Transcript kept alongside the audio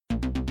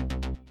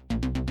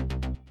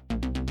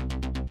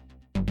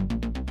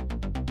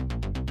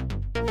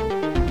Hello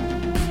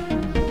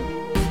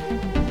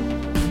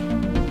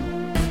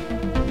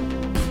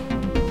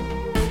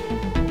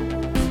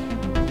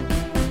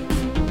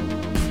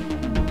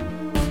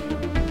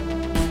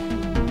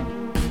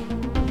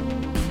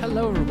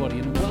everybody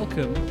and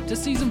welcome to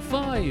Season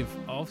 5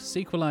 of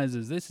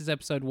Sequelizers. This is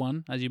Episode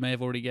 1, as you may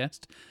have already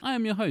guessed. I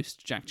am your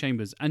host, Jack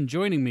Chambers, and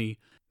joining me,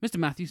 Mr.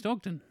 Matthew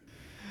Stockton.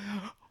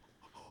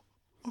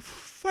 I've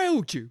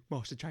failed you,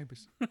 Master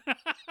Chambers.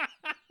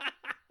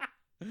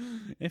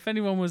 If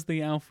anyone was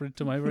the Alfred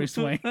to my Bruce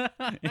Wayne,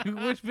 it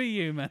would be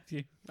you,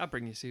 Matthew. I'll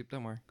bring you soup,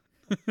 don't worry.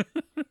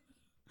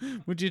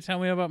 Would you tell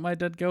me about my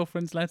dead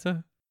girlfriend's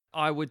letter?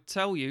 I would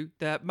tell you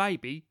that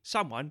maybe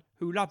someone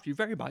who loved you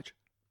very much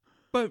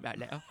burnt that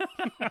letter.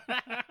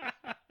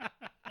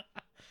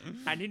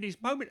 And in this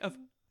moment of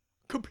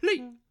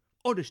complete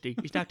honesty,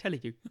 he's now telling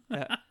you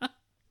that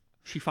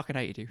she fucking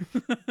hated you.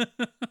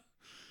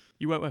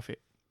 You weren't worth it.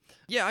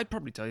 Yeah, I'd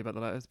probably tell you about the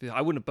letter.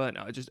 I wouldn't have burnt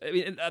it. I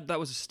mean, that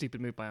was a stupid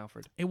move by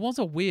Alfred. It was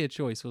a weird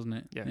choice, wasn't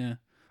it? Yeah.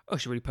 Oh,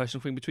 it's a really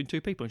personal thing between two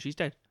people and she's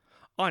dead.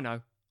 I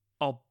know.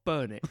 I'll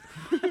burn it.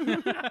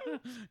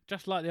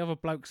 Just like the other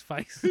bloke's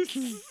face.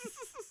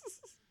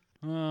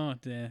 Oh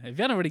dear. If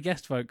you hadn't already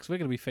guessed, folks, we're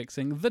going to be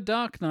fixing The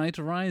Dark Knight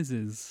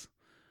Rises,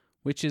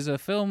 which is a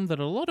film that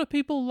a lot of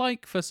people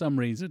like for some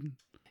reason.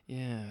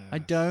 Yeah. I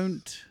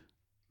don't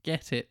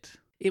get it.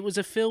 It was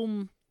a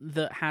film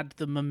that had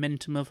the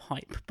momentum of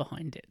hype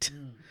behind it.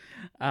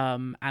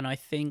 And I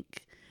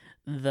think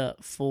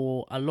that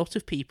for a lot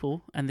of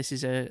people, and this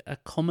is a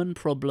common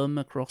problem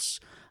across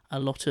a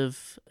lot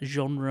of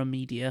genre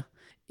media,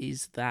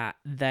 is that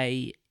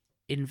they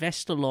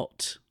invest a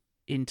lot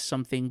into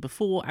something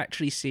before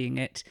actually seeing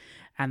it,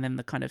 and then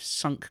the kind of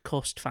sunk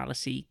cost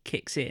fallacy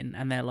kicks in,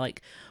 and they're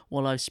like,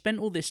 well, I've spent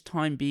all this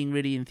time being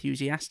really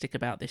enthusiastic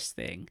about this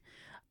thing.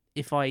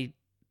 If I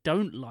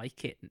don't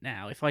like it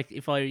now,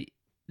 if I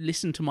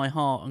listen to my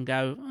heart and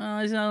go, oh,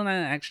 it's not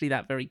actually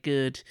that very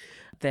good,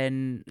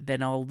 then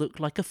I'll look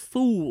like a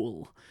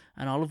fool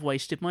and I'll have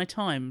wasted my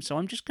time. So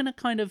I'm just going to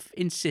kind of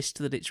insist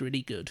that it's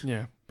really good.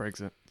 Yeah,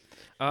 Brexit.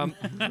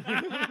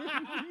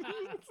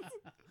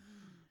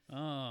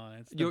 Oh,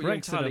 it's the You're Brexit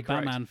entirely of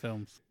Batman correct.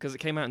 films. Because it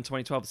came out in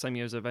 2012, the same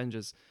year as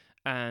Avengers,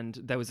 and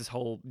there was this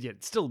whole,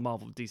 still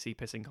Marvel DC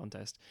pissing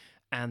contest,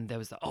 and there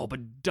was the,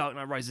 but Dark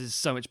Knight Rises is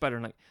so much better,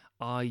 and like,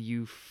 are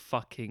you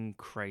fucking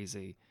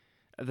crazy?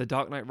 The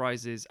Dark Knight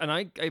Rises, and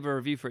I gave a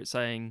review for it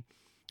saying,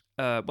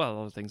 a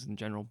lot of things in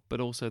general, but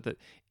also that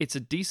it's a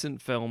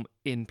decent film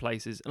in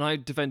places, and I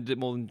defended it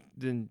more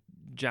than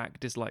Jack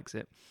dislikes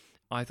it.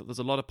 I thought there's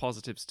a lot of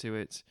positives to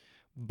it,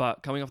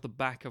 but coming off the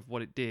back of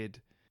what it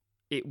did,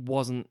 it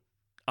wasn't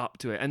up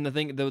to it. And the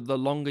thing, the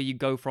longer you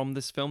go from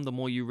this film, the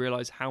more you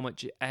realise how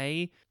much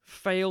it,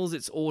 fails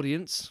its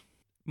audience,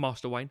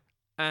 Master Wayne,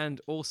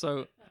 and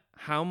also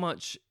how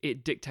much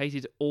it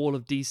dictated all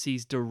of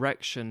DC's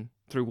direction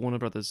through Warner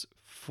Brothers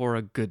for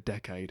a good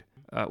decade.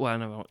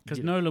 Because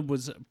Nolan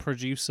was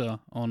producer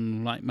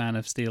on like Man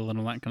of Steel and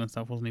all that kind of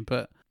stuff, wasn't he?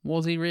 But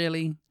was he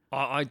really?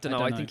 I don't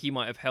know. I think he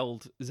might have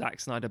held Zack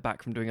Snyder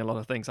back from doing a lot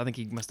of things. I think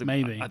he must have.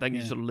 Maybe. I think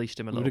he sort of leashed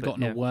him a little bit. bit.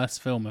 Would have gotten a worse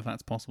film if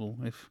that's possible,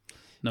 if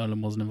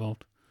Nolan wasn't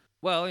involved.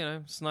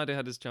 Well, Snyder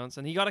had his chance,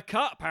 and he got a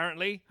cut,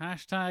 apparently.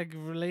 Hashtag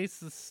release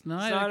the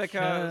Snyder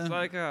Cut.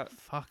 Snyder Cut.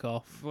 Fuck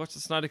off. Watch the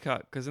Snyder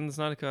Cut, because in the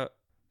Snyder Cut...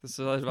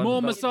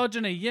 More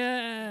misogyny,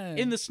 yeah!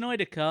 In the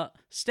Snyder Cut,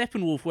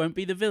 Steppenwolf won't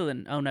be the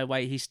villain. Oh no,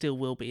 wait, he still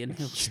will be, and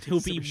he'll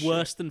still be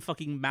worse than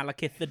fucking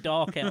Malekith the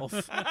Dark Elf.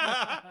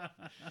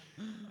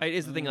 It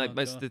is the thing, like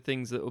most of the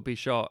things that will be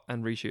shot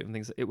and reshoot and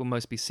things, it will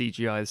most be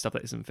CGI, the stuff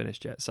that isn't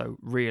finished yet. So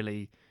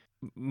really,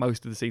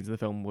 most of the scenes in the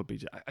film would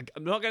be...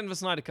 I'm not getting the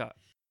Snyder Cut.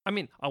 I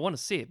mean, I want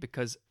to see it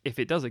because if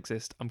it does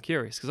exist, I'm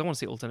curious because I want to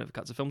see alternative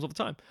cuts of films all the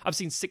time. I've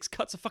seen 6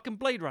 cuts of fucking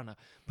Blade Runner,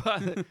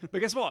 but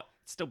guess what?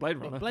 It's still Blade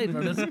Runner. Blade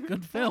Runner's a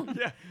good film.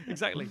 Yeah,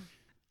 exactly.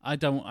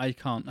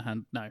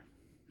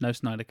 No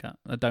Snyder Cut.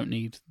 I don't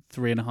need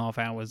 3.5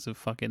 hours of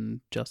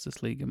fucking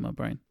Justice League in my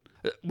brain.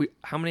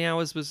 How many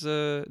hours was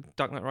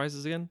Dark Knight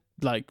Rises again?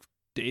 Like,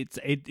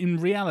 in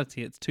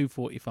reality, it's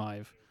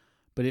 2:45,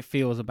 but it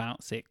feels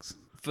about 6.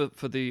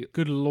 For the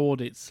good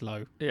lord, it's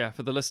slow. Yeah,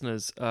 for the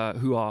listeners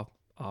who are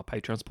our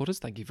Patreon supporters,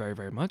 thank you very,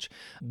 very much.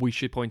 We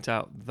should point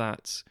out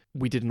that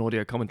we did an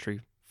audio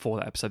commentary for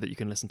that episode that you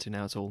can listen to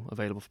now. It's all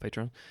available for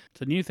Patreon.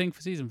 It's a new thing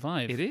for season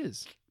 5. It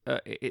is.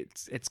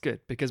 It's good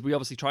because we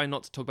obviously try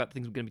not to talk about the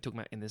things we're going to be talking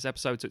about in this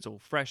episode, so it's all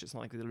fresh. It's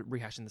not like we're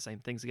rehashing the same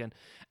things again.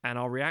 And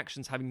our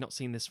reactions, having not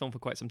seen this film for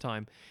quite some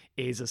time,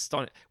 is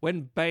astonishing.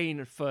 When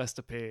Bane first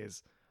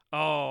appears,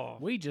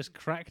 we just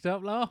cracked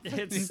up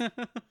laughing.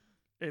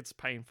 It's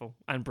painful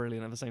and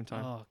brilliant at the same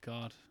time. Oh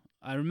God,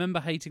 I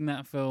remember hating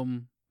that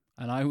film.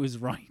 And I was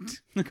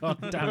right.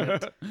 God damn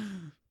it.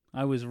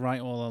 I was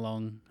right all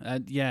along.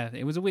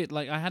 It was a weird...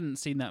 Like, I hadn't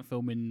seen that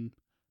film in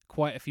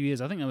quite a few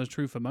years. I think that was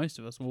true for most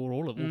of us, or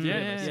all of us.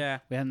 Yeah.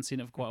 We hadn't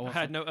seen it for quite a while. I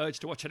had no urge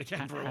to watch it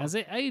again. Has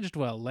it aged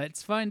well?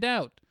 Let's find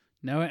out.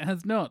 No, it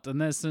has not.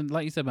 And there's some,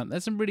 like you said, man,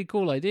 there's some really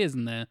cool ideas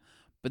in there,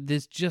 but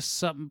there's just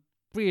some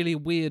really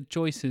weird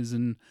choices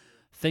and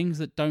things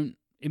that don't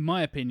in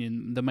my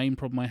opinion, the main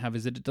problem I have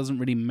is that it doesn't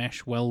really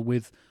mesh well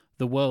with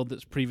the world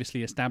that's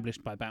previously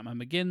established by Batman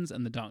Begins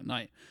and The Dark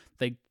Knight.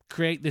 They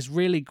create this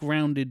really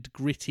grounded,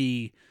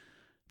 gritty,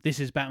 this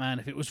is Batman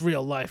if it was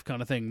real life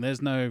kind of thing.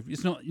 It's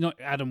not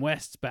Adam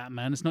West's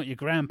Batman, it's not your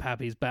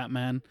grandpappy's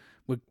Batman.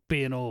 We're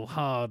being all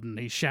hard and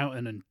he's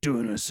shouting and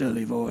doing a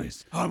silly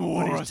voice. But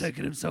he's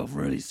taking himself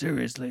really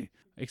seriously.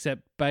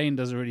 Except Bane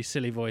does a really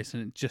silly voice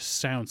and it just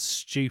sounds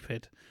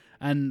stupid.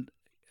 And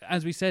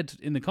as we said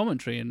in the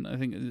commentary, and I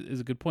think is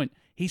a good point,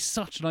 he's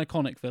such an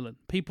iconic villain.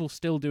 People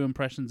still do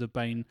impressions of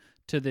Bane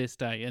to this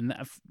day, and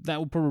that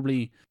will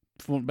probably,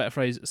 for want of a better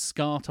phrase,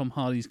 scar Tom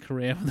Hardy's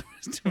career for the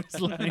rest of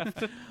his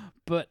life.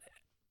 But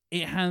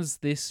it has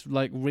this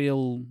like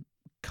real,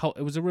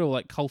 it was a real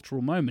like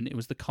cultural moment. It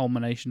was the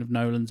culmination of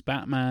Nolan's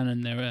Batman,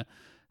 and there are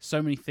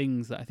so many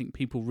things that I think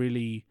people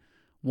really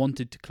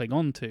wanted to cling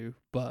on to,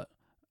 but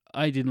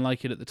I didn't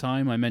like it at the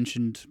time. I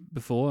mentioned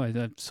before,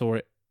 I saw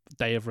it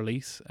day of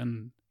release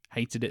and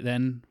hated it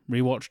then,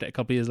 rewatched it a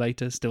couple of years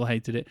later, still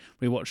hated it,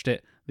 rewatched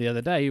it the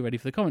other day, ready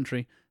for the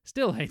commentary,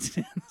 still hated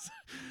it.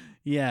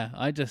 Yeah,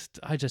 I just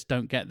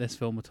don't get this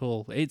film at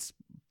all. It's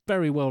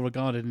very well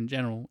regarded in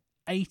general.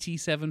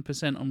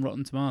 87% on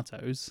Rotten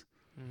Tomatoes,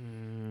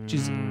 which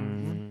is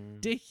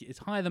ridiculous. It's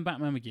higher than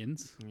Batman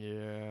Begins.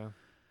 Yeah.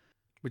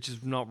 Which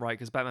is not right,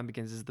 because Batman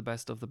Begins is the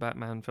best of the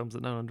Batman films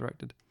that Nolan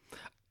directed.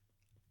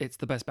 It's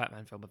the best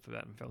Batman film of the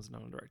Batman films that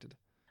Nolan directed.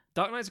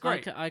 Dark Knight's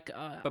great,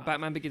 but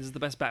Batman Begins is the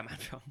best Batman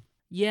film.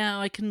 Yeah,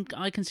 I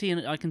can see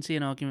an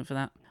argument for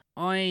that.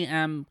 I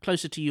am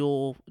closer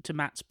to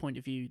Matt's point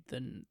of view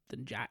than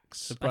Jack's.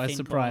 Surprise,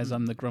 surprise!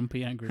 I'm the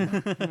grumpy, angry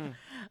man.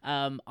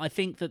 I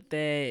think that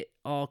there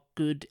are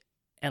good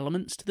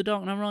elements to The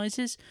Dark Knight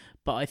Rises,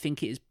 but I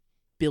think it is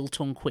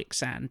built on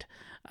quicksand.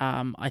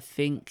 I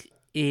think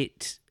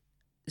it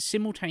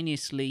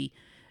simultaneously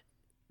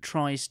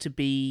tries to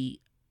be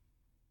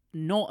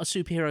not a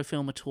superhero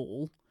film at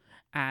all,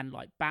 and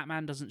like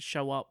Batman doesn't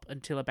show up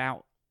until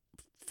about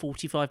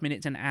 45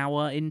 minutes, an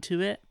hour into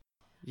it.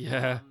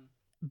 Yeah.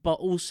 But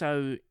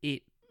also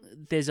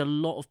there's a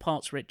lot of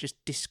parts where it just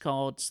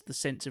discards the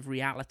sense of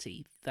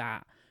reality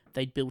that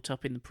they'd built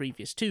up in the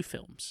previous two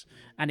films,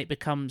 and it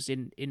becomes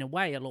in a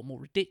way a lot more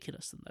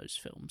ridiculous than those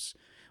films,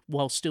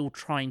 while still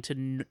trying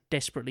to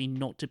desperately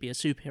not to be a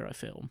superhero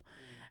film.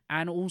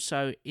 And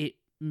also it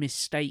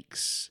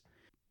mistakes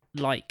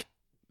like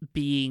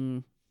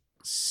being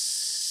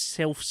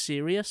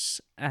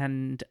self-serious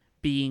and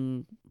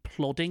being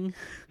plodding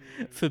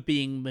for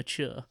being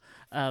mature.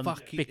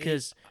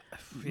 Because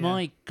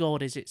my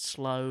God, is it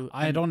slow.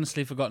 I had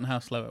honestly forgotten how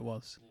slow it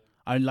was.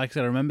 Like I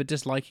said, I remember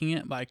disliking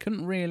it, but I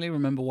couldn't really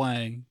remember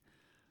why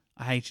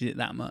I hated it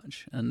that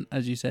much. And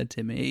as you said,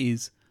 Tim,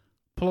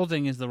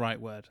 plodding is the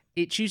right word.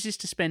 It chooses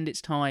to spend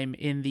its time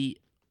in the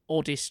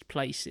oddest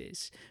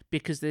places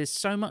because there's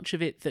so much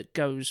of it that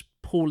goes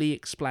poorly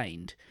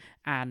explained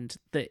and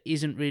that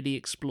isn't really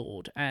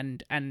explored,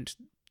 and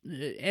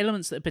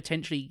elements that are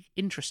potentially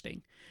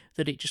interesting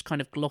that it just kind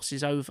of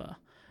glosses over,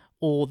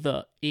 or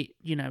that it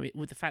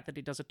with the fact that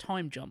it does a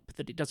time jump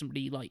that it doesn't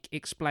really like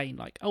explain,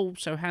 like, oh,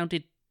 so how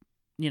did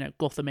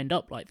Gotham end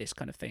up like this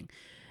kind of thing,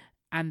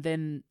 and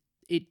then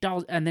it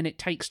does, and then it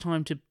takes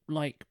time to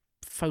like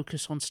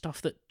focus on stuff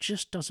that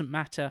just doesn't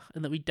matter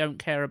and that we don't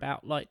care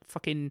about, like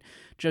fucking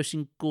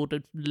Joseph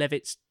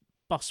Gordon-Levitt's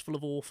bus full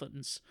of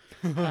orphans.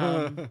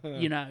 John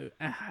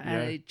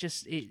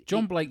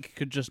Blake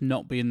could just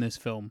not be in this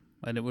film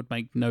and it would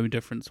make no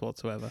difference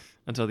whatsoever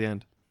until the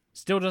end.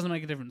 Still doesn't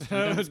make a difference. We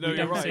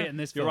don't see it in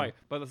this film. You're right,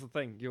 but that's the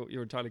thing.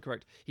 You're entirely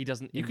correct. He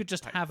doesn't. You could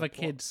just have a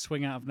kid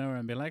swing out of nowhere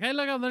and be like, "Hey,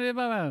 look, I'm the new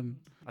Batman."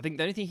 I think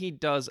the only thing he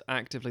does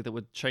actively that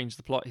would change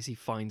the plot is he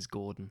finds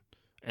Gordon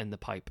in the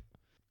pipe.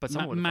 But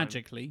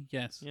magically,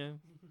 yes. Yeah.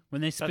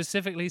 When they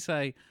specifically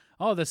say,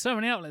 "Oh, there's so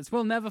many outlets,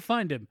 we'll never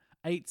find him."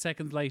 8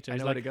 seconds later,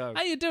 he's like,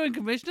 "How you doing,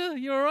 Commissioner?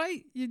 You all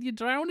right? You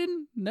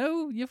drowning?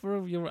 No, you're.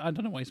 I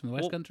don't know why he's from the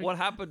West Country. What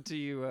happened to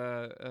you,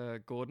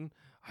 Gordon?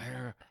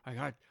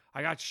 I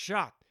got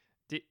shot.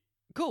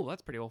 Cool,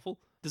 that's pretty awful.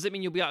 Does it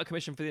mean you'll be out of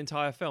commission for the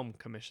entire film,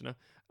 Commissioner?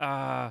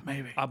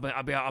 Maybe.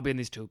 I'll be in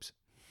these tubes.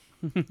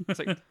 It's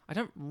like, I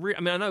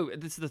know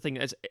this is the thing.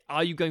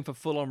 Are you going for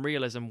full-on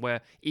realism where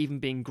even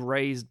being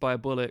grazed by a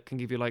bullet can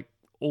give you like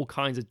all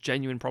kinds of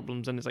genuine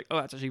problems, and it's like, oh,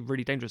 that's actually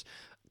really dangerous?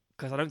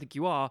 Because I don't think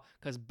you are,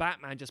 because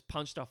Batman just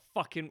kicked a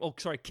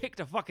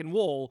fucking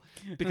wall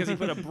because he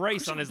put a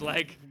brace on his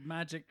leg.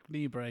 Magic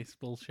knee brace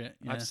bullshit.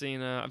 Yeah. I've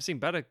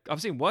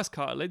seen worse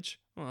cartilage.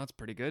 Oh, that's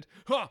pretty good.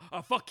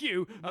 Fuck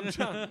you. I'm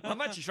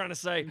actually trying to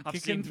say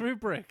kicking through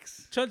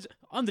bricks.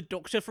 I'm the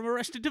Doctor from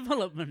Arrested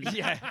Development.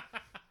 Yeah.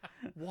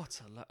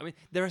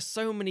 There are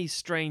so many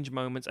strange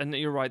moments, and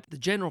you're right, the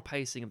general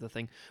pacing of the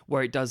thing,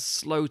 where it does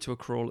slow to a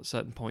crawl at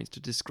certain points to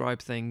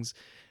describe things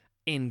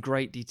in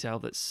great detail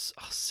that's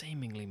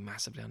seemingly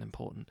massively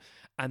unimportant,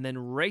 and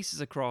then races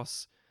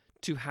across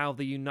to how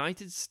the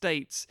United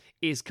States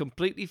is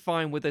completely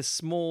fine with a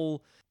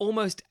small,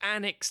 almost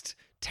annexed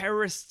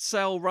terrorist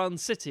cell-run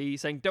city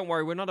saying, don't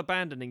worry, we're not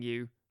abandoning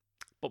you,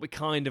 but we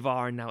kind of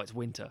are, and now it's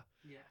winter.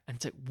 Yeah. And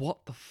it's like,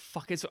 what the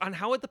fuck is... And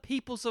how are the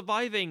people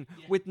surviving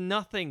with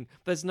nothing?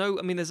 There's no...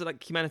 I mean, there's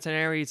like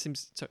humanitarian aid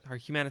seems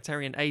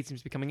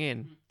to be coming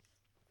in.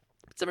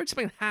 It's never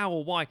explained how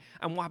or why,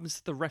 and what happens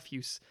to the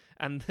refuse,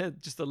 and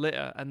just the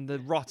litter, and the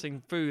rotting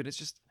food. It's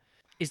just...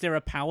 Is there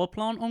a power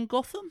plant on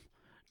Gotham?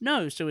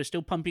 No, so we're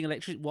still pumping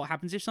electricity. What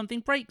happens if something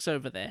breaks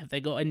over there? Have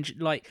they got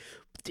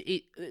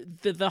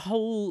the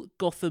whole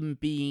Gotham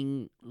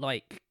being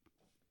like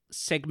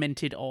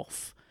segmented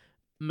off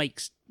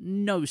makes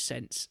no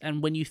sense.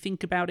 And when you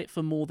think about it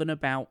for more than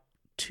about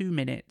 2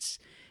 minutes,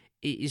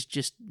 it is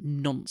just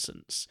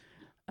nonsense.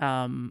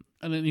 And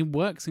it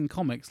works in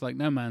comics like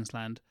No Man's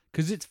Land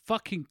because it's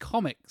fucking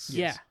comics.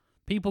 Yeah.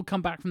 People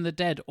come back from the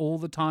dead all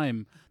the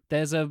time.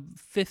 There's a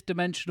fifth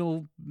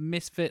dimensional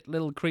misfit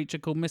little creature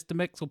called Mr.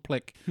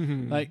 Mixelplick.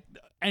 Like,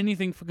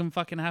 anything can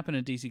fucking happen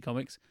in DC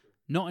Comics.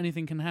 Not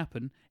anything can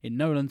happen in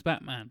Nolan's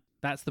Batman.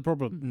 That's the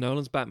problem.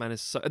 Nolan's Batman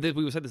is so...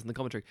 We said this in the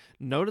commentary.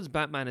 Nolan's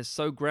Batman is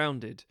so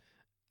grounded,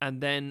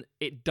 and then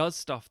it does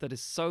stuff that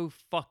is so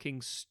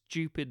fucking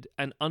stupid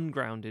and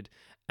ungrounded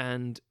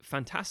and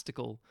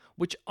fantastical,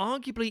 which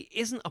arguably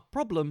isn't a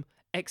problem,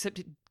 except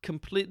it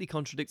completely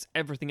contradicts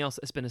everything else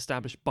that's been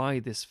established by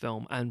this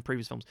film and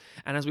previous films.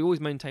 And as we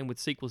always maintain with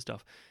sequel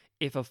stuff,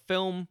 if a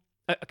film...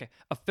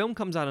 a film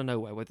comes out of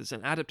nowhere, whether it's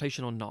an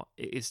adaptation or not,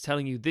 it is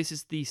telling you this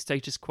is the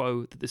status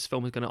quo that this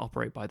film is going to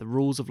operate by, the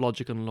rules of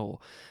logic and law.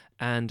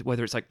 And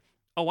whether it's like,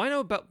 oh, I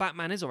know what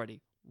Batman is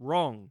already.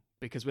 Wrong,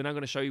 because we're now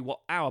going to show you what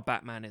our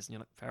Batman is. And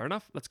you're like, fair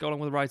enough, let's go along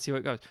with the ride, see where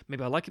it goes.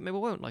 Maybe I like it, maybe I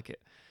won't like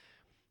it.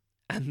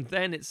 And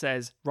then it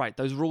says, right,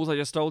 those rules I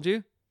just told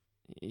you?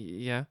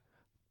 Yeah.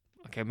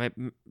 Okay,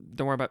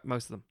 don't worry about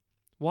most of them.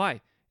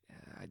 Why?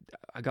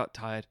 I got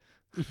tired.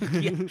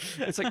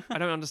 It's like, I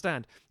don't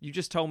understand. You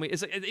just told me.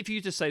 It's like if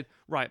you just said,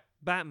 right,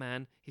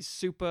 Batman, he's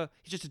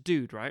just a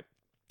dude, right?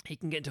 He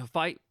can get into a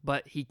fight,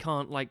 but he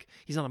can't, like,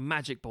 he's not a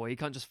magic boy. He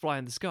can't just fly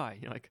in the sky.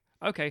 You're like,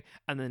 okay.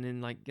 And then in,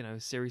 like,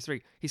 series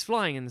 3, he's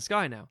flying in the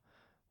sky now.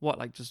 What,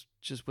 like, just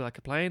with like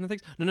a plane and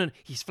things? No,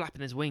 he's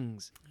flapping his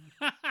wings.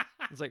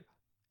 It's like,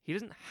 he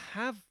doesn't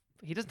have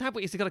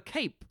he's got a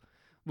cape.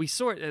 We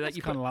saw it that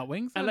you kind of like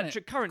wings,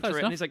 electric current through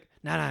it, and he's like,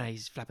 no,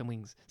 he's flapping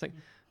wings. It's like,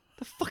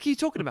 the fuck are you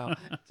talking about?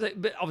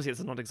 But obviously,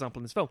 it's not an example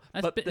in this film.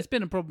 It's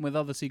been a problem with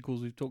other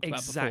sequels we've talked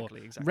about before.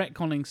 Exactly.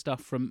 Retconning stuff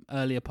from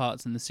earlier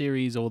parts in the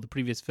series or the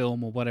previous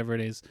film or whatever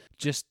it is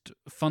just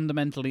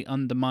fundamentally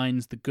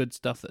undermines the good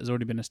stuff that has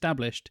already been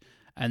established.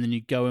 And then you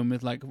go in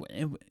with, like,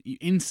 you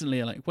instantly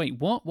are like, wait,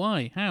 what?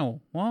 Why?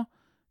 How? What?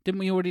 Didn't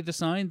we already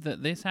decide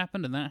that this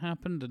happened and that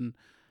happened? And,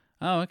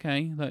 oh,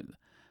 okay. Like,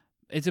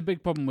 it's a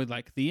big problem with,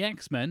 like, the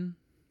X-Men.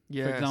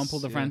 For example,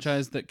 the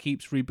franchise that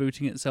keeps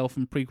rebooting itself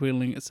and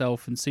prequeling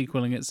itself and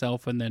sequeling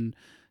itself and then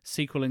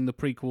sequeling the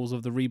prequels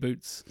of the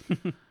reboots.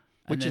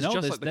 Which is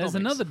just like the there's comics.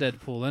 another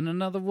Deadpool and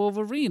another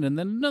Wolverine and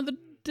then another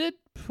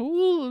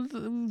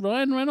Deadpool.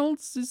 Ryan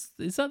Reynolds,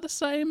 is that the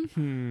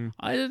same?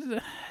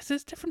 Is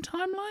this a different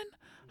timeline?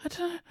 I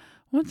don't know.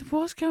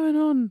 What's going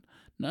on?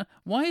 No,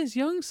 why is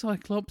young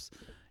Cyclops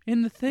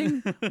in the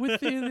thing with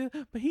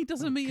the but he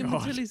doesn't meet him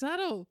until he's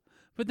adult?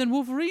 But then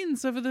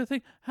Wolverine's over the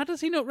thing. How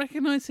does he not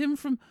recognize him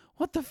from...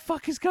 What the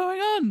fuck is going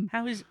on?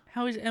 How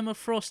is Emma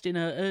Frost in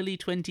her early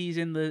 20s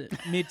in the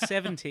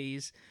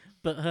mid-70s,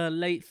 but her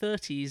late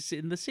 30s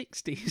in the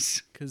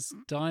 60s? Because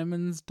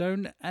diamonds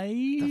don't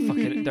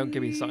age. Don't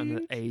give me something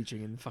that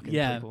aging in fucking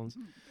prequels.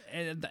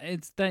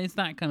 It's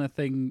that kind of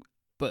thing,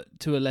 but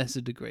to a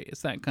lesser degree.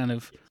 It's that kind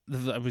of...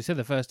 We said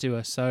the first two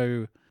are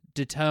so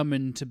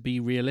determined to be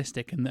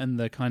realistic and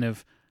the kind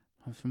of...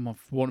 for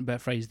want of a better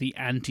phrase, the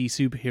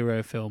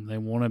anti-superhero film. They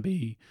want to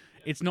be...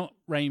 It's not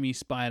Raimi's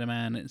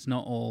Spider-Man. It's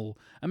not all,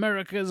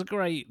 America's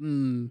great,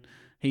 and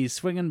he's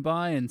swinging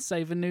by and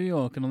saving New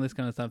York and all this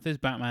kind of stuff. This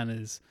Batman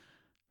is,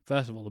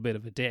 first of all, a bit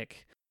of a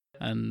dick,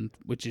 and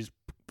which is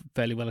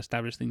fairly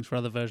well-established things for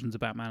other versions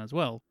of Batman as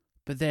well.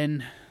 But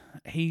then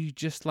he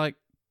just, like,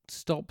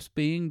 stops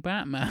being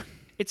Batman.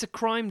 It's a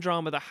crime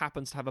drama that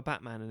happens to have a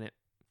Batman in it.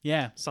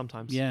 Yeah.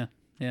 Sometimes. Yeah.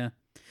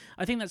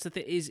 I think that's the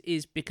thing,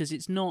 is because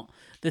it's not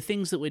the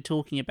things that we're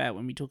talking about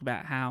when we talk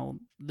about how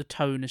the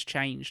tone has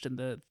changed and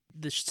the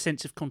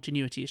sense of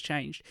continuity has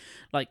changed.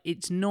 Like,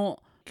 it's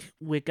not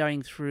we're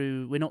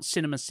not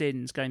Cinema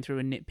Sins going through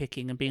and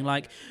nitpicking and being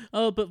like,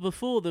 oh, but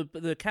before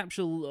the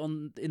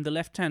capsule in the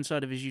left hand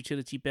side of his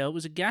utility belt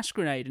was a gas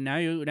grenade, and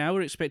now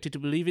we're expected to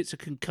believe it's a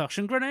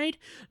concussion grenade.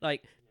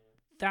 Like,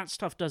 that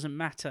stuff doesn't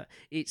matter.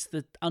 It's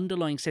the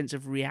underlying sense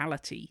of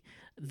reality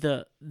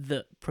that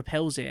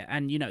propels it.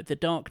 And, The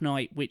Dark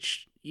Knight,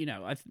 which,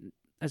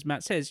 as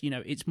Matt says,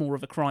 it's more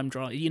of a crime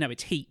drama.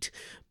 It's Heat,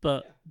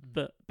 but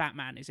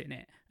Batman is in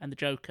it, and the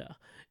Joker.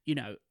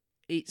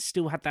 It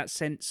still had that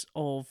sense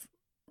of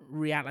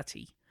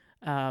reality,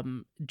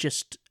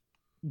 just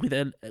with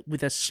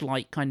a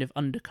slight kind of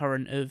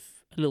undercurrent of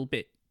a little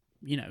bit,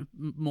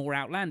 more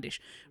outlandish.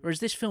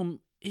 Whereas this film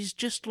is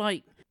just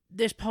like,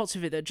 there's parts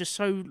of it that are just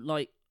so,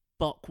 like,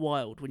 buck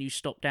wild when you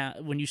stop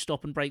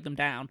and break them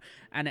down,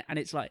 and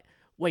it's like,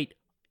 wait,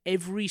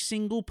 every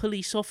single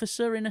police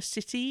officer in a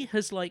city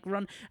has, like,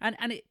 run, and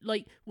it,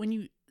 like, when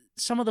you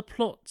some of the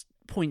plot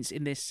points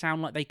in this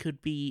sound like they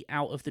could be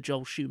out of the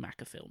Joel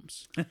Schumacher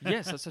films.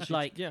 Yes, that's actually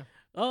Like, yeah.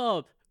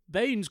 Oh,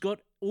 Bane's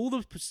got all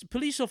the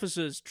police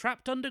officers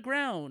trapped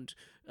underground.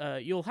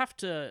 You'll have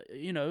to,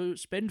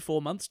 spend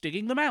 4 months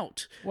digging them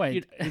out.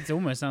 Wait, it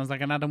almost sounds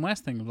like an Adam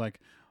West thing of like,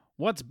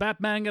 what's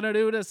Batman gonna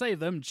do to save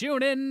them?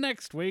 Tune in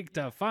next week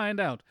to find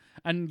out.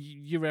 And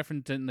you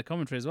referenced it in the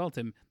commentary as well,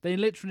 Tim. They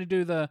literally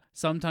do the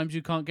sometimes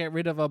you can't get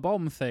rid of a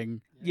bomb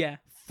thing Yeah.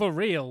 for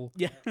real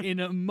Yeah. in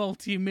a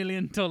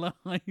multi-million-dollar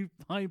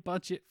high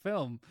budget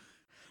film.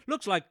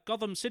 Looks like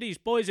Gotham City's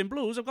boys in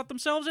blues have got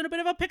themselves in a bit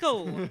of a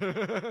pickle.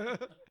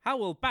 How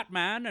will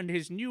Batman and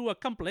his new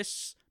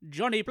accomplice,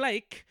 Johnny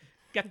Blake,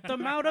 get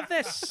them out of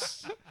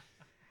this?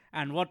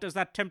 And what does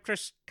that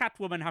temptress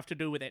Catwoman have to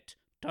do with it?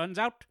 Turns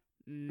out,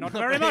 not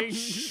very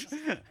much.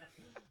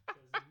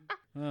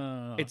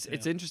 Oh,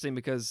 It's interesting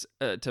because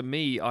to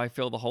me, I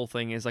feel the whole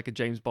thing is like a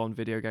James Bond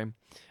video game.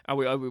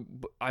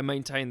 I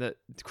maintain that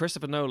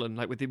Christopher Nolan,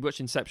 like with the Watch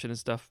Inception and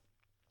stuff,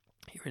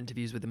 hear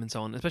interviews with him and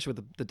so on, especially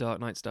with the Dark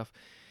Knight stuff,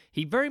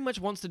 he very much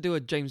wants to do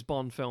a James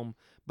Bond film,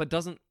 but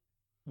doesn't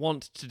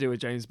want to do a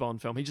James Bond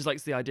film. He just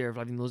likes the idea of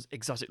having those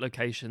exotic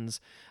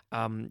locations,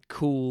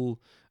 cool,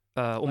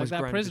 almost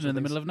like that prison in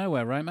the middle of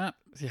nowhere, right, Matt?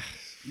 Yeah.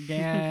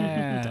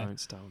 Yeah.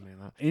 Don't start me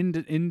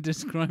that.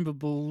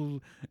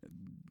 Indescribable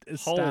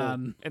Hole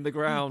stan. in the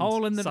ground.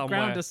 Hole in the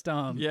somewhere.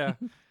 groundistan. Yeah.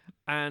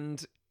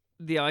 And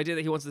the idea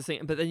that he wants to thing,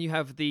 but then you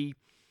have the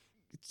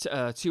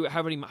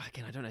how many,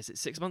 again, I don't know, is it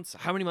 6 months?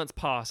 How many months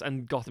pass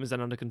and Gotham is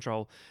then under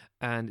control,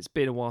 and it's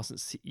been a while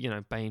since,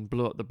 Bane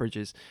blew up the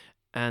bridges,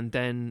 and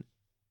then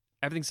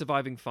everything's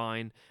surviving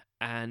fine,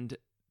 and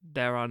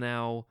there are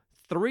now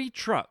 3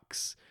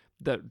 trucks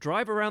that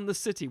drive around the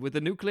city with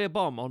a nuclear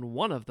bomb on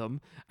one of them,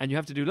 and you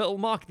have to do little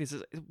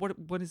marketing.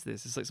 What is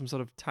this? It's like some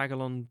sort of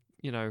tag-along,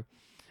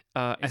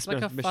 It's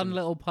like a fun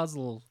little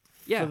puzzle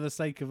Yeah. for the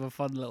sake of a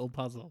fun little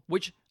puzzle.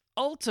 which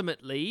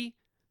ultimately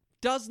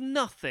does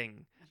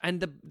nothing. And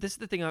this is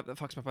the thing that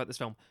fucks me about this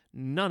film.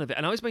 None of it.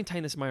 And I always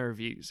maintain this in my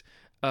reviews.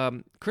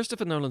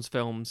 Christopher Nolan's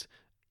films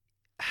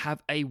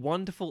have a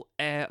wonderful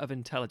air of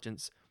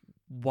intelligence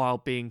while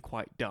being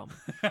quite dumb.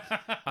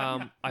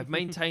 I've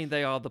maintained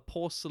they are the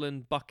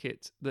porcelain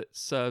bucket that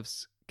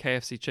serves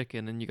KFC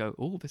chicken, and you go,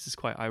 oh, this is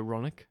quite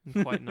ironic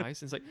and quite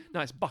nice. And it's like, no,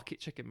 it's bucket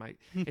chicken, mate.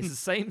 It's the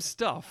same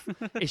stuff.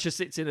 It's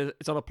just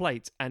it's on a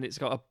plate and it's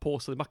got a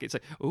porcelain bucket. It's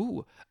like,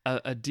 ooh,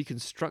 a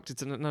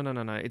deconstructed.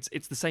 No.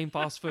 It's the same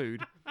fast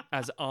food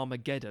as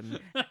Armageddon.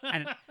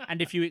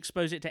 and if you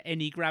expose it to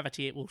any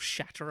gravity, it will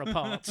shatter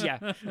apart.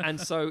 Yeah, and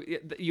so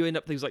you end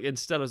up things like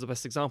Interstellar is the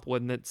best example,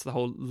 and it's the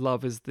whole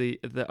love is the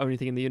only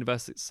thing in the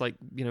universe. It's like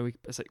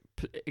it's like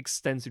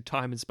extends through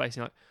time and space. And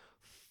you're like,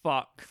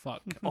 fuck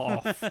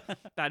off.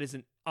 That is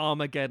an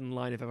Armageddon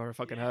line if I've ever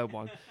fucking heard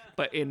one.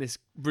 But in this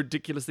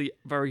ridiculously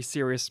very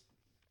serious,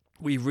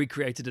 we've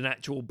recreated an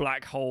actual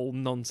black hole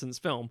nonsense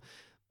film.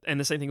 And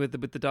the same thing with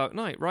the Dark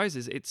Knight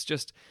Rises. It's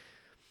just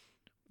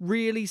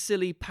really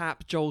silly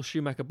pap Joel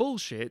Schumacher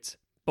bullshit,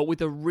 but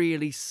with a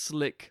really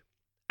slick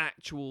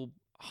actual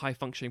high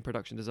functioning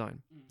production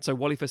design. So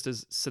Wally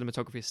Pfister's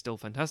cinematography is still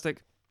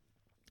fantastic.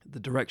 The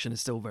direction is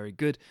still very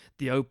good.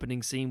 The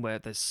opening scene where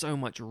there's so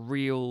much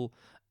real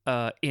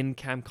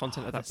in-cam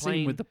content of that the plane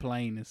scene with the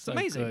plane is so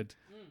amazing. good.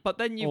 But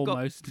then you've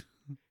Almost. got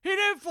he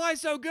didn't fly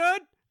so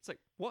good. It's like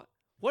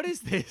what is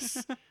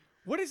this?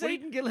 What is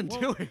Aidan Gillen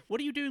doing? What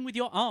are you doing with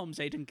your arms,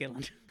 Aidan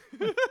Gillen?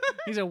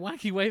 He's a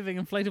wacky waving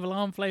inflatable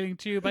arm flailing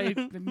tube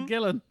Aidan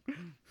Gillen.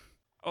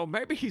 Oh,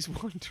 maybe he's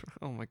Wonder.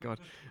 Oh my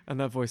god, and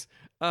that voice.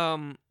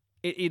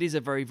 It is a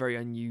very, very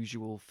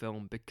unusual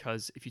film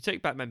because if you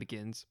take Batman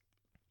Begins,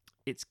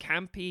 it's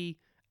campy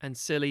and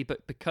silly,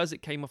 but because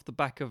it came off the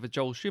back of a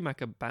Joel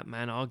Schumacher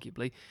Batman,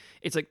 arguably,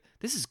 it's like,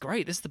 this is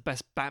great. This is the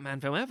best Batman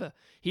film ever.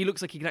 He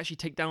looks like he can actually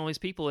take down all these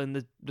people in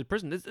the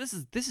prison. This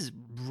is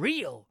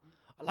real.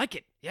 I like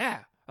it.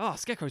 Yeah. Oh,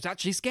 Scarecrow's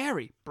actually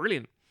scary.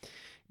 Brilliant.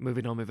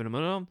 Moving on.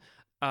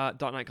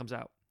 Dark Knight comes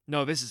out.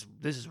 No, this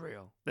is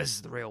real. This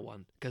is the real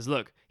one. Because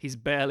look, he's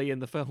barely in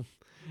the film.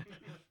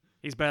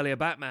 He's barely a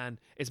Batman.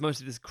 It's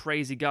mostly this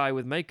crazy guy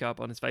with makeup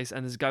on his face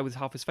and this guy with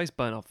half his face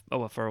burnt off. Oh,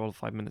 well, for all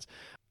 5 minutes.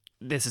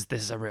 This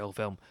is a real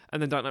film.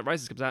 And then Dark Knight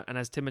Rises comes out, and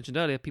as Tim mentioned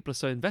earlier, people are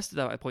so invested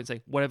at that point saying,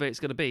 whatever it's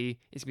going to be,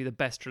 it's going to be the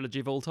best trilogy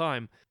of all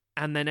time.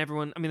 And then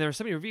everyone, there are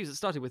so many reviews that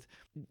started with,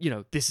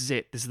 this is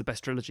it. This is the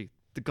best trilogy.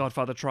 The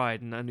Godfather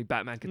tried, and only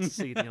Batman could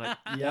succeed. And you're like,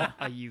 what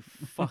are you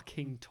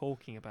fucking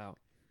talking about?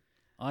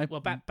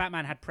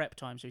 Batman had prep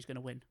time, so he's going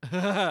to win.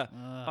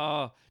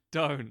 Oh,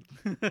 don't.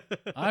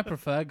 I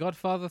prefer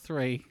Godfather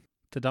 3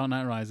 to Dark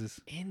Knight Rises.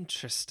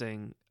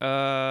 Interesting.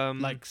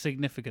 Like,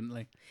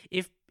 significantly.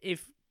 If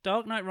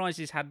Dark Knight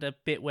Rises had a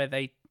bit where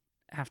they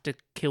have to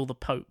kill the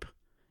Pope,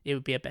 it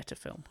would be a better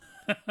film.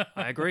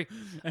 I agree.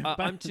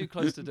 I'm too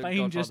close to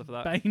Godfather for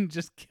that. Bane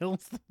just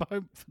kills the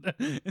Pope.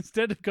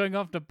 Instead of going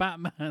after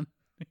Batman,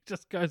 he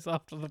just goes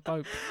after the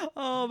Pope.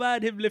 Oh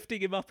man, him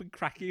lifting him up and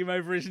cracking him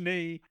over his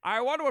knee.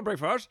 I want to bring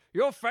first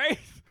your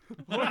faith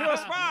or your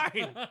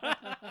spine.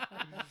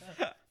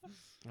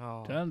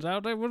 Oh, Turns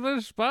out it was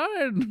a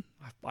spine.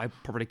 I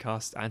probably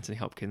cast Anthony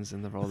Hopkins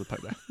in the role of the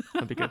Pope there.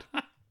 That'd be good.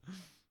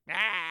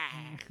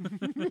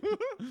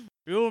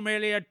 You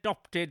merely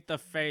adopted the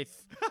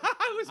faith.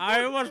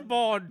 I was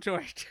born to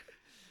it.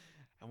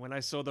 And when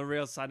I saw the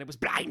real sign, it was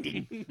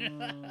blinding.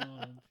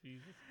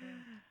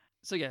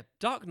 So yeah,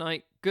 Dark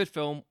Knight, good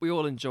film. We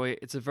all enjoy it.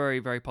 It's a very,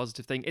 very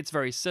positive thing. It's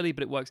very silly,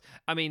 but it works.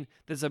 I mean,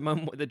 there's a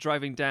moment where they're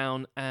driving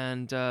down,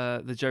 and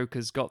the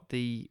Joker's got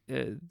the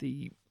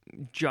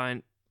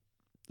giant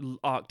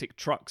Arctic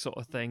truck sort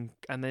of thing,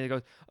 and then he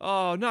goes,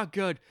 "Oh, not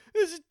good.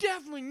 This is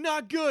definitely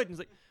not good." And it's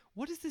like,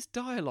 what is this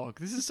dialogue?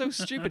 This is so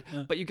stupid.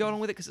 But you go along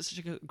with it because it's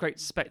such a great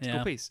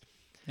spectacle piece.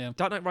 Yeah.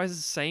 Dark Knight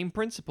Rises, same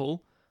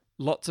principle.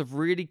 Lots of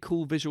really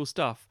cool visual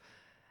stuff.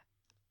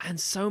 And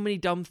so many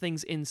dumb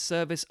things in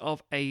service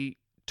of a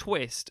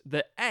twist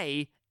that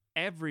A,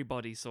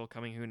 everybody saw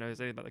coming who knows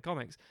anything about the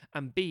comics,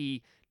 and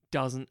B,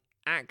 doesn't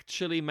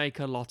actually make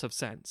a lot of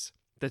sense.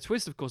 The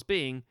twist, of course,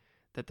 being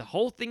that the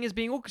whole thing is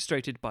being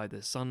orchestrated by the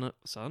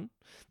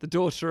the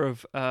daughter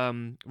of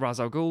Ra's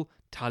al Ghul,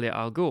 Talia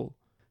al Ghul,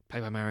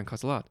 played by Marion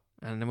Cotillard.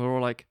 And then we were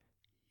all like,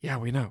 yeah,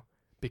 we know.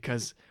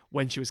 Because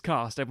when she was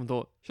cast, everyone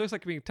thought, she looks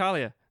like being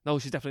Talia. No,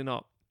 she's definitely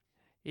not.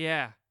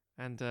 Yeah.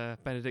 And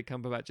Benedict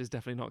Cumberbatch is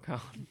definitely not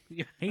Khan.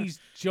 He's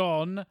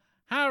John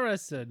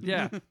Harrison.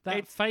 Yeah, That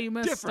it's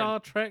famous different. Star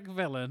Trek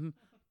villain,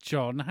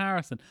 John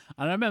Harrison.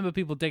 And I remember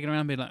people digging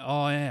around being like,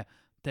 oh, yeah,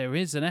 there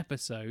is an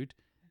episode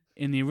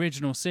in the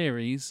original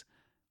series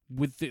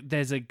with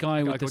there's a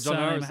guy with the called John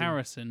surname Harrison.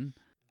 Harrison,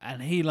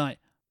 and he like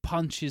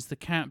punches the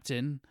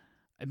captain.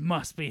 It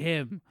must be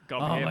him.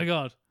 Gotta be Oh him. my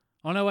god.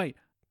 Oh no, wait.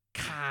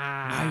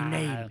 My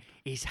name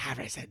is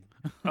Harrison.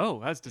 Oh,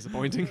 that's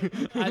disappointing.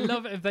 I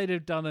love it if they'd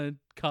have done a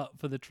cut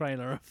for the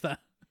trailer of that.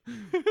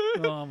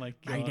 Oh my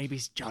god. My name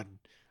is John.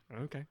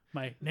 Okay.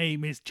 My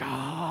name is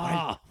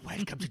John.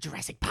 Welcome to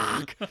Jurassic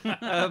Park.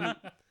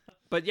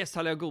 But yes,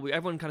 Talia al Ghul,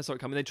 everyone kind of saw it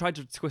coming. They tried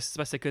to twist as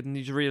best they could and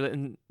you reel it,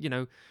 and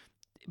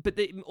but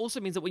it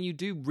also means that when you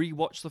do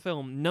rewatch the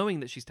film, knowing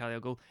that she's Talia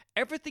al Ghul,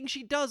 everything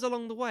she does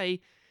along the way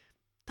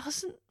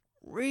doesn't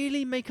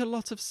really make a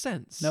lot of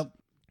sense. Nope.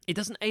 It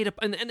doesn't aid up.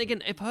 And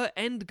again, if her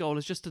end goal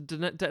is just to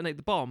detonate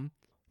the bomb,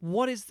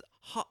 what is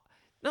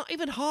not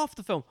even half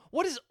the film?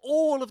 What is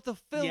all of the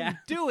film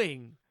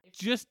doing?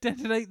 Just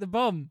detonate the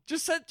bomb.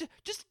 Just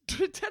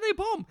detonate a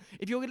bomb.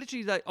 If you're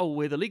literally like, oh,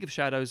 we're the League of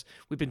Shadows.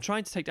 We've been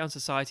trying to take down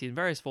society in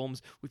various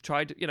forms. We've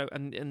tried,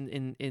 and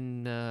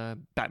in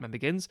Batman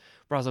Begins,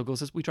 Ra's al Ghul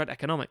says we tried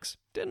economics.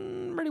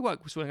 Didn't really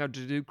work. We're going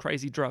to do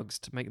crazy drugs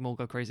to make them all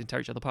go crazy and tear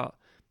each other apart.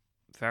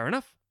 Fair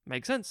enough.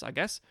 Makes sense, I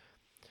guess.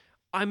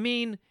 I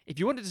mean, if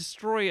you want to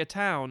destroy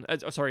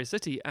a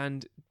city,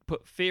 and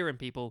put fear in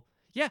people,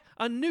 yeah,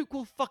 a nuke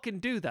will fucking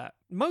do that.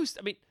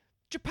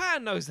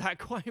 Japan knows that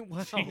quite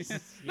well.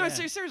 Jesus, No, yeah.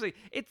 seriously,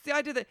 it's the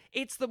idea that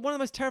it's one of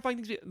the most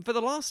terrifying things for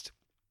the last,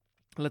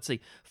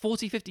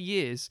 40, 50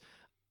 years.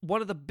 One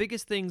of the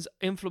biggest things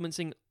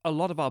influencing a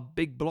lot of our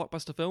big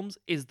blockbuster films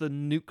is the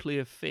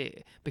nuclear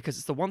fear, because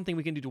it's the one thing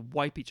we can do to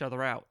wipe each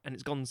other out, and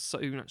it's gone so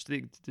much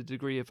to the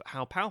degree of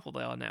how powerful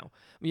they are now.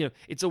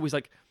 It's always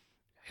like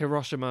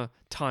Hiroshima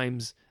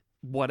times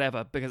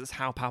whatever, because it's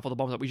how powerful the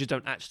bombs are. We just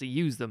don't actually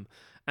use them,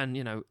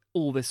 and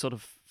all this sort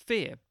of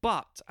fear.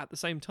 But at the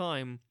same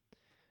time,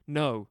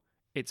 no,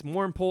 it's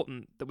more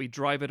important that we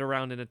drive it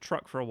around in a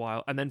truck for a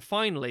while, and then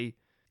finally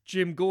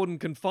Jim Gordon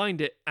can find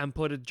it and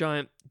put a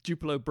giant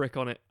Duplo brick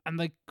on it. And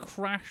they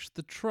crashed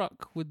the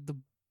truck with the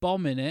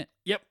bomb in it.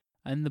 Yep.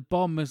 And the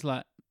bomb was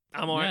like,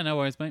 I'm all right. yeah, no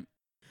worries, mate.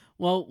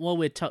 Well, while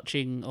we're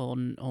touching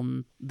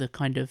on the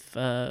kind of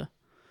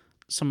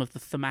some of the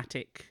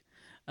thematic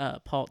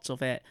parts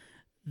of it,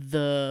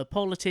 the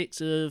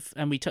politics of,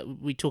 and we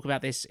talk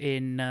about this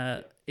in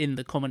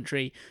the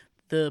commentary,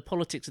 the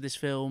politics of this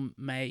film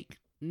make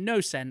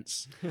no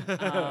sense.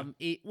 And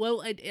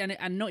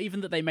not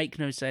even that they make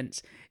no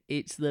sense.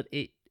 It's that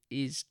it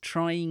is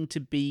trying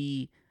to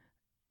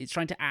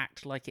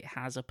act like it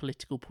has a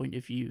political point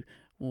of view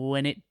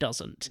when it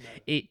doesn't. No.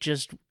 It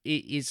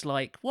is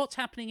like, what's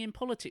happening in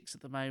politics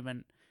at the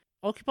moment?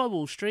 Occupy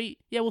Wall Street?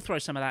 Yeah, we'll throw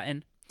some of that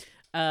in.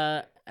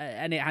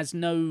 And it has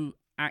no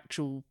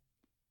actual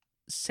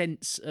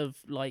sense of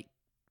like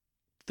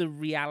the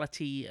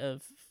reality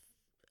of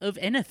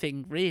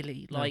anything,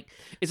 really. No. Like,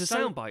 it's a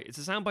soundbite. It's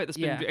a soundbite that's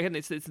been again.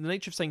 It's the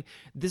nature of saying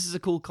this is a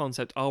cool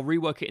concept. I'll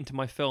rework it into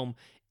my film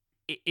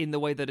in the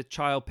way that a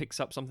child picks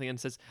up something and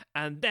says,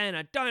 and then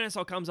a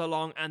dinosaur comes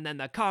along, and then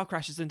the car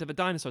crashes into the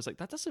dinosaur. It's like,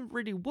 that doesn't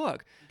really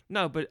work.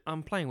 No, but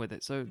I'm playing with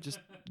it, so just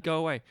go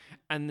away.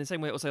 And the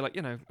same way, it'll say, like,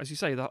 as you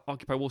say, the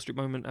Occupy Wall Street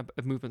movement,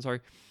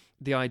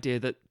 the idea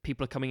that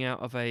people are coming out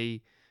of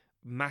a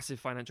massive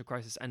financial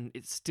crisis and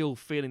it's still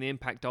feeling the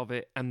impact of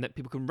it, and that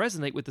people can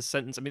resonate with the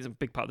sentence. I mean, it's a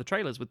big part of the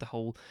trailers with the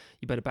whole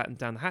 "you better batten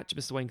down the hatch,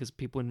 Mr. Wayne," because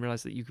people didn't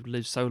realize that you could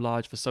live so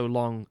large for so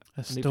long.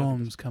 A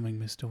storm's coming,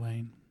 Mr.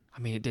 Wayne. I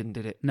mean, it did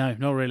it? No,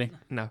 not really.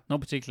 No, not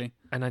particularly.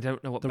 And I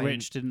don't know what the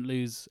rich didn't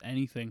lose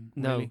anything.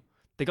 No, really.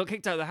 They got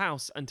kicked out of the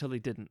house until they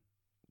didn't,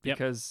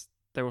 because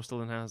they were all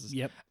still in houses.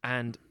 Yep.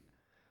 And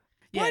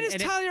Why does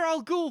and it- Talia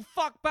al Ghul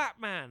fuck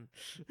Batman?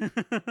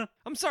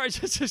 I'm sorry,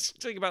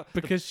 just think about.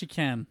 Because she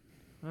can.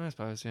 I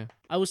suppose, yeah.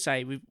 I will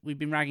say we've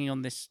been ragging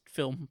on this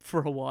film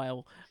for a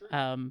while.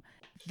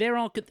 There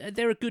are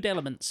good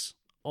elements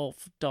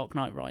of Dark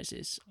Knight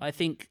Rises. I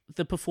think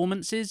the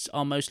performances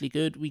are mostly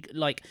good.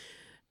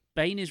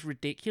 Bane is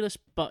ridiculous,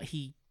 but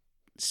he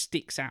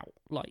sticks out.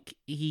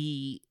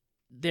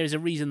 There's a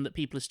reason that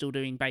people are still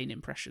doing Bane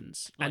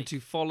impressions. And to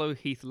follow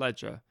Heath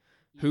Ledger,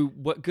 who,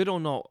 good or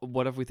not,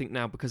 whatever we think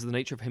now, because of the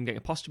nature of him getting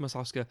a posthumous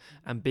Oscar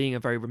and being a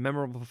very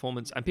memorable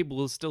performance, and people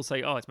will still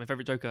say, oh, it's my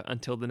favorite Joker,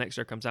 until the next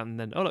Joker comes out, and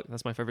then, oh, look,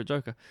 that's my favorite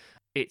Joker.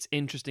 It's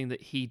interesting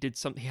that he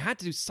had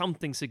to do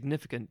something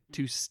significant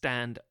to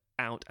stand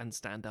out and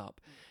stand up.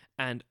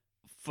 And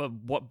for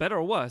what, better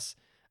or worse,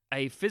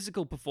 a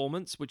physical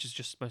performance, which is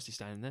just mostly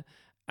standing there,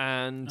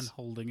 and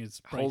holding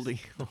his holding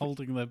the hold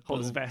his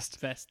little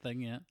vest thing,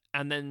 yeah.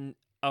 and then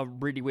a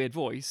really weird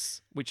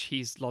voice, which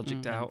he's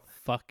logicked out.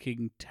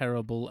 Fucking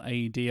terrible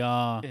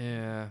ADR.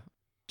 Yeah.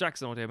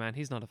 Jackson Audio Man,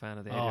 he's not a fan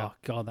of the ADR. Oh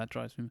god, that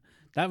drives me.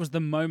 That was the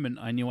moment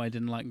I knew I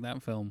didn't like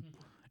that film.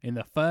 In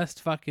the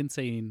first fucking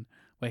scene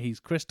where he's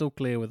crystal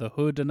clear with a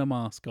hood and a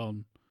mask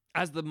on.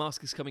 As the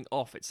mask is coming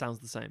off, it sounds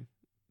the same.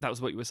 That was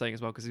what you were saying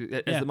as well, because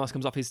as Yeah. the mask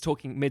comes off, he's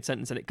talking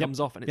mid-sentence and it comes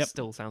off and it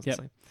still sounds the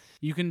same.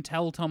 You can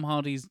tell Tom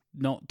Hardy's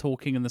not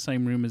talking in the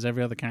same room as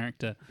every other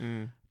character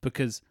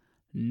because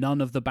none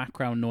of the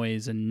background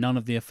noise and none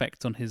of the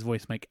effects on his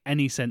voice make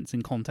any sense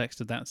in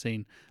context of that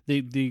scene.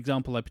 The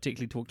example I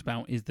particularly talked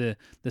about is the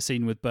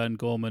scene with Bern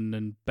Gorman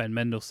and Ben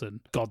Mendelsohn.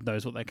 God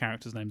knows what their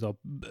characters' names are.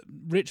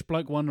 Rich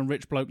Bloke 1 and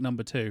Rich Bloke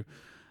number 2.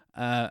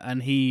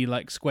 And he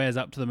squares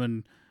up to them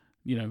and,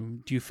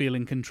 do you feel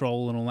in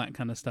control and all that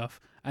kind of stuff.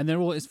 And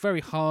it's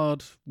very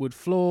hard wood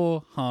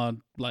floor,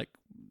 hard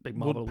Big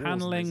marble wood walls and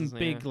paneling, things,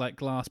 isn't it? big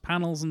glass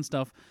panels and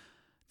stuff.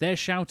 They're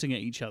shouting at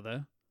each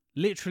other,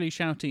 literally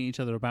shouting at each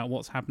other about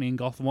what's happening in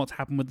Gotham, what's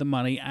happened with the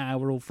money.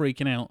 We're all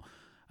freaking out.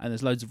 And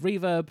there's loads of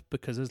reverb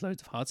because there's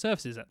loads of hard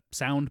surfaces. That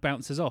sound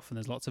bounces off and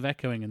there's lots of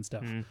echoing and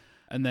stuff.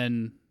 And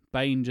then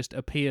Bane just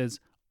appears.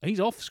 He's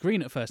off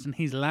screen at first and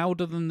he's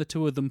louder than the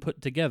two of them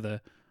put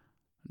together.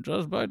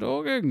 Just by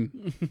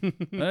talking.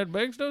 That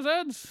makes no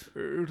sense.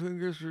 You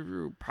think it's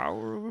the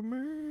power of a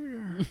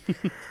man?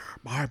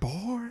 My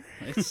boy.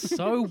 It's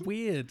so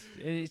weird.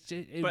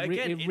 But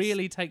again, it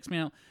really takes me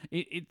out.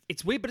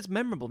 It's weird, but it's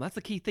memorable. That's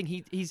the key thing.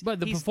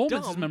 But the he's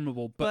performance dumb, is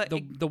memorable, but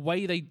the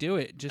way they do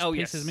it just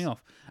pisses me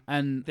off.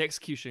 And the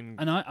execution.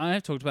 And I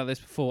have talked about this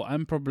before.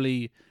 I'm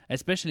probably,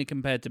 especially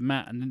compared to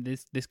Matt, and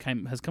this has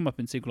come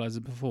up in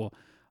Sequelizers before,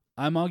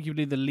 I'm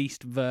arguably the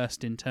least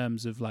versed in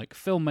terms of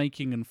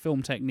filmmaking and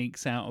film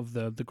techniques out of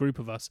the group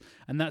of us,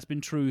 and that's been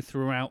true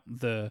throughout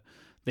the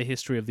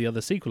history of the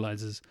other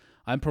Sequelizers.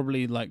 I'm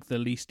probably the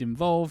least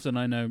involved, and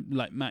I know,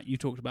 Matt, you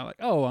talked about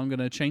I'm going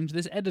to change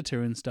this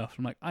editor and stuff.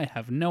 I'm I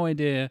have no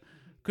idea,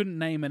 couldn't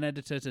name an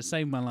editor to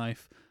save my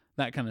life,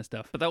 that kind of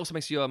stuff. But that also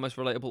makes you our most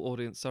relatable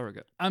audience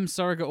surrogate. I'm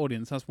surrogate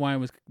audience. That's why I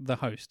was the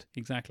host.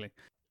 Exactly.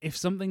 If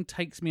something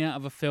takes me out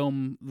of a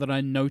film that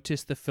I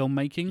notice the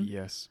filmmaking,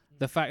 Yes.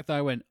 the fact that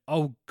I went,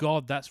 oh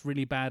god, that's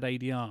really bad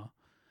ADR.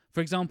 For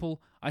example,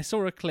 I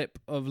saw a clip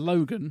of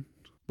Logan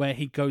where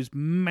he goes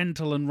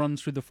mental and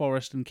runs through the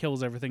forest and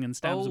kills everything and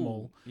stabs them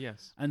all.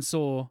 Yes. And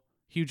saw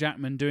Hugh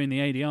Jackman doing the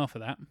ADR for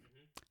that.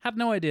 Had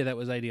no idea that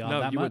was ADR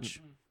that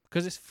much.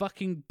 Because it's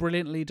fucking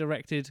brilliantly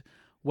directed,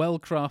 well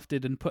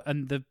crafted,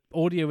 and the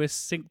audio is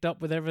synced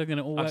up with everything and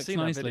it all works I've seen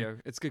nicely. that video.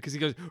 It's good because he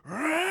goes,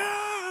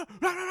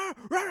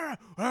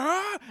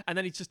 and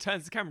then he just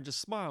turns the camera and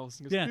just smiles.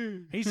 And goes, Yeah,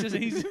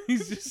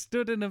 he's just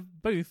stood in a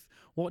booth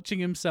watching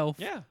himself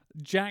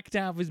jacked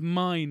out of his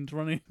mind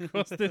running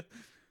across the...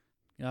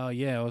 Oh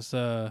yeah,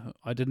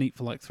 I didn't eat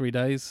for 3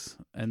 days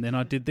and then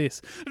I did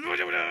this.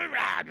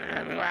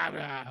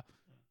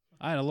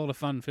 I had a lot of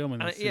fun filming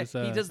this.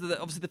 He does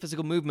obviously the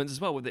physical movements as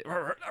well with it,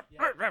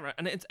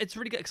 and it's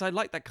really good because I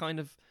like that kind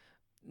of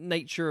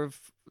nature of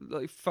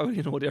Foley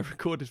and audio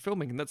recorded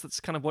filming, and that's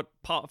kind of what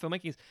part of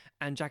filmmaking is.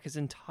 And Jack is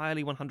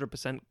entirely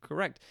 100%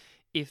 correct.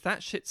 If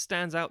that shit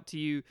stands out to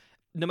you,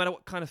 no matter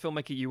what kind of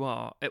filmmaker you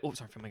are,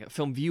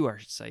 film viewer, I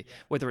should say,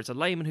 whether it's a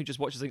layman who just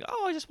watches,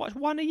 I just watch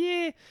one a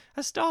year,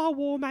 a Star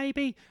Wars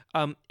maybe.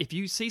 If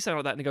you see something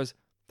like that and it goes,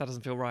 that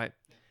doesn't feel right,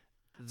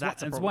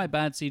 that's why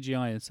bad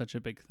CGI is such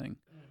a big thing,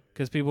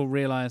 because people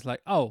realize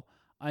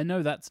I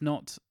know that's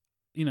not.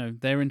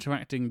 They're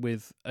interacting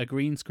with a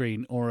green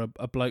screen or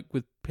a bloke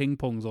with ping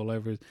pongs all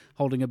over,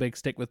 holding a big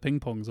stick with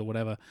ping pongs or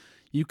whatever.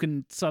 You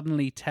can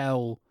suddenly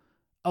tell,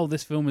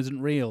 this film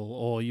isn't real,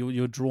 or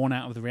you're drawn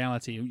out of the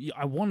reality.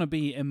 I want to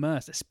be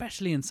immersed,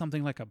 especially in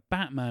something like a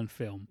Batman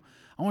film.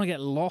 I want to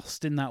get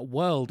lost in that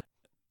world.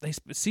 They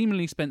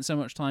seemingly spent so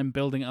much time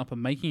building it up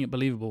and making it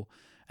believable,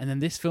 and then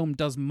this film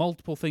does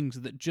multiple things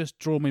that just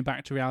draw me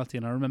back to reality.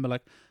 And I remember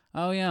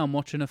I'm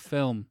watching a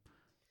film.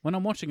 When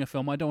I'm watching a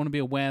film, I don't want to be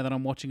aware that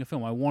I'm watching a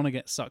film. I want to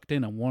get sucked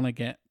in. I want to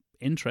get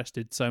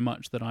interested so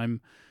much that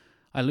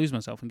I lose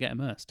myself and get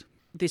immersed.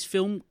 this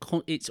film,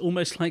 it's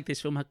almost like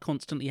this film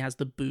constantly has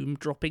the boom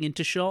dropping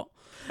into shot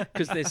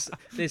because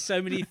there's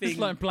so many things. It's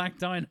like Black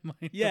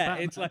Dynamite. Yeah,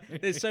 it's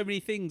like there's so many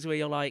things where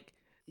you're like,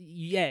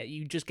 yeah,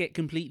 you just get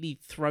completely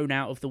thrown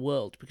out of the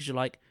world because you're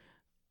like,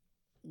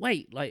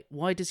 wait, like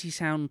why does he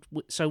sound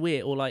so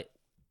weird? Or like,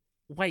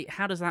 wait,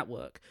 how does that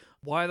work?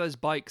 Why are those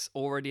bikes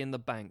already in the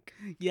bank?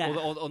 Yeah,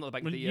 or not the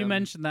bank. Well, the, you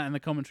mentioned that in the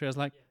commentary. I was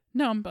like,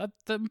 no, I'm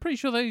pretty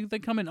sure they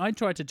come in. I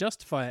tried to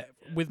justify it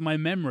with my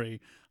memory.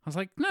 I was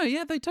like, no,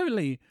 yeah, they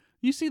totally.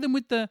 You see them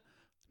with the.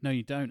 No,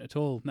 you don't at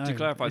all. No. To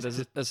clarify,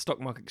 there's a stock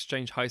market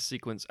exchange heist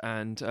sequence,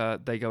 and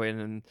they go in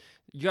and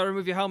you got to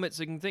remove your helmet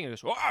so you can think. And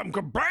it goes, oh, I'm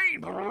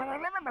Cobain,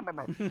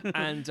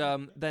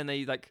 and then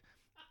they like,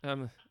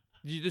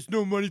 there's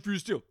no money for you to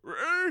steal.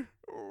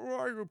 Why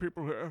are you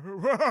people here?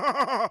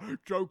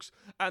 Jokes.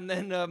 And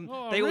then they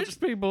all rich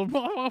just people.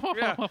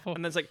 yeah. And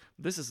then it's like,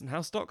 this isn't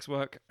how stocks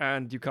work,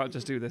 and you can't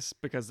just do this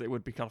because it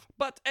would be cut off.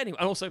 But anyway,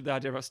 and also the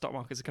idea about stock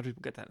markets, a country,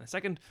 we'll get that in a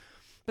second.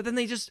 But then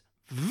they just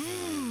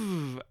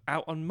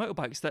out on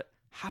motorbikes that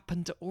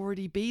happen to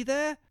already be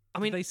there. I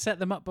mean, They set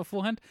them up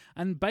beforehand,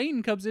 and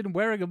Bane comes in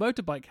wearing a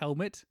motorbike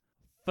helmet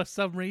for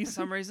some for reason.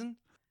 some reason.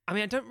 I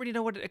mean, I don't really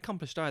know what it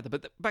accomplished either,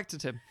 but back to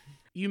Tim.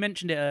 you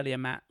mentioned it earlier,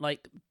 Matt.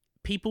 Like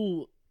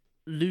people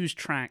lose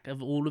track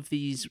of all of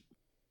these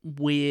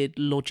weird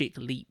logic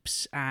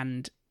leaps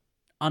and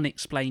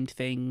unexplained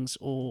things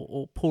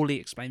or poorly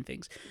explained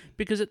things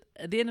because at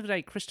the end of the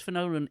day, Christopher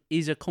Nolan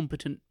is a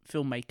competent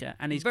filmmaker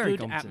and is Very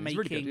good at competent. He's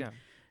really making good, yeah.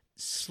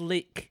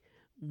 slick,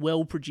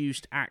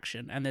 well-produced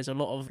action. And there's a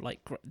lot of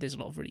there's a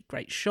lot of really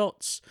great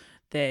shots.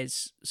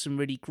 There's some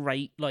really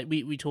great, like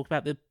we talk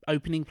about the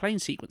opening plane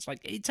sequence.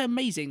 Like it's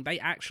amazing. They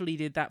actually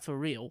did that for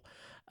real.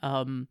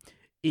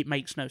 It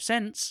makes no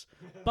sense,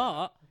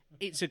 but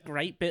it's a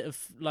great bit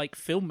of like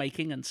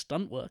filmmaking and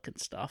stunt work and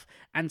stuff.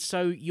 And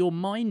so your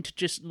mind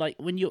just like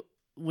when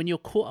you're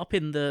caught up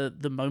in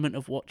the moment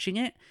of watching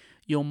it,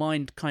 your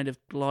mind kind of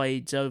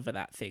glides over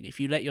that thing if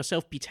you let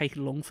yourself be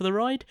taken along for the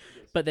ride.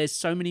 But there's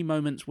so many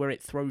moments where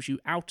it throws you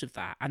out of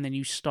that, and then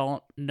you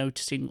start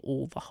noticing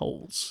all the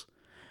holes.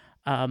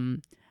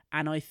 And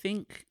I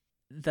think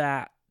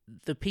that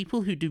the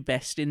people who do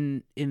best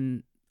in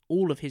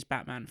all of his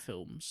Batman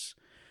films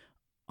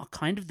are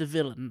kind of the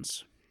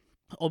villains.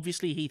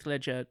 Obviously, Heath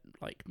Ledger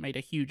like made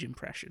a huge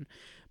impression,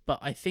 but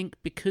I think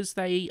because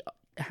they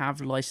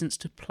have license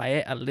to play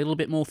it a little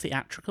bit more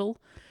theatrical,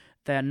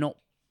 they're not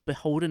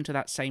beholden to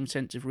that same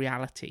sense of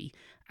reality,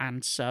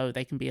 and so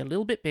they can be a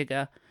little bit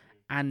bigger,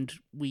 and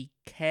we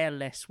care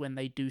less when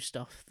they do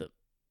stuff that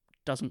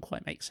doesn't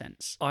quite make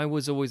sense. I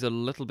was always a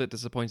little bit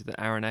disappointed that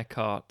Aaron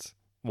Eckhart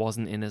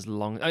wasn't in as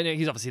long. I know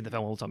he's obviously in the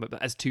film all the time,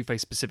 but as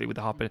Two-Face specific with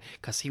the Harper,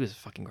 because he was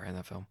fucking great in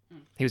that film.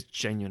 He was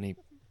genuinely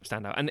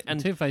standout. And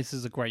Two-Face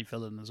is a great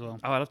villain as well.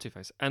 oh, I love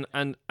Two-Face, and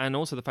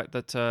also the fact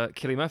that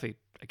Cillian Murphy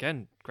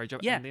again, great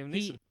job. Yeah, and Liam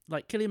Neeson.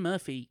 Cillian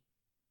Murphy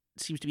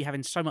seems to be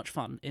having so much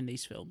fun in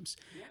these films,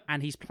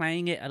 and he's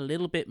playing it a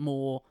little bit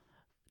more,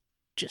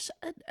 just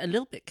a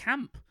little bit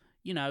camp,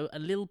 a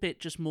little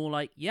bit just more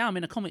like, yeah, I'm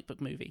in a comic book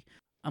movie.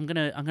 I'm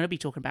gonna be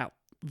talking about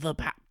the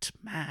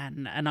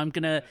Batman, and I'm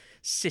gonna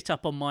sit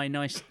up on my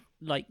nice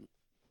like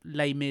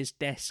Les Mis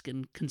desk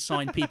and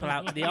consign people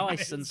out to the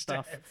ice and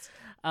stuff.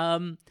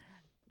 And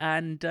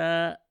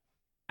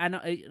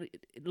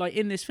like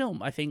in this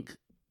film, I think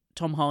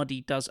Tom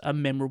Hardy does a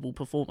memorable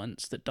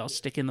performance that does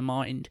stick in the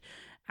mind,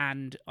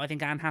 and I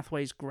think Anne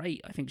Hathaway's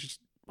great. I think she's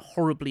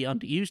horribly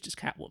underused as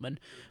Catwoman,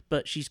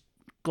 but she's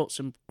got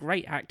some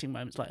great acting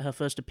moments, like her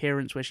first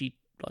appearance where she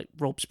like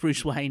robs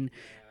Bruce Wayne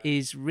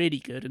is really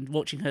good, and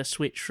watching her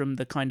switch from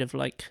the kind of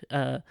like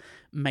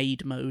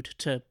maid mode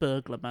to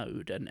burglar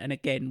mode, and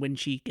again when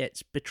she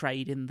gets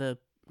betrayed in the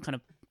kind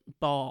of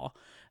bar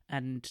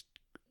and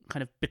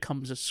kind of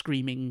becomes a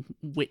screaming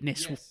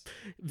witness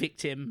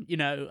victim,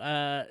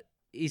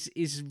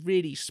 is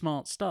really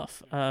smart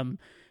stuff.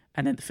 And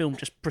then the film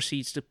just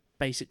proceeds to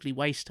basically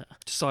waste her.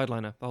 Just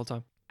sideline her the whole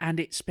time. And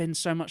it spends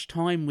so much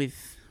time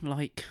with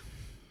like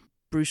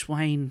Bruce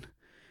Wayne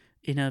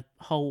in a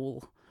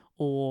hole,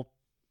 or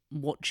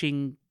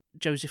watching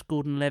Joseph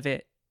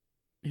Gordon-Levitt,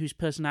 whose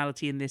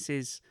personality in this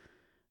is,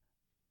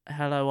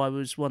 hello, I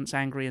was once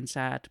angry and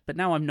sad, but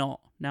now I'm not.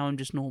 Now I'm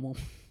just normal.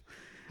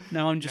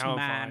 Now I'm just Now a I'm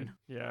man. fine.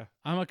 Yeah.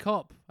 I'm a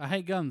cop. I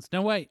hate guns.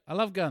 No, wait. I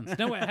love guns.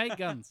 No, wait. I hate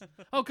guns.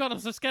 Oh, God, I'm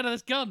so scared of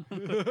this gun.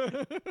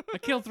 I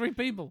killed 3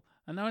 people,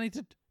 and now I need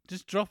to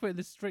just drop it in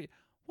the street.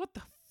 What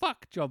the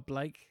fuck, John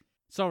Blake?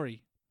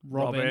 Sorry,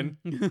 Robin.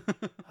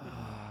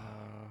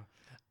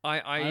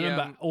 I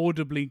remember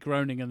audibly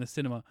groaning in the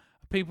cinema.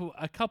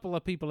 A couple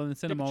of people in the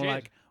cinema were cheered.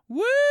 like,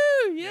 "Woo,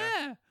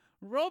 yeah,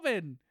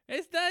 Robin!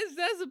 There's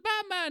a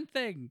Batman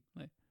thing."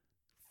 Like,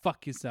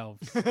 fuck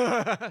yourselves.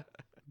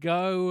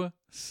 Go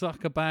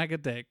suck a bag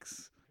of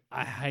dicks.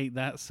 I hate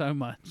that so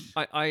much.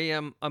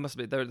 I must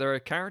admit there are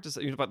characters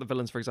about the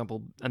villains, for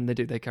example, and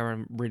they carry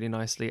them really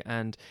nicely.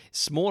 And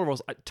smaller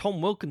roles,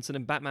 Tom Wilkinson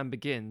in Batman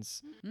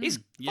Begins is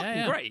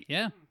fucking great.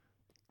 Yeah.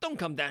 don't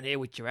come down here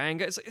with your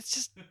anger.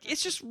 It's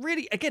just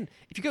really, again,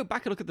 if you go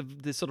back and look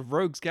at the sort of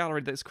rogues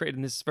gallery that's created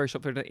in this very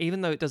short period,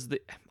 even though it does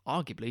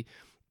arguably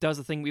does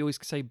the thing we always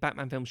say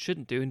Batman films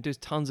shouldn't do and does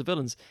tons of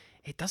villains,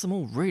 it does them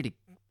all really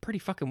pretty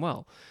fucking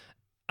well.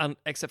 And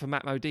except for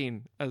Matt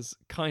Modine as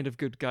kind of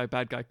good guy,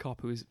 bad guy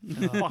cop who is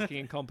fucking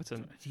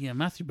incompetent. Yeah,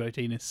 Matthew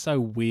Modine is so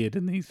weird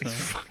in these It's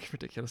films. fucking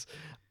ridiculous.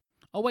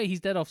 Oh wait, he's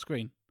dead off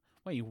screen.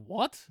 Wait,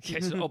 what?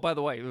 Yes. Oh, by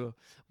the way,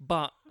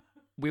 but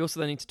we also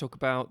then need to talk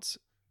about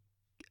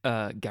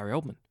Gary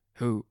Oldman,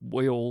 who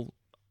we all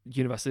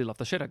universally love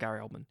the shit out of Gary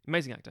Oldman.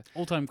 Amazing actor.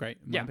 All time great,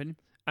 in my Yeah. opinion.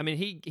 I mean,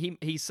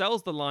 he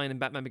sells the line in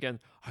Batman Begins,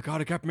 I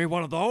gotta get me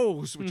one of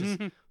those, which is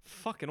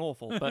fucking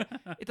awful, but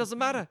it doesn't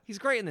matter. He's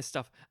great in this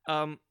stuff.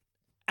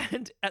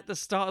 And at the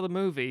start of the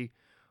movie,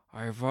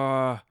 I've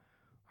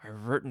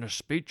written a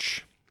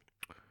speech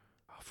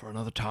for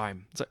another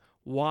time. It's like,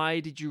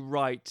 why did you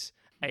write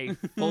a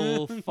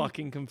full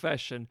fucking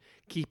confession,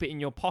 keep it in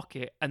your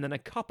pocket, and then a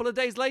couple of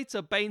days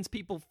later, Bane's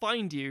people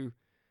find you,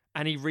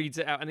 and he reads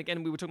it out. And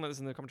again, we were talking about this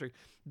in the commentary.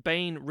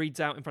 Bane reads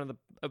out in front of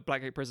the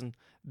Blackgate prison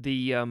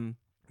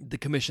the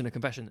commissioner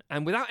confession,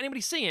 and without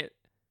anybody seeing it,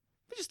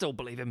 we just all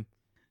believe him.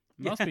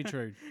 Must be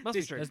true. Must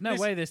be true. There's no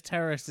way this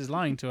terrorist is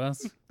lying to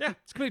us. Yeah,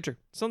 it's completely true.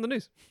 It's on the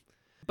news.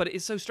 But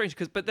it's so strange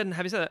but then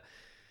having said that,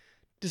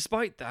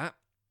 despite that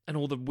and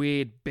all the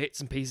weird bits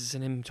and pieces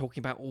in him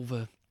talking about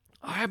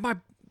I have my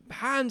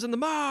hands in the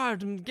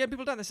mud and getting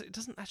people down this, it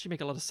doesn't actually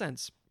make a lot of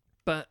sense.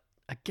 But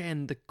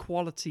again, the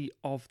quality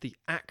of the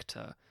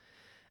actor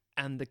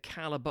and the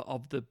caliber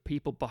of the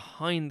people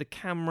behind the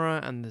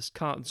camera and this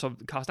cast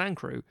and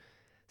crew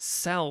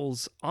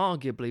sells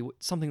arguably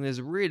something that's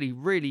really,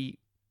 really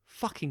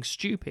fucking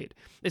stupid.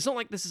 It's not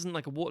like this isn't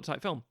like a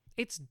watertight film.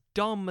 It's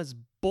dumb as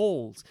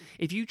balls.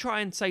 If you try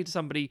and say to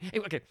somebody,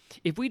 okay,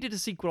 if we did a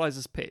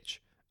Sequelizer's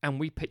pitch and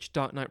we pitched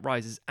Dark Knight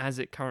Rises as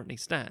it currently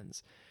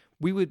stands,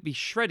 we would be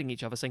shredding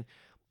each other saying,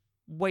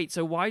 wait,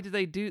 so why do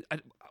they do...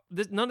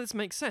 none of this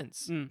makes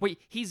sense. Wait,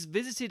 he's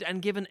visited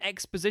and given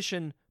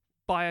exposition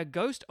by a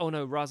ghost? Oh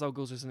no, Ra's al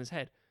Ghul's just in his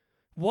head.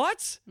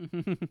 What?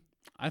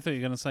 I thought you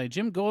were going to say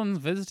Jim Gordon's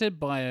visited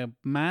by a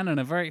man in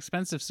a very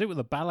expensive suit with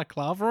a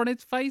balaclava on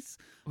his face,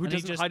 Who and he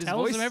doesn't just hide his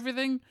tells voice? him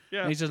everything.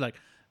 Yeah. And he's just like,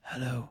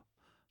 "Hello,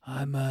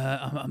 I'm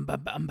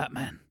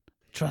Batman.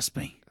 Trust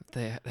me."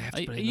 They have to Are put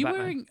in the you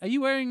Batman.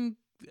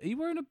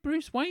 wearing a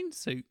Bruce Wayne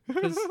suit?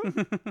 'Cause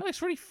that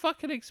looks really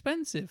fucking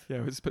expensive. Yeah,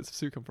 where's this expensive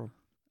suit come from?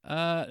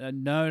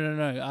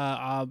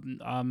 No.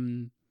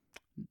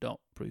 Not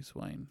Bruce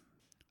Wayne.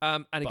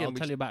 And But again, I'll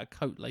tell you about a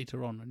coat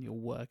later on, and you'll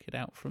work it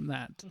out from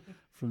that.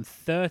 From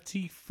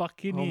 30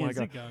 fucking Oh my years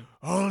God. ago.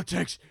 all it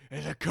takes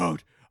is a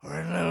coat or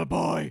a little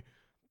boy.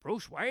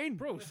 Bruce Wayne?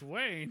 Bruce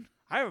Wayne.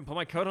 I haven't put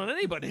my coat on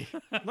anybody.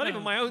 Not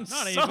even my own Not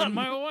son. even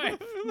my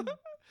wife.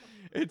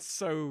 It's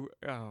so...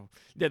 Oh.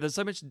 Yeah, there's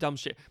so much dumb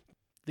shit,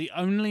 The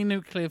only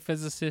nuclear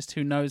physicist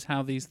who knows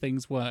how these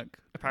things work.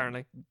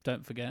 apparently.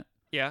 Don't forget.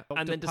 Yeah, Dr.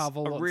 and then just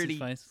Pavel, a what's really his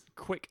face?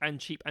 quick and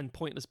cheap and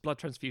pointless blood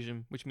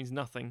transfusion, which means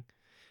nothing.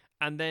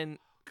 And then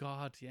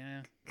God,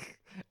 yeah.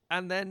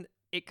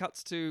 it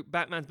cuts to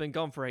Batman's been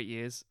gone for 8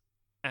 years,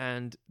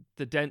 and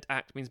the Dent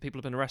Act means people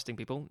have been arresting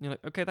people. And you're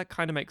like, okay, that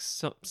kind of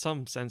makes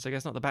some sense. I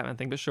guess not the Batman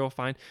thing, but sure,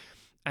 fine.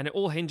 And it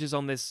all hinges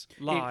on this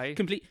lie. It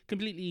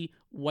completely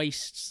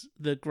wastes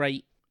the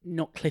great,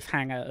 not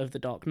cliffhanger of the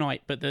Dark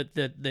Knight, but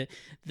the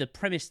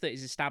premise that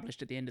is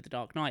established at the end of the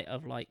Dark Knight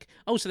of like,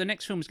 oh, so the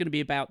next film is going to be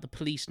about the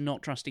police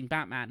not trusting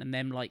Batman and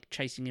them like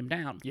chasing him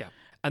down. Yeah.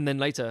 And then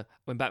later,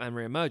 when Batman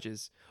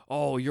reemerges,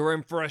 oh, you're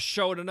in for a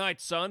show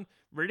tonight, son.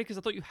 Really? Because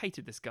I thought you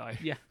hated this guy.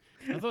 Yeah.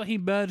 I thought he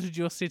murdered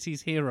your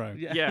city's hero.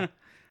 Yeah.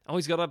 Oh,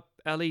 he's got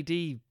a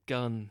LED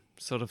gun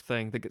sort of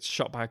thing that gets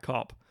shot by a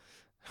cop.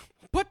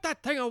 Put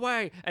that thing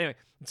away! Anyway,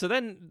 so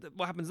then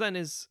what happens then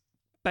is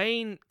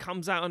Bane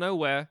comes out of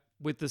nowhere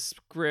with the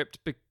script,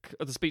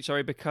 the speech,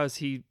 sorry,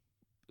 because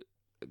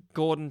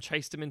Gordon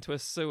chased him into a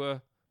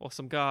sewer or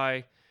some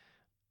guy,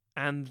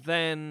 and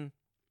then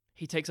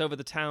he takes over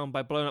the town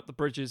by blowing up the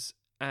bridges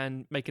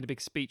and making a big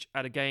speech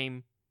at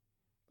a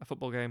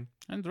football game.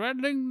 And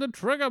threatening the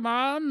Trigger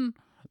Man,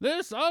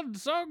 this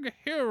unsung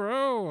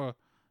hero.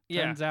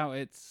 Yeah. Turns out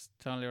it's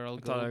Talia al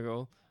Ghul. Talia al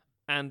Ghul.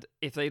 And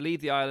if they leave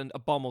the island, a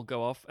bomb will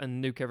go off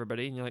and nuke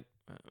everybody. And you're like,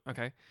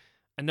 okay.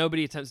 And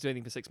nobody attempts to do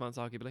anything for 6 months,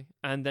 arguably.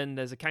 And then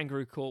there's a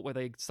kangaroo court where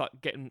they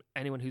start getting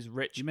anyone who's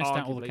rich. You missed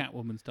out all the arguably.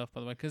 Catwoman stuff, by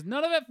the way, because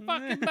none of it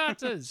fucking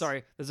matters.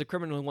 Sorry, there's a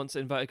criminal who wants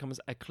inverted commas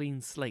a clean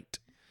slate.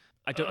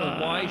 I don't know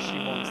why she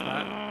wants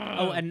that.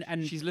 Oh,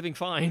 and She's living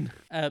fine.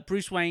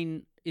 Bruce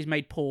Wayne is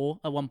made poor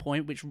at one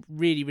point, which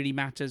really, really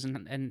matters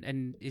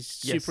and is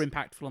super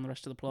impactful on the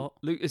rest of the plot.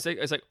 Luke, it's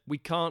like we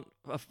can't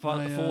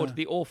afford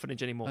the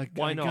orphanage anymore.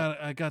 Why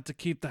not? I got to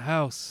keep the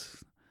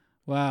house.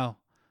 Wow.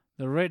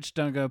 The rich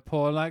don't go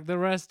poor like the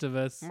rest of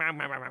us.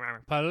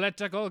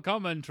 Political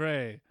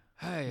commentary.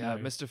 Hey, No.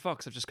 Mr.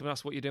 Fox, I've just come to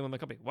ask what you're doing with my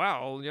company.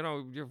 Well,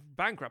 you're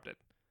bankrupted.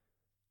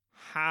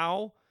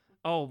 How?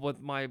 Oh, with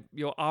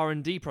your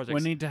R&D projects.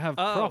 We need to have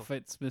Oh.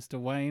 profits, Mr.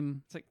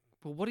 Wayne. It's like,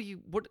 well,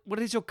 what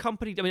is your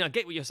company? I mean, I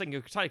get what you're saying.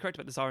 You're entirely correct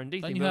about this R&D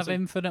Don't thing. you but have also,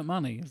 infinite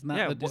money? Isn't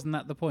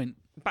that the point?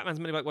 Batman's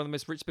maybe like one of the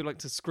most rich people, like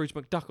to Scrooge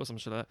McDuck or some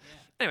shit like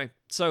that. Anyway,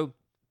 so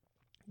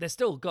they're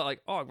still got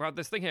like, oh, grab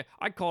this thing here.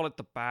 I call it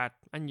the Bat,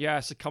 and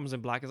yes, it comes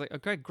in black. It's like,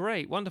 okay,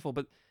 great, wonderful,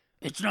 but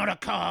It's not a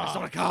car. it's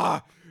not a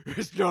car.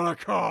 It's not a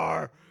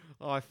car.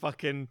 Oh,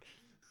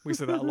 we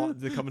say that a lot in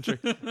the commentary.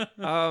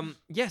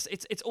 Yes,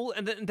 it's all,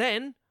 and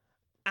then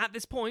at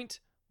this point,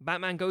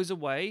 Batman goes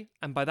away,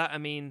 and by that I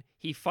mean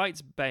he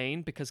fights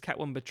Bane because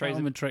Catwoman betrays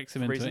him Catwoman tricks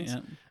him for into it,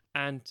 reasons,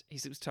 and he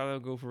sleeps with Talia al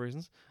Ghul for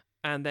reasons,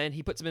 and then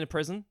he puts him in a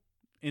prison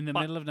in the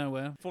middle of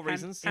nowhere. for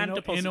reasons. And in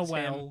deposits a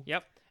well. him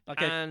Yep.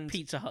 like and a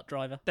Pizza Hut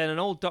driver. then an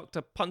old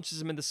doctor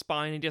punches him in the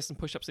spine, and he does some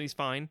push-ups, and he's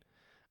fine.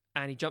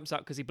 And he jumps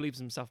out because he believes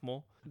in himself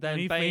more. Then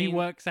He Bane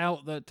works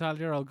out that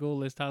Talia al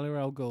Ghul is Talia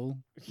al Ghul.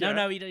 Yeah.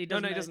 No, he doesn't.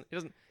 No, he doesn't. He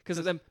doesn't.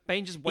 Because then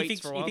Bane just waits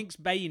for a while. He thinks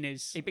Bane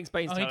is He thinks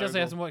Bane's Oh, he Talia does. He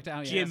al hasn't worked it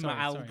out yet. Jim Sorry,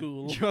 Al sorry.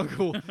 Ghul.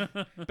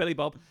 Ghul. Billy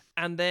Bob.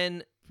 And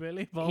then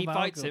Really? he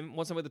fights him,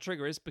 wants to know where the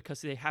trigger is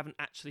because they haven't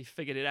actually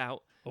figured it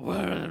out.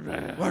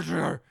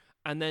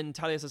 And then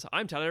Talia says,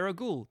 I'm Talia al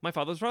Ghul. My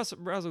father's Ra's al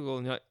Ghul.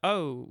 And you're like,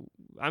 oh,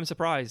 I'm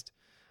surprised.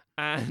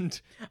 And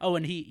Oh,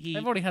 and he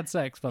They've already had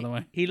sex, by the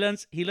way. he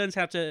learns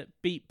how to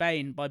beat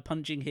Bane by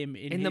punching him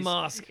in the his-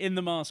 mask. In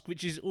the mask,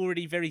 which is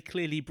already very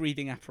clearly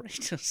breathing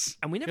apparatus.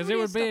 we never Because really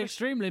it would be established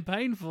extremely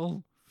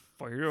painful.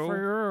 for you.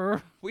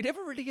 For We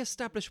never really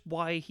established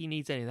why he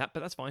needs any of that, but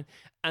that's fine.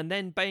 And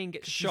then Bane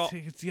gets shot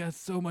He has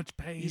so much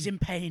pain. He's in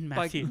pain, by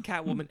Matthew.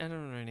 Catwoman. I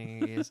don't know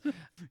anything he is.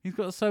 He's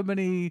got so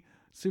many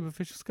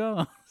superficial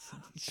scars.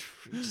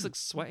 He just looks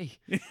sweaty.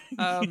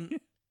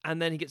 And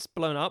then he gets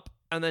blown up,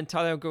 and then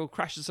Talia al Ghul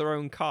crashes her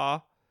own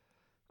car,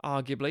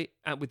 arguably,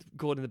 and with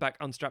Gordon in the back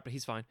unstrapped, but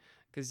he's fine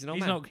because he's an old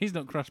man. He's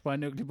not crushed by a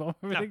nuclear bomb.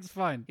 Everything's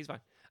fine. He's fine.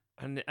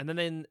 And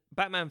then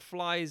Batman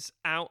flies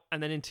out,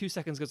 and then in 2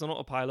 seconds goes on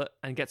autopilot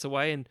and gets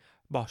away and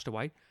washed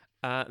away.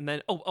 And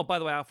then oh by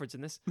the way, Alfred's in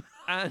this,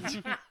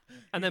 and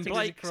then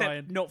Blake,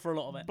 Except not for a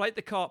lot of it. Blake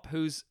the cop,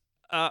 who's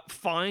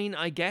fine,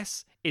 I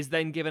guess, is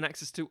then given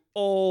access to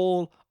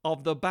all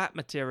of the Bat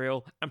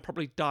material and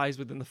probably dies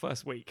within the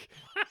first week.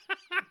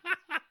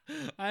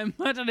 I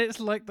imagine it's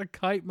like the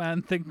Kite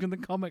Man thing in the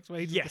comics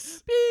where he just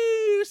Yes.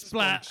 pew,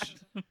 splat,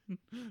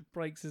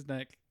 breaks his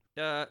neck.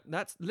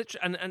 That's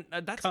literally, and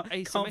that's a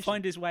Can't summation.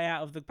 find his way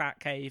out of the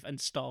Batcave and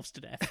starves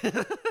to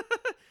death.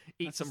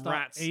 Eat some Start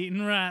rats.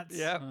 Eating rats.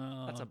 Yeah,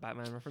 Oh. that's a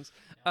Batman reference.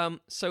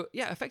 So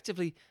yeah,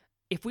 effectively,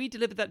 if we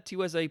delivered that to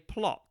you as a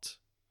plot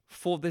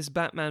for this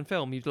Batman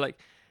film, you'd be like,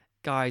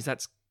 guys,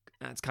 that's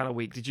kind of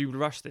weak. Did you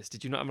rush this?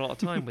 Did you not have a lot of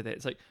time with it?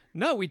 It's like,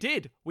 no, we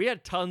did. We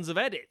had tons of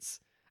edits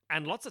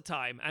and lots of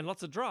time and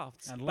lots of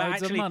drafts. And But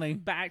loads actually, of money.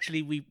 But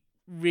actually, we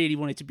really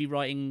wanted to be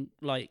writing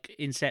like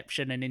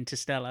Inception and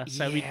Interstellar,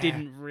 so we Yeah.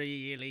 didn't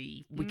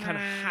really. We kind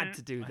of had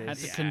to do I had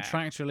this. to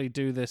contractually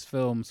do this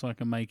film so I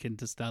can make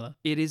Interstellar.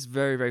 It is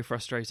very, very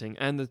frustrating.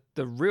 And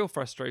the real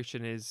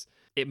frustration is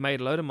it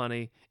made a load of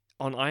money.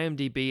 On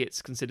IMDb,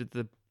 it's considered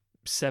the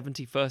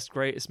 71st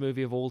greatest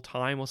movie of all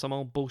time or some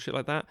old bullshit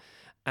like that.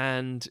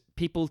 And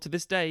people to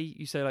this day,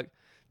 you say like,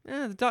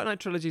 the Dark Knight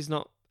trilogy is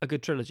not a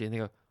good trilogy. And they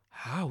go,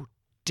 how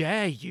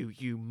dare you,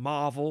 you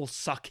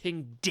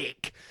Marvel-sucking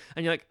dick.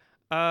 And you're like,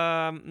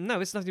 no,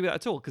 it's nothing to do with that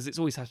at all, because it's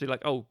always has to be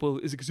like, oh, well,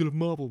 is it because you love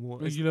Marvel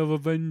more? You love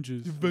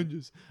Avengers.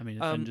 Avengers. I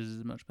mean, Avengers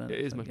is much better. It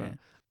is but much yeah. better.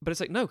 But it's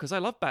like, no, because I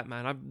love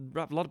Batman. I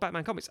have a lot of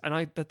Batman comics,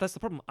 and that's the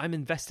problem. I'm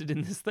invested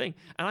in this thing.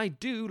 And I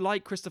do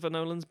like Christopher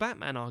Nolan's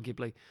Batman,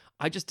 arguably.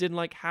 I just didn't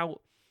like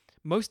how,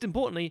 most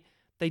importantly,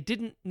 they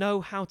didn't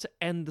know how to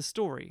end the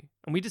story.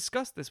 And we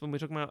discussed this when we were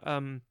talking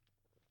about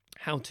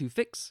how to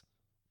fix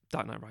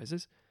Dark Knight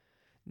Rises.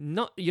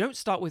 You don't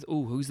start with,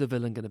 oh, who's the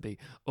villain going to be?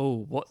 Oh,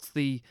 what's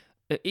the...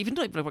 even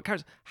like what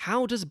characters,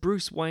 how does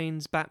Bruce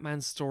Wayne's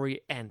Batman story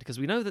end? Because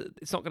we know that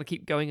it's not going to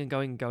keep going and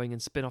going and going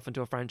and spin off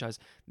into a franchise.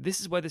 This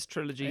is where this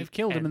trilogy They've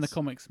killed him in the ends.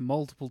 comics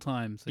multiple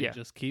times. So Yeah. He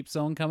just keeps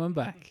on coming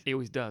back. He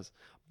always does.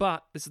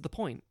 But this is the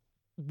point.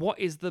 What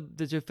is the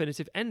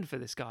definitive end for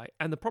this guy?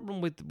 And the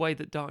problem with the way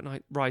that Dark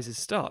Knight Rises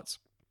starts,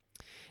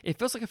 it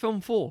feels like a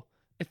film 4.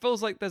 It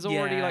feels like there's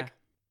already Yeah. like,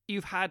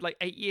 you've had like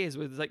 8 years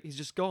where it's like he's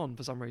just gone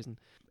for some reason.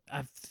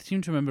 I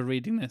seem to remember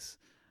reading this.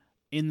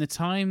 In the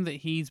time that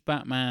he's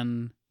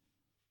Batman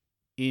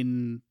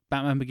in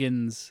Batman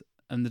Begins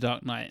and The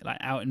Dark Knight, like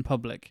out in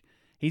public,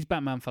 he's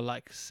Batman for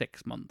like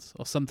 6 months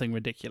or something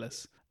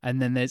ridiculous.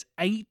 And then there's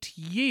 8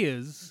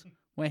 years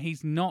where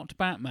he's not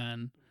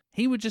Batman.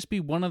 He would just be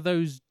one of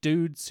those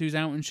dudes who's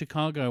out in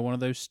Chicago, one of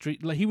those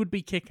street... Like, he would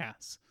be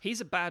Kick-Ass.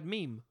 He's a bad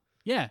meme.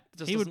 Yeah,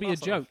 Just he would doesn't be a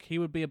last enough. joke. He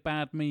would be a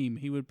bad meme.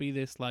 He would be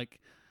this, like,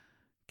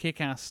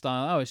 Kick-Ass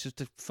style. Oh, it's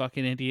just a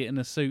fucking idiot in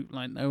a suit.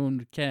 Like, no one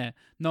would care.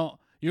 Not,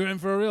 you're in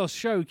for a real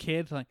show,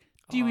 kid. Like,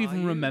 do you Are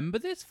even you? remember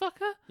this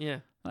fucker?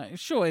 Yeah. Like,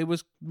 sure, it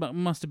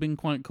must have been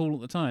quite cool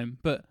at the time,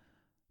 but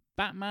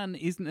Batman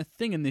isn't a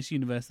thing in this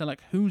universe. They're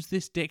like, who's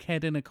this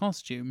dickhead in a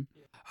costume?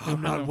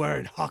 I'm not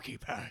wearing hockey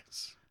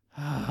pants.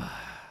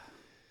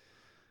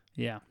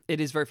 Yeah. It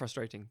is very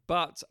frustrating,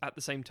 but at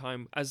the same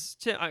time, as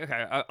Tim,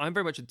 I'm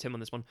very much with Tim on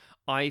this one.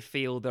 I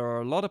feel there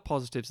are a lot of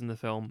positives in the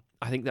film.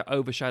 I think they're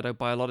overshadowed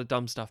by a lot of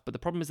dumb stuff, but the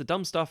problem is the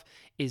dumb stuff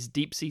is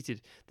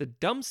deep-seated. The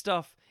dumb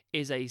stuff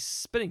is a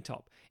spinning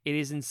top. It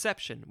is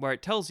Inception, where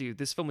it tells you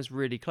this film is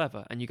really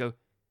clever, and you go,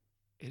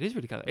 it is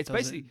really clever. It's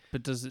basically...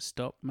 But does it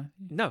stop, Matthew?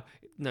 No,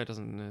 it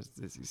doesn't. No,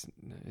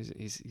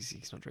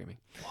 he's not dreaming.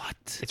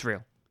 What? It's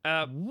real.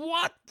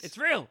 What? It's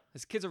real.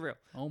 His kids are real.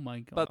 Oh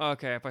my god. But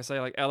okay, if I say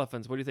like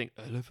elephants, what do you think?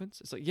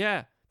 Elephants? It's like,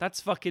 yeah, that's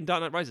fucking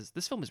Dark Knight Rises.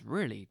 This film is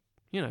really,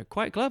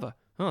 quite clever.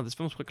 Oh, this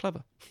film's quite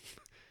clever.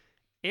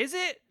 Is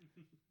it?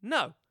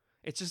 No.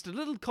 It's just a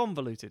little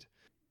convoluted.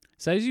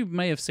 So as you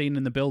may have seen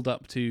in the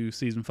build-up to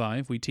Season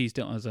 5, we teased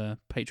it as a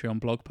Patreon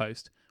blog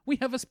post. We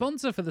have a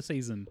sponsor for the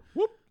season.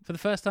 Whoop. For the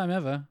first time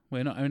ever,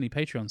 we're not only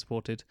Patreon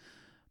supported,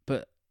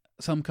 but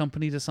some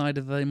company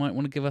decided they might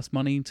want to give us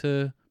money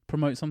to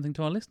promote something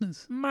to our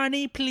listeners.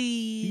 Money,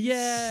 please.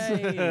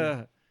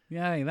 Yay!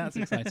 Yay, that's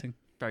exciting.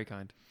 Very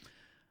kind.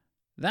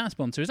 That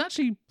sponsor is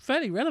actually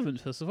fairly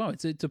relevant for us as well.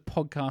 It's a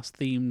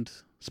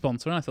podcast-themed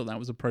sponsor, and I thought that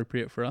was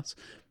appropriate for us.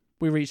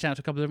 We reached out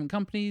to a couple of different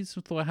companies.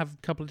 I thought I have a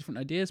couple of different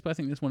ideas, but I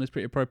think this one is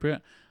pretty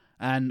appropriate.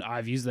 And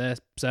I've used their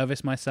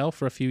service myself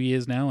for a few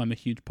years now. I'm a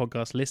huge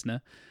podcast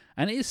listener.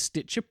 And it is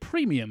Stitcher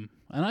Premium.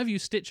 And I've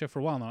used Stitcher for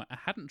a while now. I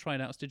hadn't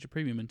tried out Stitcher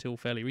Premium until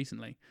fairly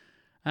recently.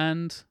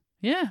 And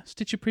yeah,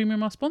 Stitcher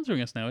Premium are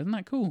sponsoring us now. Isn't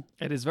that cool?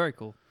 It is very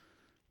cool.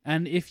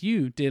 And if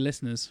you, dear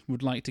listeners,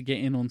 would like to get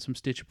in on some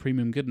Stitcher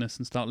Premium goodness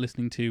and start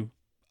listening to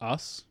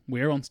us,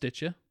 we're on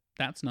Stitcher.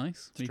 That's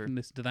nice. You can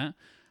listen to that.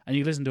 And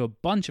you can listen to a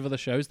bunch of other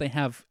shows. They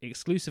have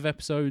exclusive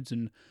episodes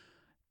and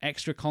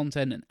extra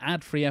content and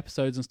ad-free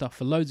episodes and stuff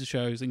for loads of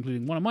shows,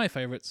 including one of my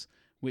favourites,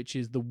 which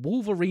is the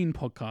Wolverine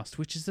podcast,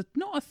 which is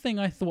not a thing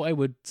I thought I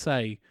would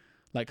say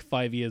like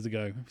 5 years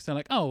ago. So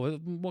like, oh,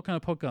 what kind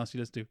of podcast do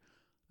you listen to?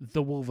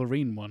 The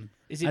Wolverine one.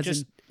 Is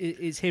it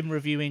is him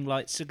reviewing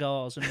like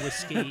cigars and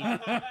whiskey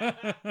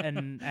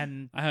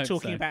and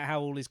talking about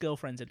how all his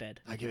girlfriends are dead?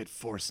 I give it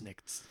 4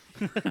 snicks.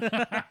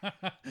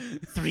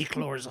 3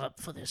 claws up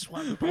for this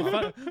one.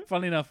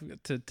 Funnily enough,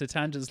 to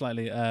tangent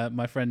slightly,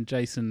 my friend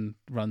Jason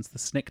runs the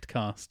Snicked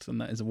Cast, and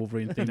that is a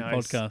Wolverine-themed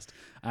podcast,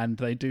 and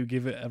they do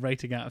give it a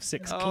rating out of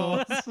 6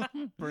 claws.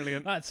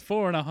 Brilliant. That's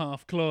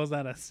 4.5 claws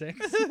out of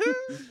 6.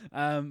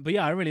 But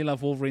yeah, I really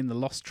love Wolverine: The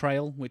Lost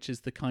Trail, which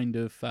is the kind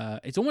of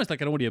it's almost like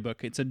an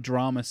audiobook. It's a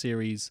drama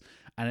series,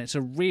 and it's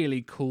a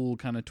really cool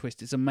kind of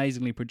twist. It's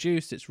amazingly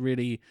produced. It's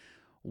really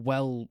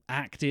well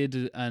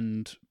acted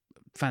and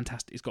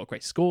fantastic. It's got a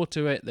great score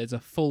to it. There's a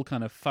full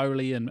kind of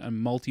Foley and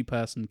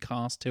multi-person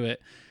cast to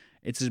it.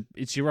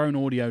 It's your own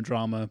audio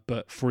drama,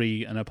 but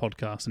free and a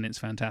podcast, and it's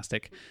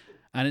fantastic.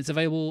 And it's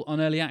available on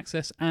early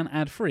access and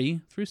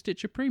ad-free through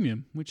Stitcher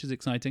Premium, which is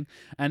exciting.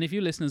 And if you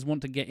listeners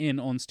want to get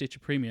in on Stitcher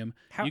Premium...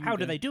 How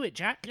do they do it,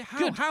 Jack?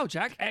 Yeah, how,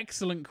 Jack?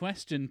 Excellent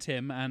question,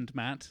 Tim and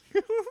Matt.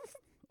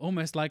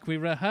 Almost like we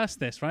rehearsed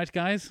this, right,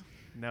 guys?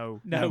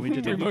 No, we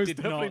did not. most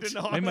definitely did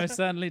not. We most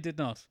certainly did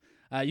not.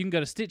 You can go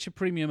to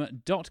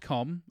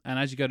StitcherPremium.com, and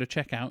as you go to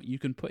checkout, you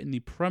can put in the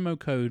promo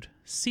code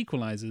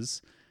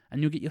Sequelizers,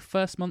 and you'll get your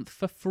first month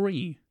for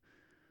free.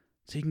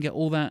 So you can get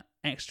all that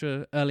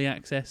extra early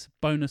access,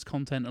 bonus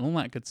content, and all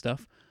that good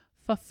stuff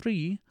for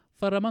free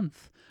for a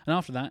month. And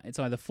after that, it's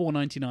either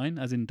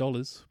 $4.99, as in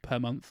dollars, per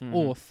month,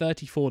 or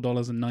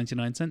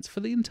 $34.99 for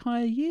the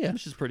entire year.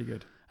 Which is pretty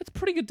good. That's a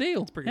pretty good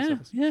deal. It's pretty good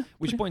service. Yeah.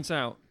 Which points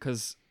out,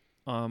 because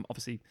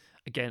obviously,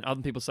 again,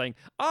 other people saying,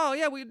 oh,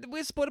 yeah,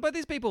 we're supported by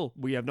these people.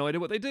 We have no idea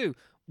what they do.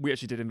 We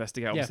actually did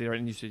investigate, obviously, right?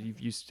 And you've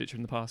used Stitcher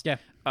in the past. Yeah.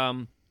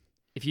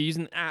 If you use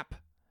an app,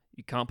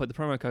 you can't put the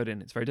promo code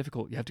in. It's very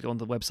difficult. You have to go on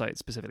the website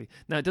specifically.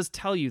 Now, it does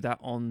tell you that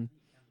on...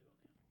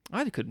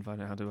 I couldn't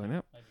find out how to do it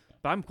now.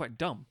 But I'm quite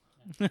dumb.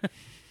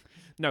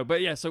 No,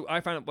 but yeah, so I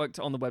found it worked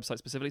on the website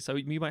specifically, so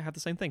you might have the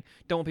same thing.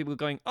 Don't want people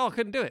going, oh, I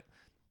couldn't do it.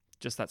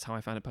 Just that's how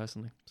I found it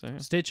personally. So yeah.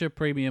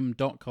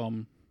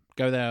 StitcherPremium.com.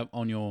 Go there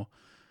on your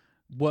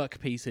work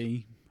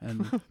PC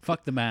and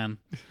fuck the man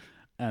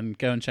and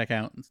go and check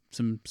out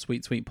some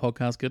sweet, sweet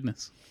podcast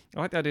goodness. I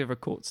like the idea of a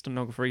court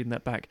stenographer reading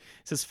that back.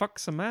 It says, fuck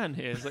some man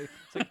here. It's like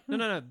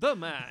no, the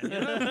man. You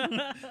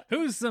know?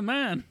 Who's the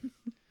man?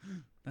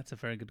 That's a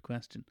very good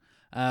question.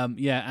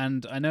 Yeah,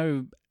 and I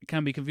know it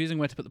can be confusing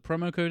where to put the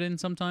promo code in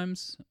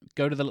sometimes.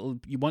 Go to the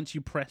once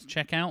you press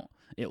checkout,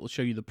 it will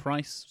show you the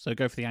price. So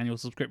go for the annual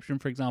subscription,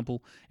 for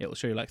example. It will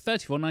show you like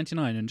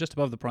 $34.99, and just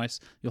above the price,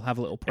 you'll have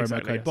a little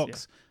promo code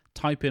box. Yeah.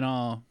 Type in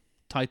our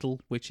title,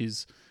 which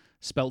is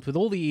spelt with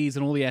all the E's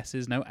and all the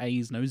S's, no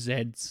A's, no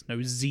Z's,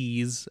 no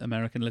Z's,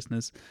 American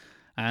listeners.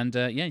 And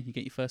yeah, you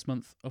get your first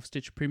month of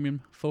Stitcher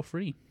Premium for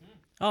free.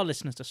 Our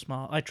listeners are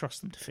smart. I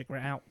trust them to figure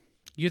it out.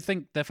 You'd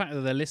think the fact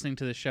that they're listening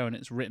to the show and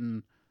it's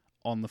written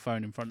on the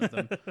phone in front of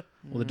them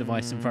or the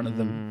device in front of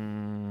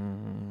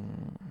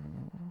them.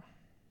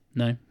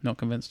 No, not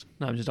convinced.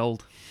 No, I'm just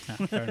old.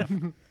 Fair enough.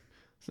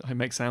 I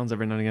make sounds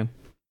every now and again.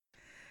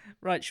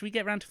 Right, should we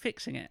get round to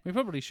fixing it? We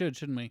probably should,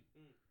 shouldn't we?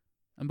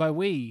 And by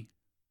we,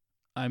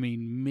 I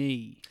mean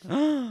me. We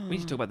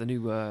need to talk about the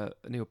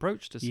new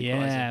approach to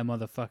sequelizing. Yeah,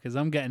 motherfuckers,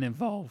 I'm getting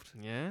involved.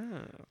 Yeah.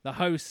 The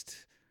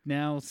host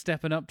now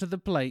stepping up to the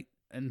plate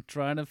and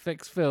trying to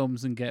fix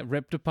films and get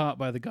ripped apart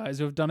by the guys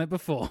who have done it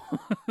before.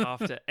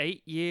 After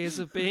 8 years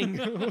of being...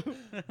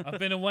 I've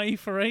been away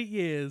for 8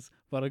 years,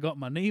 but I got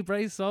my knee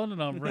brace on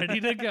and I'm ready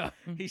to go.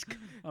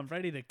 I'm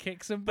ready to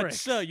kick some But bricks.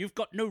 sir, you've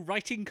got no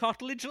writing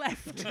cartilage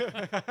left.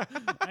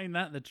 Ain't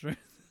that the truth?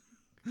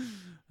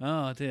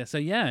 Oh dear. So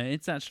yeah,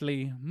 it's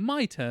actually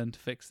my turn to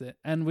fix it.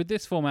 And with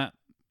this format,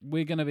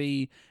 we're going to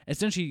be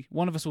essentially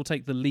one of us will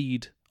take the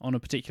lead on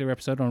a particular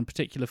episode, on a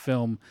particular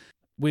film.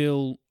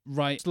 We'll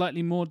write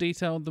slightly more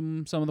detailed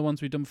than some of the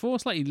ones we've done before,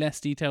 slightly less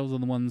detailed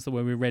than the ones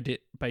where we read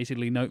it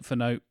basically note for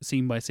note,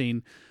 scene by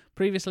scene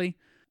previously.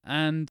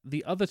 And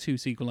the other two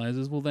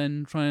sequelizers will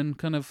then try and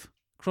kind of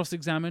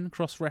cross-examine,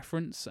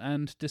 cross-reference,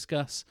 and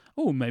discuss,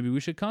 oh, maybe we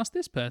should cast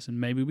this person.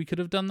 Maybe we could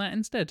have done that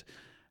instead.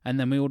 And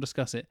then we all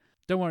discuss it.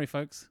 Don't worry,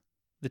 folks.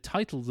 The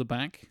titles are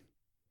back.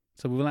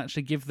 So we will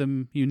actually give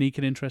them unique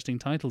and interesting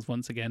titles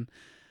once again.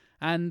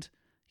 And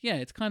yeah,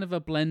 it's kind of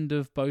a blend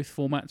of both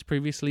formats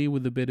previously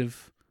with a bit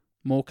of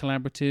more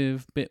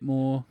collaborative, bit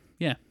more,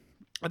 yeah.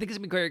 I think it's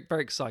going to be very,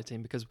 very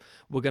exciting because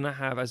we're going to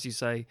have, as you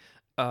say,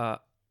 a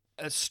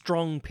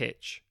strong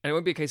pitch. And it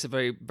won't be a case of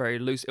very, very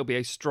loose. It'll be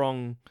a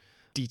strong,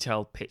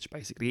 detailed pitch,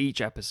 basically, each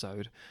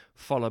episode,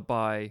 followed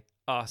by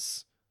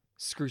us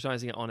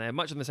scrutinizing it on air,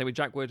 much in the same way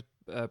Jack would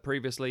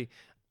previously,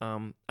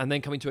 and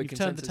then coming to a You've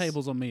consensus. turned the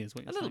tables on me as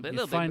well. A little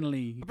bit.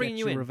 Finally, Bringing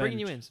you get in, your bringing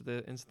you revenge. into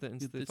the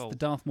It's the fold.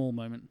 Darth Maul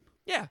moment.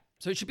 Yeah,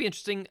 so it should be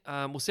interesting.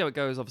 We'll see how it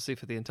goes, obviously,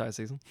 for the entire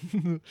season.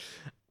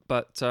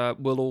 But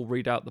we'll all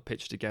read out the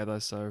pitch together,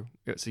 so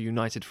it's a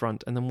united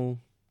front, and then we'll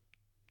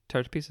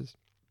tear it to pieces.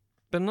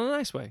 But in a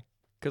nice way,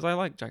 because I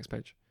like Jack's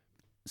pitch.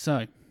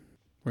 So,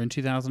 we're in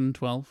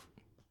 2012,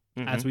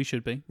 as Mhm. we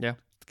should be. Yeah.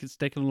 It's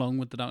taken along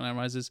with the Dark Knight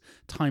Rises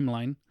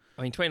timeline.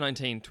 I mean,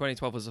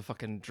 2012 was a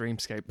fucking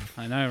dreamscape.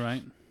 I know,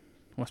 right?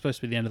 Well, it's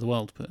supposed to be the end of the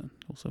world, but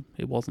also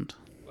it wasn't.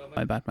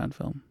 My Batman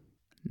film,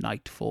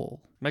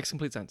 Nightfall, Makes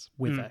complete sense.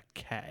 with a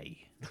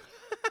K.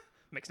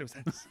 Makes no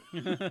sense.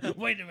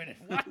 Wait a minute,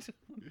 what?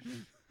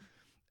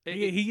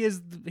 It- He is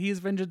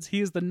vengeance.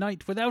 He is the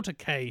knight without a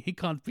K. He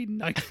can't be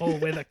Nightfall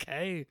with a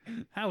K.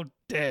 How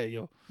dare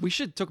you? We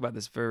should talk about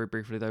this very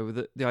briefly, though,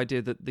 with the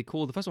idea that they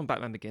call the first one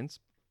Batman Begins,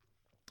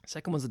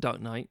 second one's The Dark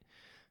Knight,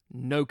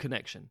 no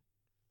connection.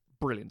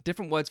 Brilliant.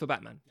 Different words for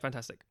Batman.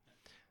 Fantastic.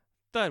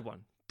 Third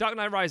one, Dark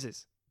Knight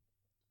Rises.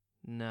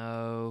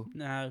 No.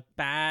 No,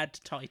 bad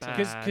title.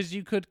 Bad. Because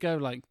you could go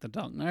like The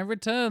Dark Knight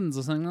Returns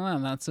or something like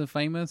that. That's a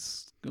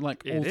famous,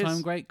 like, It all-time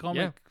is. great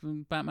comic,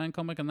 Batman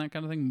comic and that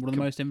kind of thing. One of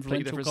the most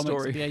influential different comics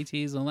story. of the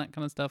 80s and all that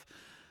kind of stuff.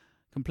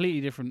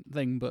 Completely different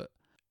thing, but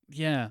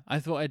yeah, I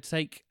thought I'd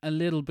take a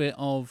little bit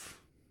of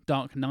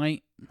Dark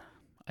Knight.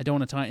 I don't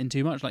want to tie it in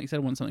too much. Like you said, I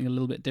want something a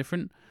little bit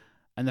different.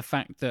 And the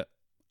fact that,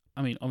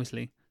 I mean,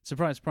 obviously,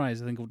 surprise, surprise,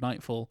 I think of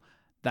Nightfall,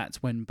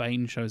 that's when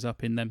Bane shows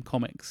up in them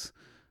comics.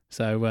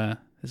 So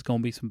there's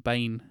going to be some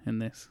Bane in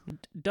this.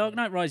 Dark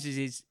Knight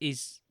Rises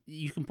is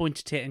you can point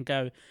at it and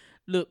go,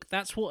 look,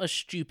 that's what a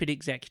stupid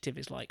executive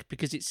is like,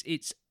 because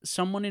it's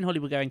someone in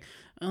Hollywood going,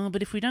 oh,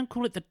 but if we don't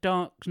call it the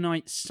Dark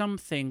Knight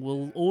something,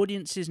 will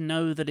audiences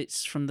know that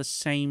it's from the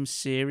same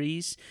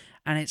series?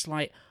 And it's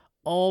like,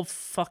 of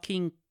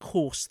fucking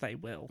course they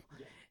will.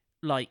 Yeah.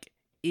 Like,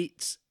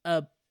 it's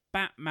a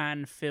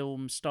Batman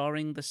film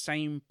starring the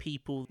same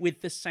people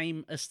with the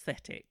same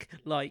aesthetic.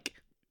 Like,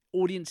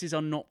 audiences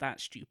are not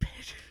that stupid.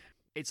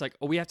 It's like,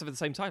 oh, we have to have the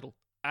same title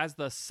as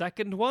the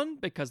second one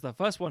because the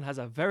first one has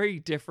a very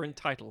different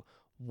title.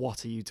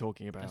 What are you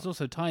talking about? It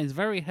also ties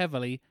very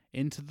heavily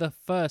into the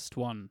first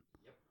one.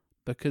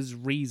 Because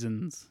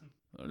reasons.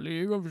 The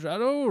League of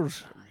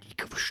Shadows.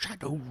 League of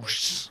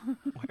Shadows.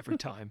 Every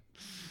time.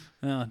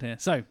 Oh dear.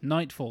 So,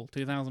 Nightfall,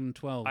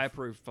 2012. I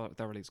approve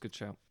thoroughly. It's a good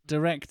shout.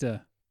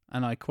 Director,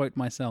 and I quote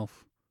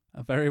myself,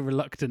 a very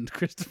reluctant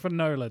Christopher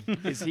Nolan.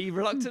 Is he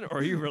reluctant or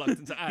are you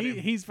reluctant to add him?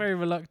 He's very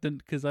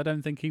reluctant because I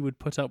don't think he would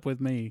put up with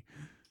me.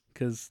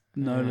 Because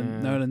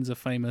Nolan's a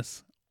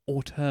famous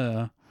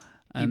auteur.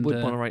 He And,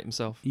 would want to write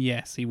himself.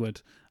 Yes, he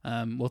would.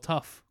 Well,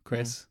 tough,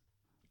 Chris.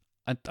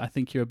 I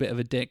think you're a bit of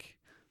a dick,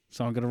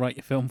 so I'm going to write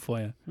your film for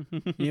you.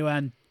 You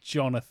and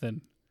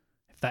Jonathan,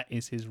 if that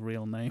is his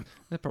real name.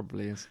 It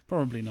probably is.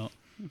 Probably not.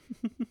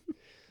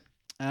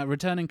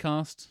 Returning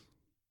cast,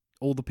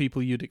 all the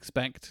people you'd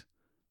expect.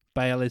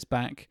 Bale is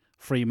back,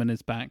 Freeman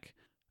is back,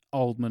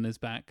 Oldman is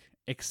back,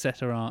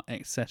 etc.,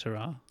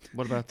 etc.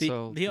 What about the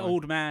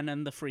old man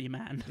and the free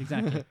man.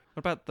 Exactly. What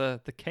about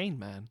the Kane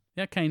Man?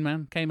 Yeah, Kane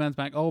Man. Kane Man's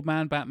back. Old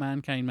Man,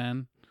 Batman, Kane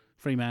Man,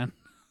 Free Man.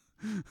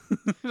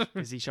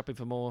 Is he shopping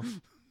for more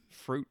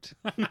fruit?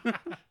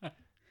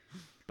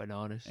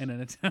 Bananas? In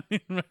an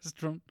Italian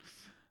restaurant.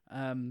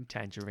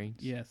 Tangerines?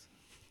 Yes.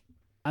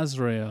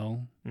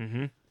 Azrael,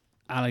 Mm-hmm.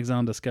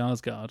 Alexander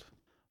Skarsgård,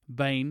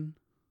 Bane,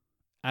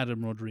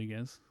 Adam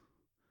Rodriguez,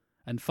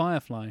 and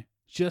Firefly,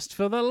 just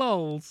for the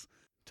lols,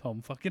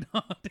 Tom fucking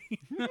Hardy.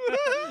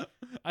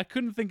 I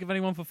couldn't think of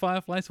anyone for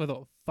Firefly, so I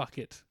thought, fuck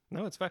it.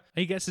 No, it's fair.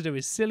 He gets to do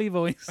his silly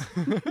voice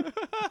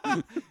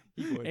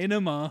You would. in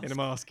a mask. In a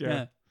mask, yeah.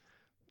 Yeah.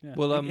 Yeah.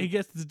 Well, he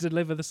gets to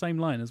deliver the same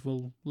line as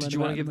we'll learn. Did you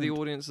want to about give in a the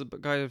minute. audience a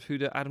guide of who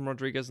Adam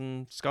Rodriguez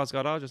and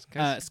Skarsgård are, just in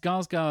case?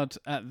 Skarsgård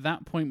at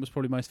that point was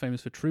probably most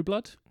famous for True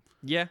Blood.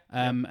 Yeah.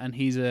 And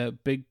he's a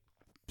big,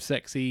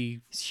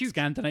 sexy He's huge.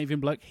 Scandinavian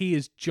bloke. He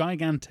is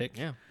gigantic.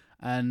 Yeah.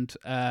 And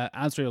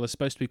Azrael is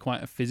supposed to be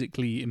quite a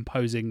physically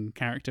imposing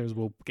character, as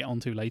we'll get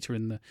onto later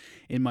in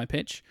my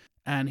pitch.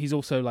 And he's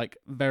also like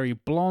very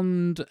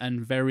blonde and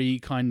very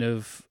kind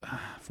of,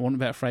 for want of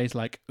a better phrase,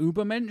 like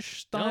Ubermensch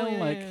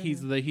style.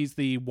 He's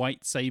the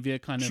white savior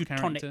kind of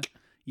Teutonic. character.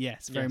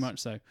 Yes, very Yes. much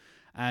so.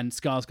 And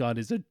Skarsgård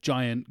is a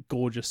giant,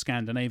 gorgeous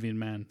Scandinavian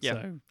man. Yeah.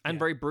 So, And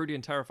very broody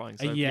and terrifying.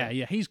 So, yeah,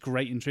 he's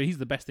great in True. He's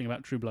the best thing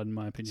about True Blood, in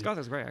my opinion.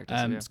 Skarsgård's a great actor.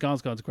 So, yeah.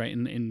 Skarsgård's great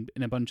in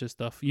a bunch of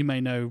stuff. You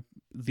may know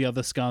the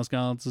other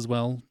Skarsgårds as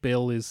well.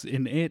 Bill is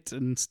in it,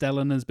 and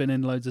Stellan has been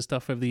in loads of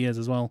stuff over the years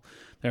as well.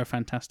 They're a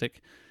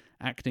fantastic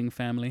acting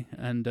family.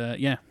 And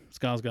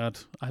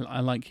Skarsgård,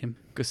 I like him.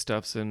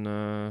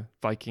 Gustavsson,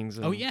 Vikings.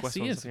 And Oh, yes,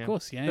 Westworld he is, stuff, yeah. of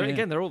course. Yeah, They're, yeah.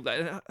 Again, they're all.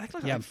 I think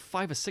like Yeah.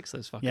 5 or 6 of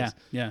those fuckers. Yeah,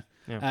 yeah.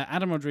 Yeah.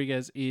 Adam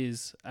Rodriguez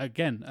is,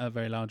 again, a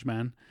very large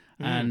man,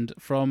 Mm. and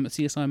from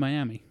CSI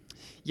Miami.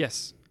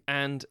 Yes.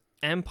 And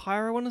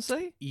Empire, I want to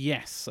say.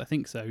 Yes, I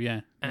think so,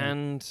 yeah. Yeah.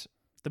 And.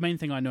 The main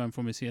thing I know him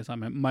from is CSI.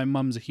 My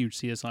mum's a huge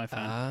CSI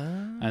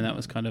fan. And that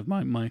was kind of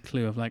my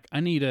clue of like, I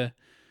need a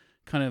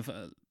kind of,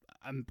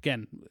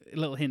 again, a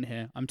little hint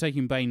here. I'm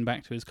taking Bane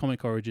back to his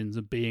comic origins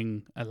of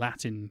being a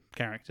Latin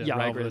character. Yeah, I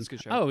rather agree, than, that's a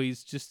good show. oh,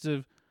 he's just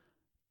a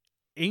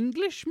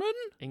Englishman?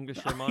 English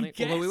I Romani.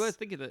 Although we were guess.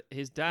 thinking that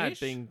his dad, Ish.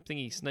 being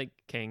Thingy Snake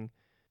King,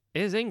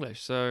 is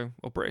English, or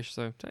British,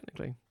 so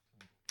technically.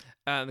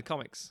 In the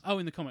comics. Oh,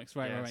 in the comics,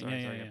 right, Yeah, right,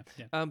 sorry, yeah, sorry,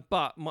 yeah, yeah.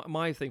 But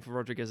my thing for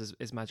Rodriguez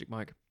is Magic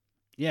Mike.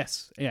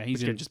 Yes, yeah, he's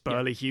He's in, just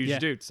burly, huge yeah.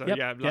 dude. So Yep,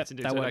 yeah, yep, Latin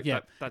dude. that So worked, like, yeah.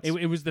 that's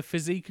It was the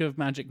physique of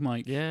Magic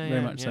Mike, Yeah,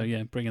 very yeah, much so. yeah.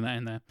 Yeah, bringing that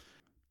in there,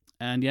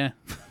 and yeah,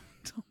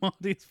 Tom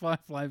Hardy's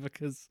Firefly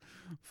because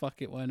fuck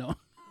it, why not?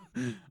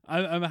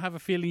 I have a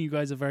feeling you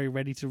guys are very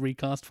ready to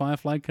recast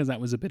Firefly because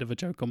that was a bit of a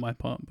joke on my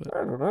part, but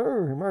I don't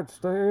know. He might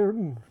stay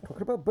and talk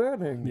about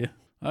burning. yeah.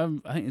 I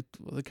think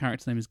the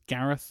character's name is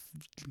Gareth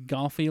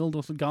Garfield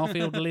or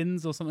Garfield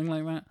Linz or something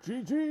like that.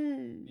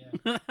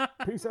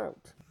 GG. Peace out.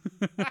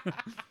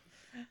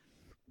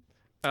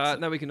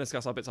 now we can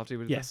discuss our bits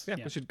after. Yes, Yeah,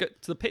 yeah. we should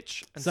get to the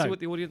pitch and So- see what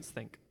the audience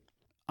think.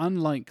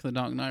 Unlike The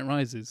Dark Knight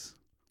Rises,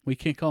 we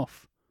kick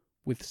off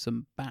with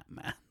some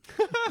Batman.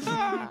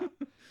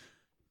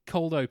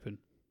 Cold open.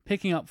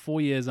 Picking up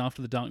 4 years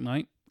after The Dark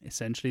Knight,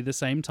 essentially the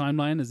same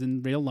timeline as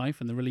in real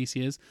life and the release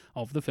years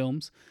of the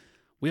films.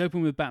 We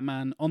open with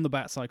Batman on the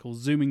Batcycle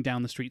zooming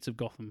down the streets of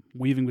Gotham,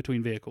 weaving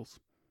between vehicles.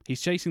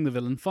 He's chasing the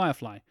villain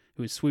Firefly,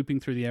 who is swooping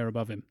through the air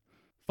above him.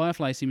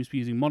 Firefly seems to be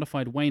using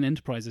modified Wayne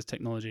Enterprises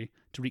technology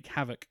to wreak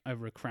havoc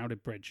over a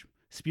crowded bridge,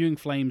 spewing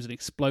flames and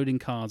exploding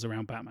cars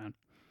around Batman.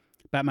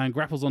 Batman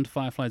grapples onto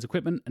Firefly's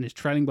equipment and is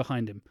trailing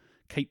behind him,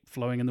 cape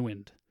flowing in the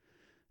wind.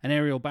 An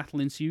aerial battle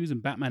ensues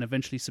and Batman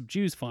eventually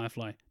subdues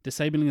Firefly,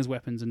 disabling his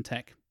weapons and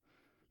tech.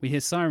 We hear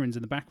sirens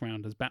in the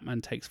background as Batman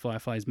takes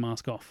Firefly's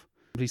mask off.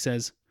 He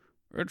says,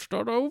 "It's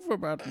not over,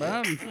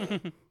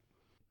 Batman.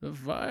 The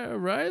fire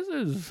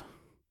rises."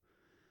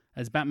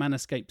 As Batman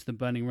escapes the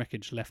burning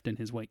wreckage left in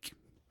his wake.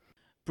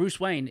 Bruce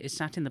Wayne is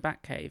sat in the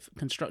Batcave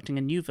constructing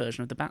a new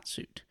version of the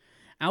Batsuit.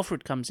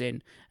 Alfred comes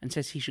in and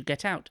says he should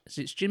get out as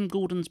it's Jim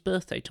Gordon's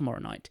birthday tomorrow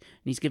night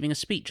and he's giving a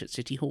speech at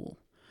City Hall.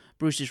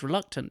 Bruce is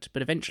reluctant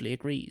but eventually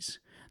agrees.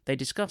 They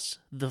discuss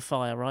The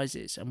Fire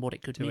Rises and what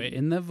it could Do mean. it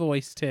in their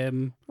voice,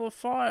 Tim. The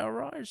Fire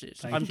Rises.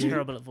 Thank I'm you.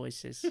 terrible at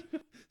voices.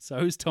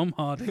 So's Tom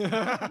Hardy.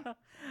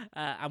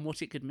 And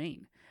what it could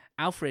mean.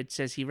 Alfred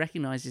says he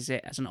recognises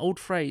it as an old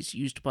phrase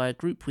used by a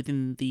group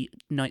within the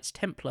Knights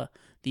Templar,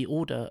 the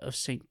Order of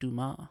Saint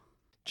Dumas.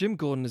 Jim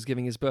Gordon is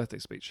giving his birthday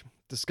speech,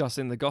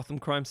 discussing the Gotham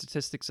crime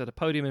statistics at a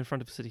podium in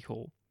front of City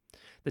Hall.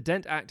 The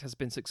Dent Act has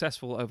been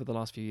successful over the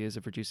last few years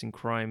of reducing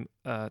crime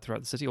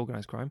throughout the city,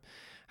 organised crime.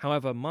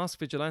 However, masked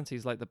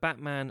vigilantes like the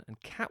Batman and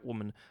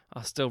Catwoman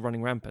are still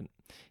running rampant.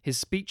 His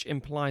speech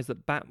implies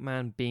that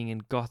Batman being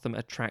in Gotham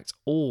attracts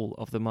all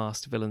of the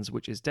masked villains,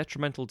 which is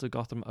detrimental to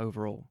Gotham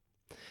overall.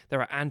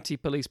 There are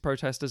anti-police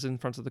protesters in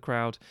front of the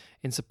crowd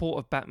in support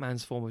of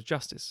Batman's form of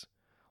justice.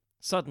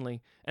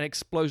 Suddenly, an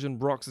explosion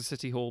rocks the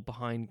City Hall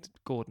behind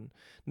Gordon,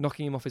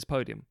 knocking him off his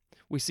podium.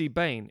 We see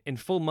Bane in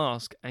full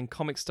mask and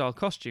comic-style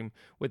costume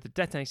with the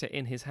detonator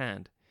in his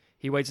hand.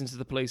 He wades into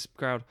the police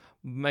crowd,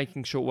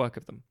 making short work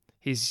of them.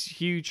 He's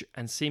huge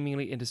and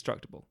seemingly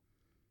indestructible.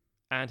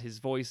 And his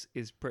voice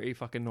is pretty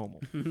fucking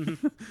normal.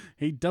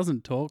 He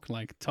doesn't talk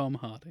like Tom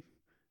Hardy.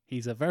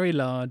 He's a very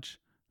large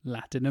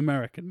Latin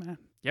American man.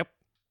 Yep.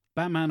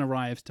 Batman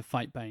arrives to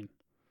fight Bane.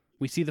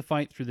 We see the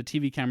fight through the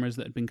TV cameras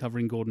that had been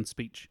covering Gordon's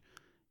speech.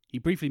 He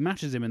briefly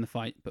matches him in the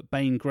fight, but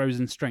Bane grows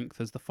in strength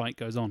as the fight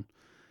goes on.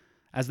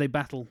 As they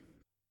battle,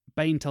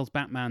 Bane tells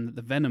Batman that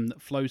the venom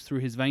that flows through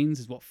his veins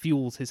is what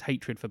fuels his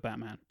hatred for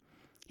Batman.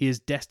 He is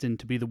destined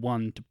to be the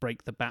one to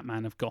break the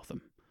Batman of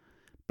Gotham.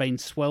 Bane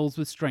swells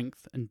with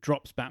strength and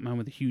drops Batman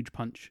with a huge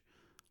punch.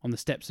 On the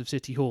steps of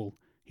City Hall,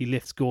 he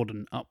lifts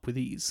Gordon up with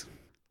ease.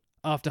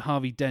 After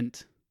Harvey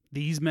Dent,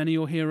 these men are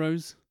your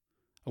heroes?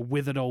 A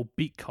withered old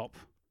beat cop.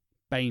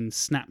 Bane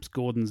snaps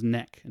Gordon's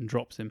neck and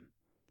drops him.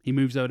 He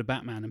moves over to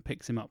Batman and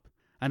picks him up.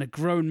 And a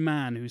grown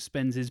man who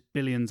spends his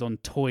billions on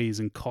toys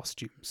and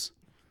costumes.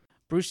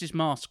 Bruce's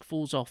mask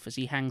falls off as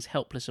he hangs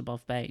helpless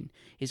above Bane,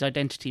 his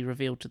identity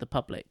revealed to the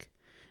public.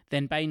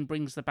 Then Bane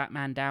brings the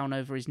Batman down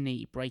over his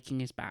knee,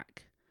 breaking his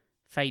back.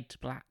 Fade to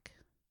black.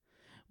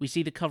 We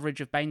see the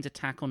coverage of Bane's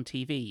attack on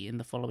TV in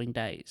the following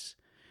days.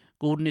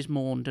 Gordon is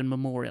mourned and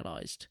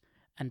memorialised,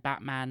 and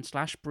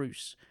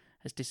Batman/Bruce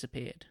has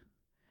disappeared.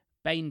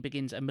 Bane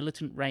begins a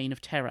militant reign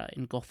of terror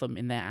in Gotham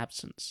in their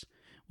absence.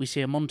 We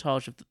see a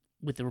montage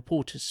with the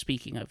reporters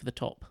speaking over the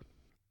top.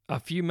 A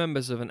few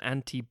members of an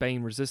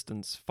anti-Bane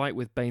resistance fight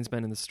with Bane's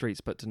men in the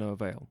streets, but to no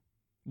avail.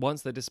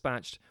 Once they're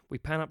dispatched, we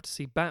pan up to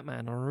see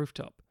Batman on a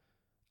rooftop.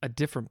 A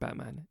different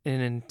Batman, in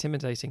an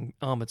intimidating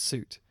armoured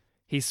suit.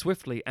 He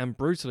swiftly and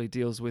brutally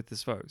deals with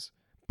his foes,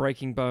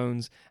 breaking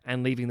bones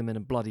and leaving them in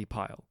a bloody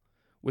pile.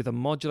 With a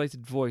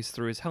modulated voice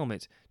through his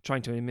helmet,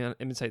 trying to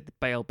imitate the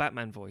Bale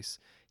Batman voice,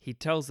 he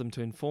tells them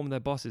to inform their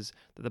bosses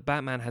that the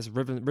Batman has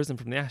risen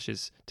from the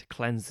ashes to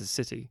cleanse the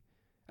city.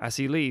 As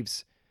he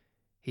leaves,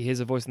 he hears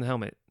a voice in the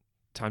helmet.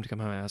 Time to come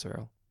home,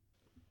 Azrael.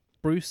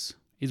 Bruce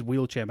is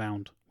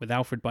wheelchair-bound, with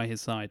Alfred by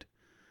his side.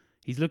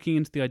 He's looking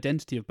into the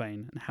identity of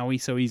Bane and how he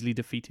so easily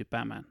defeated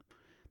Batman.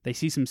 They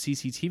see some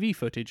CCTV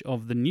footage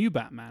of the new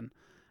Batman,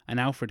 and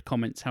Alfred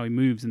comments how he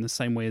moves in the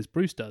same way as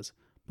Bruce does,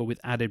 but with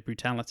added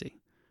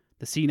brutality.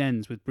 The scene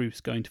ends with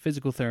Bruce going to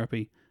physical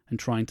therapy and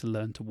trying to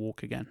learn to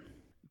walk again.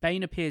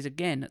 Bane appears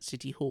again at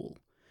City Hall.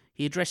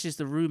 He addresses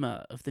the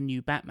rumour of the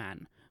new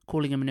Batman,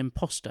 calling him an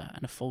imposter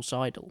and a false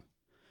idol.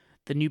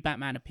 The new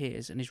Batman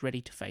appears and is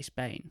ready to face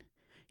Bane.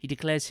 He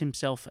declares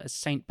himself as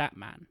Saint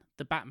Batman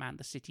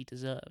the city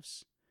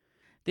deserves.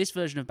 This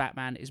version of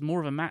Batman is more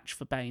of a match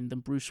for Bane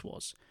than Bruce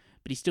was,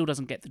 but he still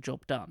doesn't get the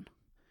job done.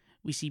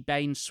 We see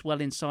Bane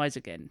swell in size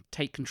again,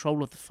 take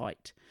control of the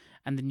fight,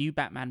 and the new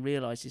Batman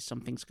realises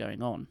something's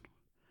going on.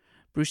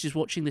 Bruce is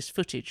watching this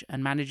footage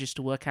and manages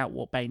to work out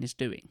what Bane is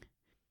doing.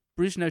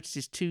 Bruce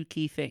notices two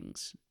key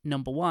things.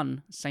 Number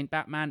one, Saint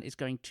Batman is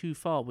going too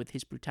far with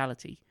his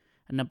brutality,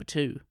 and number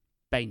two,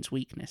 Bane's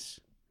weakness.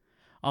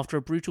 After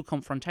a brutal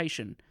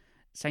confrontation,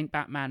 Saint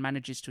Batman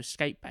manages to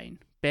escape Bane,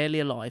 barely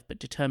alive but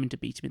determined to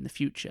beat him in the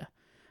future.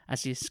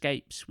 As he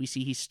escapes, we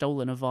see he's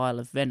stolen a vial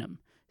of venom,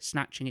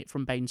 snatching it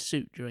from Bane's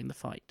suit during the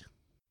fight.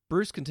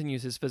 Bruce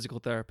continues his physical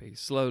therapy,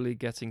 slowly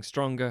getting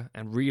stronger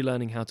and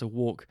relearning how to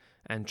walk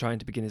and trying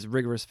to begin his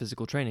rigorous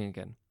physical training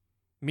again.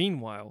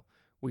 Meanwhile,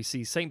 we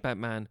see Saint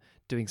Batman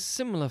doing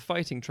similar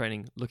fighting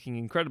training, looking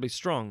incredibly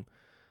strong,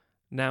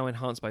 now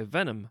enhanced by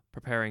Venom,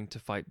 preparing to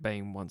fight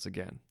Bane once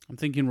again. I'm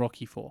thinking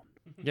Rocky IV.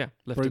 Yeah,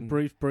 lifting,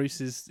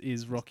 Bruce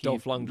is Rocky.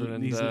 Dolph Lundgren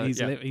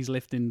and he's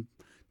lifting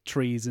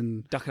trees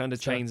and ducking under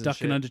chains,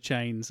 under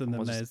chains, and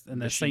then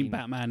there's Saint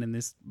Batman in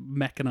this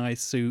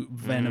mechanized suit,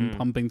 venom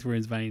pumping through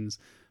his veins,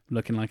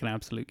 looking like an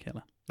absolute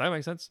killer. That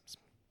makes sense.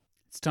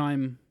 It's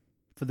time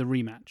for the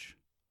rematch: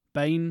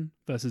 Bane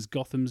versus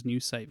Gotham's new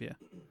savior.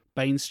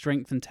 Bane's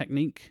strength and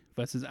technique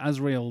versus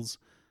Azrael's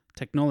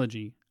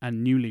technology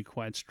and newly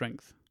acquired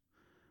strength.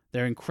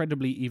 They're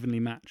incredibly evenly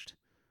matched.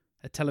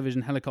 A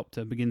television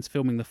helicopter begins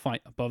filming the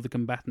fight above the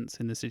combatants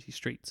in the city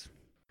streets.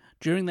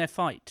 During their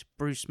fight,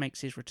 Bruce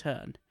makes his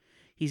return.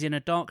 He's in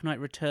a Dark Knight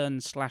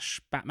Returns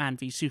 / Batman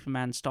v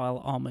Superman style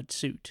armoured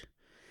suit.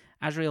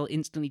 Azrael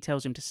instantly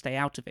tells him to stay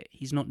out of it.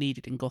 He's not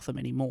needed in Gotham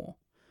anymore.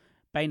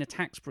 Bane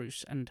attacks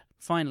Bruce, and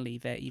finally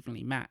they're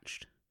evenly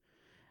matched.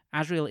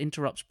 Azrael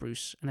interrupts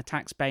Bruce and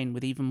attacks Bane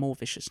with even more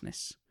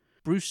viciousness.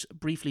 Bruce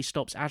briefly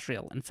stops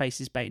Azrael and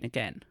faces Bane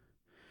again.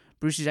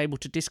 Bruce is able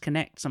to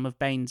disconnect some of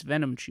Bane's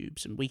venom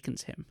tubes and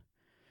weakens him.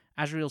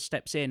 Azrael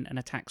steps in and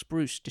attacks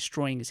Bruce,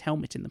 destroying his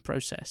helmet in the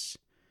process.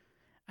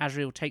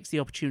 Azrael takes the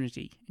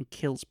opportunity and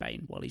kills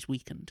Bane while he's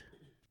weakened.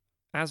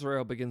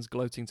 Azrael begins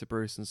gloating to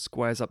Bruce and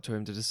squares up to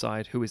him to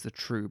decide who is the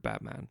true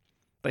Batman.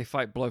 They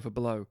fight blow for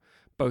blow,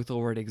 both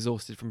already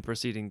exhausted from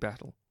preceding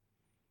battle.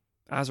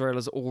 Azrael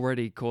is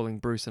already calling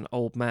Bruce an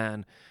old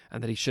man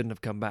and that he shouldn't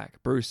have come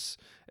back. Bruce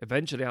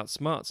eventually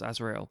outsmarts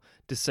Azrael,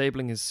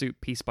 disabling his suit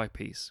piece by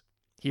piece.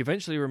 He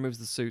eventually removes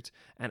the suit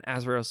and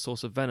Azrael's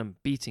source of venom,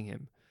 beating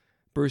him.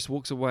 Bruce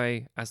walks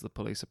away as the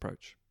police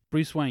approach.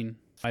 Bruce Wayne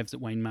arrives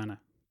at Wayne Manor.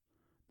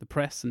 The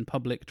press and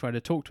public try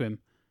to talk to him,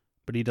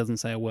 but he doesn't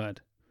say a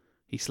word.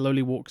 He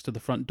slowly walks to the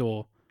front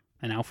door,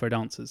 and Alfred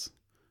answers.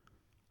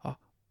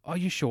 Are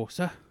you sure,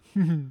 sir?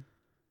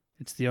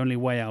 It's the only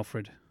way,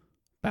 Alfred.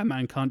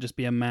 Batman can't just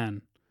be a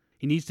man.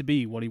 He needs to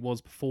be what he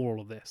was before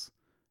all of this,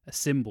 a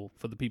symbol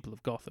for the people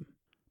of Gotham.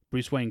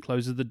 Bruce Wayne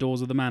closes the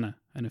doors of the manor,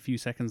 and a few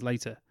seconds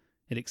later,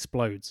 it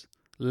explodes,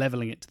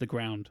 levelling it to the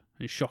ground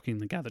and shocking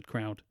the gathered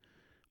crowd.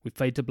 We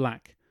fade to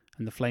black,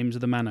 and the flames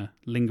of the manor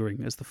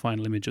lingering as the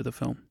final image of the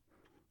film,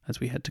 as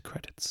we head to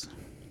credits.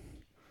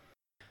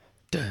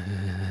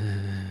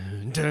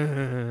 Dun,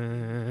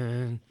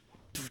 Dun,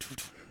 dun.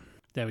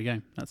 There we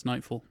go. That's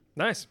Nightfall.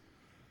 Nice.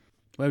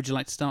 Where would you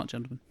like to start,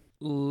 gentlemen?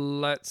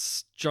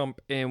 Let's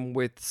jump in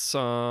with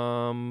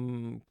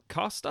some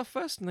cast stuff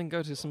first and then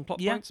go to some plot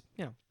points.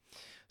 Yeah.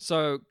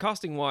 So,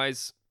 casting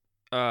wise,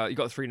 you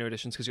got 3 new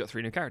additions because you got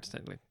 3 new characters,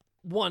 technically.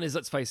 One is,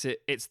 let's face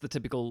it, it's the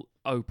typical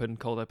cold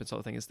open sort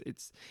of thing.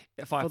 It's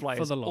Firefly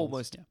for is the lols,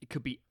 almost, yeah. it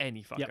could be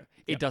any fucker. Yep,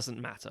 It yep. doesn't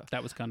matter.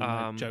 That was kind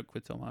of my joke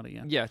with Tom Hardy,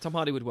 yeah. Yeah, Tom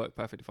Hardy would work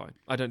perfectly fine.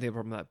 I don't think a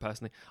problem with that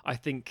personally. I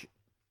think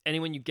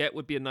anyone you get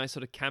would be a nice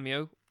sort of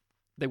cameo.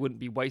 They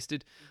wouldn't be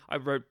wasted. I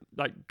wrote,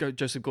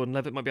 Joseph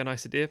Gordon-Levitt might be a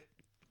nice idea.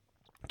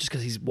 Just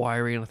because he's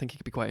wiry and I think he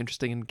could be quite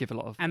interesting and give a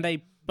lot of... And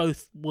they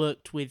both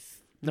worked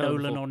with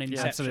Nolan on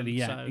Inception. Absolutely,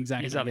 yeah, so-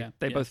 exactly. Yeah,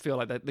 They yeah. both feel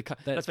like let's face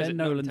They're it,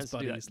 Nolan Nolan's tends to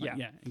do buddies. that. Like,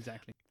 yeah,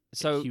 exactly.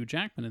 So Hugh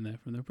Jackman in there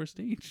from The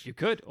Prestige. you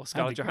could, or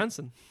Scarlett be great.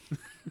 Johansson.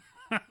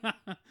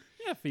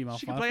 Yeah, female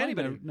She can play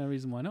Firefly. anybody. No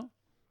reason why not.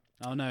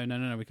 Oh,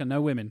 no. We can.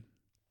 No women.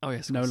 Oh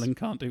yes, of course. Nolan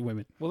can't do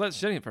women. Well, let's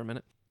study it for a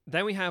minute.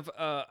 Then we have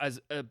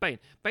as Bane.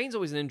 Bane's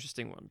always an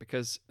interesting one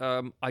because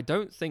I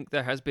don't think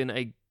there has been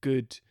a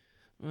good.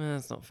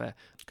 That's not fair.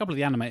 A couple of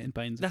the animated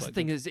Banes. That's the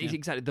thing. Is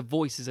exactly the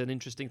voice is an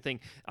interesting thing.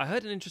 I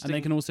heard an interesting. And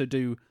they can also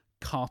do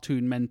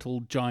cartoon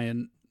mental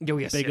giant,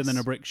 bigger than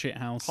a brick shit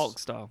house. Hulk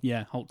style.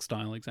 Yeah, Hulk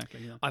style, exactly.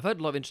 Yeah. I've heard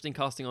a lot of interesting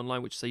casting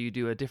online, which say you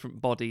do a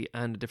different body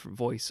and a different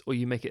voice, or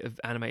you make it an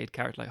animated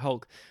character like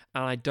Hulk.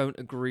 And I don't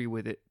agree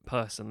with it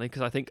personally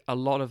because I think a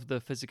lot of the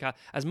physical,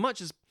 as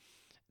much as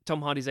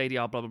Tom Hardy's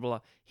ADR, blah blah blah,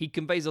 he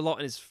conveys a lot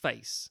in his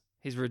face,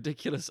 his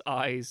ridiculous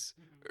eyes.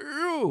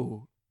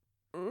 Ew,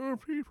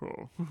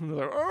 people.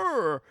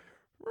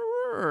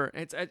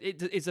 It's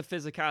a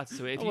physicality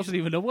to it. If That you wasn't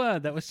even a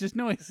word. That was just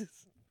noises.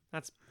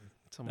 That's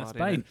Tom That's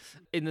Hardy. Bane.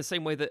 In the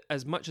same way that,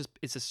 as much as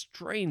it's a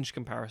strange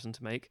comparison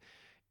to make,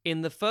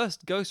 in the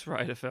first Ghost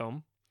Rider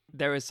film,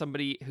 there is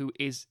somebody who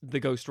is the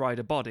Ghost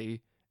Rider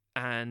body,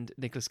 and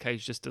Nicolas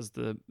Cage just does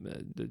the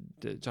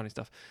Johnny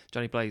stuff,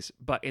 Johnny Blaze.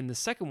 But in the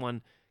second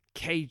one,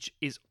 Cage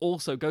is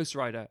also Ghost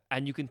Rider,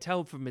 and you can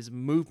tell from his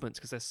movements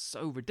because they're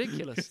so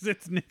ridiculous. Because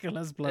it's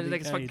Nicolas bloody Like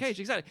it's fucking Cage. Cage,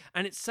 exactly,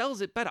 and it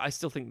sells it better. I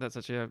still think that's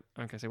actually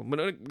okay. So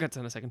we'll get to that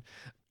in a second.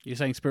 You're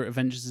saying Spirit of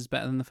Vengeance is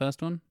better than the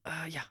first one?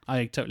 Yeah,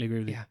 I totally agree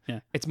with you. Yeah. Yeah.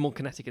 it's more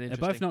kinetic and They're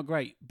interesting. both not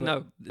great, but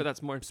no, but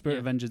that's more Spirit yeah.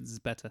 of Vengeance is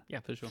better.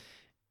 Yeah. For sure.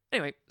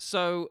 Anyway,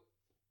 so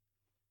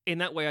in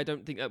that way, I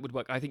don't think that would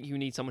work. I think you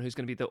need someone who's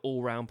going to be the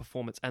all-round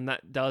performance, and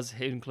that does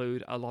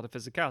include a lot of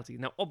physicality.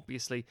 Now,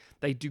 obviously,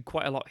 they do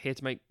quite a lot here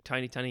to make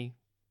tiny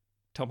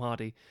Tom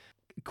Hardy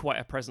quite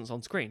a presence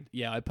on screen.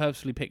 Yeah, I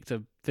purposely picked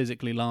a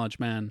physically large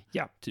man.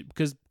 Yeah.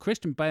 Because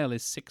Christian Bale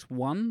is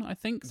 6'1", I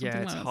think. Something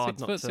Yeah, it's like hard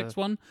that. not 6 to-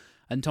 6'1",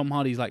 and Tom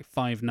Hardy's like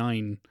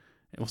 5'9",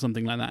 or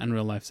something like that in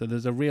real life. So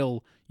there's a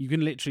real... You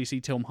can literally see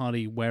Tom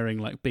Hardy wearing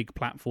like big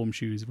platform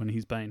shoes when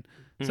he's Bane.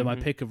 So my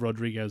Mhm. pick of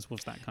Rodriguez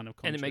was that kind of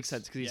And it makes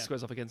conscious- sense because he yeah.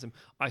 squares off against him.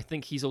 I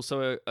think he's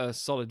also a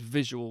solid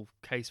visual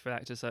case for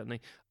actor,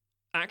 certainly.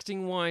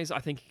 Acting-wise, I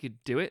think he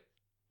could do it.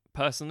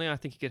 Personally, I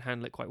think he could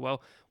handle it quite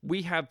well.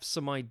 We have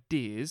some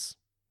ideas,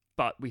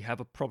 but we have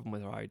a problem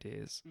with our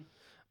ideas.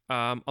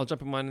 I'll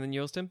jump in mine and then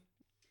yours, Tim.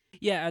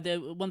 Yeah, the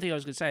one thing I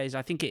was going to say is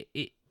I think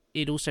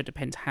it also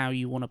depends how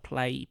you want to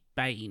play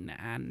Bane,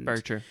 and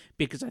Very true.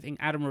 because I think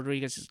Adam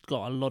Rodriguez has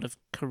got a lot of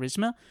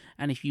charisma,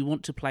 and if you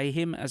want to play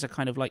him as a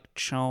kind of like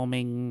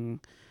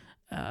charming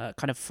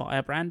kind of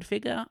firebrand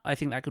figure, I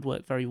think that could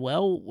work very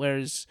well.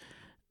 Whereas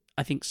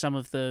I think some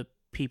of the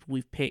people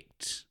we've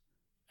picked,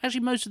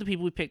 actually most of the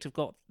people we've picked have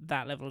got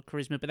that level of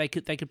charisma, but they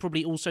could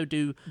probably also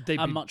do They'd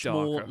a be much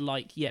darker. more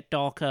like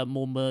darker,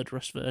 more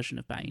murderous version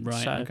of Bane.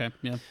 Right, So, okay,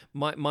 yeah.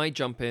 My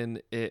jump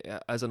in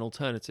as an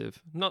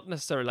alternative, not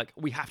necessarily like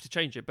we have to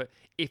change it, but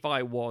if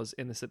I was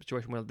in the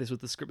situation where this was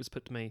the script was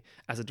put to me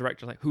as a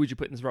director, like who would you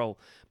put in this role?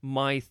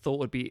 My thought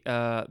would be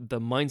the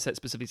mindset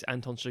specifically is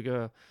Anton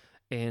Chigurh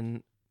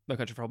in No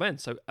Country for Old Men,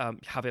 so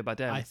Javier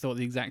Bardem. I thought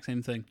the exact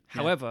same thing.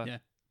 Yeah, However, yeah.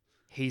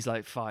 he's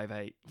like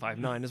 5'8",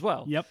 5'9" as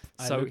well. Yep.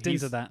 I So looked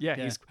he's into that. Yeah,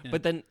 he's.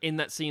 But then in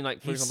that scene,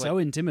 like for he's example, so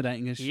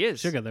intimidating as He is.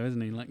 Sugar, though,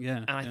 isn't he? Like, yeah.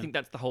 and I think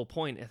that's the whole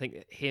point. I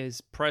think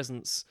his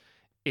presence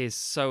is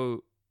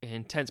so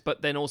intense,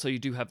 but then also you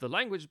do have the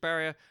language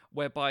barrier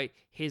whereby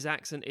his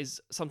accent is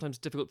sometimes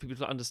difficult for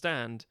people to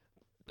understand.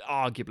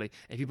 Arguably,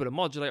 if you put a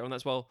modulator on that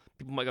as well,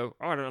 people might go,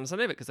 "Oh, I don't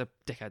understand it," because they're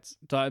dickheads.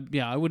 So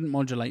I wouldn't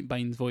modulate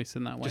Bane's voice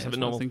in that way. Just have That's it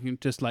what I was normal. thinking,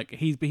 just like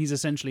he's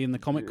essentially in the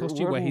comic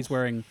costume where he's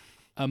wearing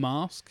a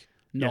mask,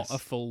 not Yes. a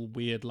full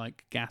weird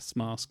like gas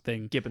mask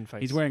thing. Gibbon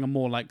face. He's wearing a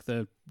more like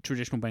the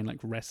traditional Bane, like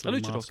wrestling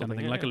luchador mask kind of something,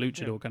 thing, yeah, like a yeah,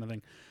 luchador yeah. kind of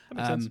thing. That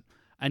makes sense.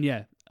 And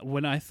yeah,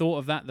 when I thought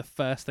of that, the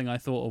first thing I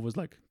thought of was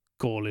like,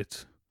 call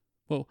it.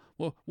 Well,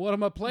 what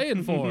am I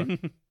playing for?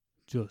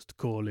 Just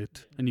call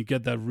it. And you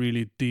get that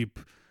really deep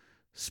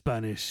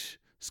Spanish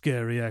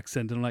scary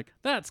accent, and I'm like,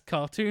 that's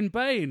cartoon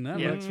Bane. That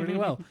Yeah. works really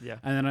well. Yeah,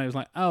 And then I was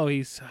like, oh,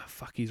 he's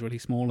really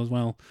small as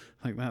well.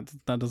 Like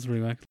that does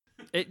really work.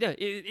 it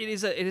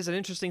is an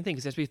interesting thing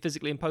because it has to be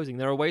physically imposing.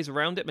 There are ways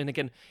around it. I mean,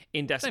 again,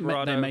 in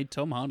Desperado, They made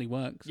Tom Hardy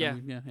work. So, yeah,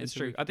 yeah, it's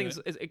true. I think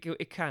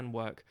it can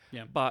work,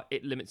 Yeah. but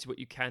it limits what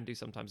you can do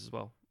sometimes as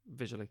well.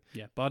 visually.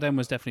 Yeah, Bardem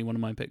was definitely one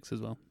of my picks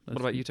as well. What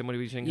about you, Tim? What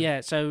are you thinking?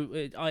 Yeah, so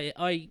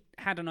I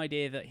had an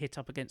idea that hit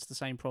up against the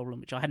same problem,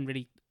 which I hadn't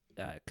really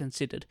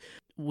considered,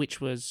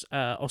 which was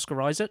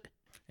Oscar Isaac.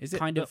 Is it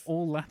kind that of-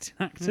 all Latin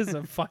actors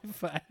are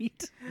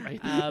 5'8"?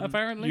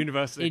 Apparently,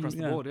 Universally across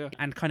yeah. the board, yeah.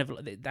 And kind of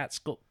that's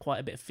got quite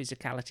a bit of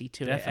physicality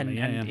to Definitely, it,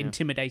 yeah, and yeah.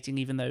 intimidating,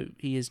 even though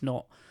he is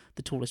not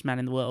the tallest man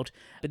in the world.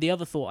 But the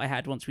other thought I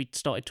had once we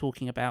started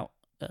talking about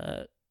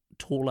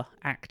taller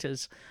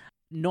actors,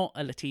 not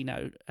a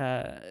Latino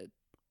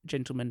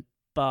gentleman,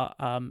 but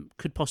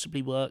could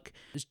possibly work,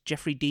 is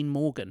Jeffrey Dean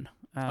Morgan.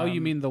 oh, you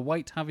mean the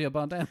white Javier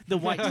Bardem? the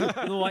white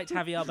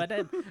Javier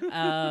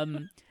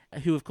Bardem,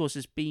 who of course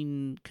has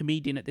been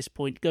comedian at this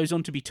point, goes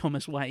on to be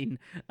Thomas Wayne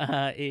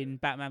in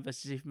Batman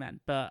vs Superman,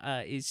 but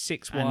is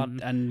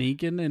 6'1", and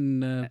Negan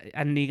in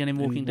and Negan in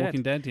Walking Dead.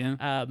 Walking Dead,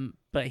 yeah.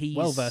 But he's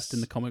Well versed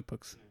in the comic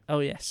books. Oh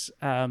yes,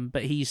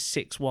 but he's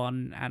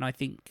 6'1", and I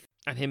think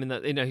And him in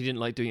that, he didn't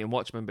like doing it in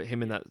Watchmen, but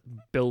him in that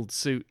build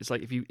suit, it's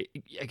like if you,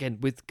 again,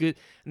 with good,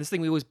 and this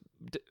thing we always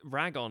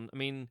rag on, I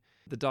mean,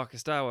 The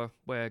Darkest Hour,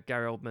 where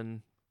Gary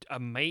Oldman,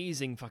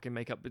 amazing fucking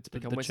makeup to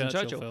become The Winston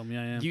Churchill. film,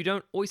 yeah. You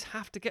don't always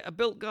have to get a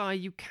built guy.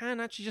 You can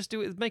actually just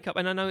do it with makeup.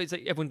 And I know it's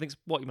like everyone thinks,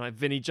 what, you mean like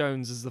Vinnie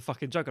Jones is the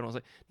fucking Joker? And I was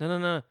like,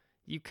 no.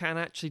 You can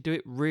actually do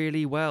it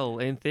really well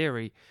in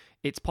theory.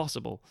 It's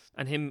possible.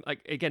 And him, like,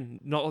 again,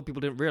 not a lot of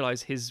people didn't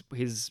realize his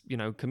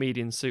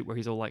comedian suit where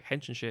he's all like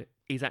hench and shit.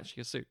 He's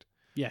actually a suit.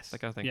 Yes. That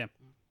kind of thing. Yeah.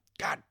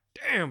 God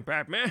damn,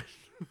 Batman.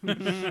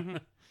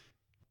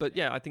 But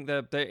yeah, I think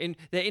they're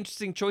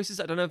interesting choices.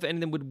 I don't know if any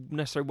of them would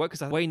necessarily work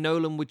because the way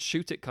Nolan would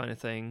shoot it, kind of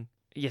thing.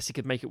 Yes, he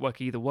could make it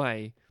work either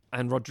way.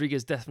 And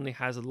Rodriguez definitely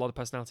has a lot of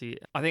personality.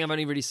 I think I've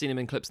only really seen him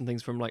in clips and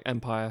things from like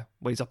Empire,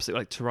 where he's opposite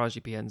like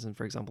Taraji P. Henson,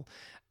 for example.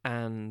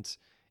 And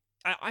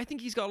I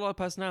think he's got a lot of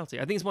personality.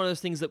 I think it's one of those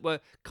things that we're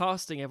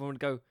casting, everyone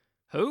would go,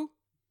 who?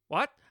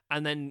 What?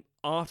 And then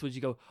afterwards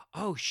you go,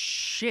 oh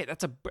shit,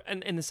 that's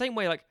and in the same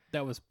way, like,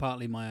 That was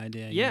partly my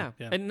idea. yeah.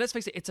 And let's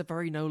face it, it's a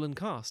very Nolan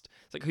cast.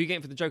 It's like, who are you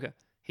getting for the Joker?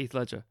 Heath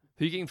Ledger.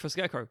 Who are you getting for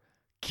Scarecrow?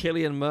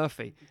 Cillian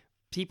Murphy.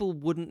 People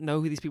wouldn't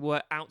know who these people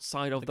were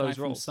outside of the guy those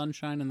from roles.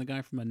 Sunshine and the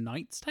guy from A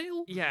Knight's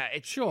Tale? Yeah,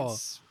 it's Sure.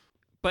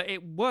 but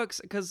it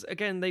works because,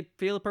 again, they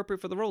feel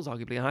appropriate for the roles,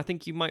 arguably. And I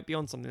think you might be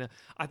on something there.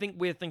 I think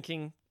we're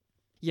thinking,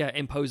 yeah,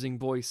 imposing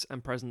voice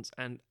and presence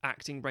and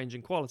acting range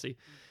and quality.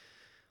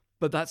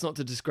 But that's not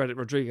to discredit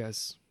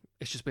Rodriguez.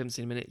 It's just we haven't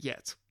seen him in it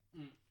yet.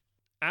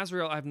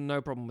 Azrael, I have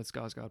no problem with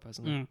Skarsgård,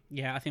 personally.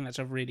 yeah, I think that's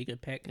a really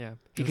good pick. Yeah.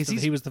 Because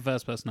he was the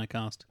first person I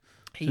cast.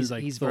 He's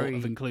thought very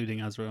of including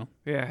Azrael.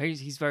 Yeah,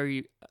 he's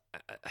very,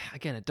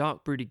 again, a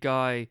dark, broody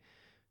guy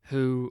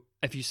who,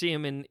 if you see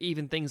him in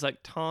even things like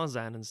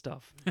Tarzan and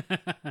stuff,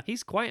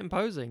 he's quite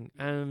imposing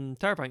and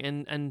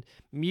terrifying and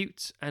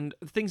mute and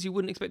things you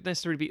wouldn't expect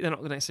necessarily to be, they're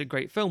not necessarily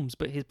great films,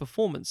 but his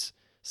performance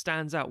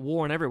stands out.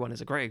 War on Everyone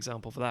is a great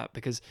example for that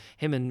because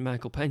him and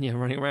Michael Pena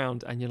running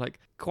around and you're like,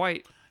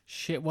 quite...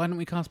 Shit, why don't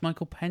we cast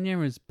Michael Pena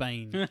as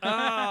Bane?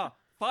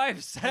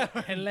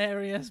 5'7".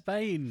 Hilarious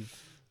Bane.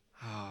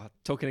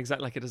 Talking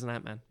exactly like it is an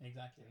Ant-Man.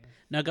 Exactly.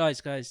 Now,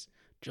 guys,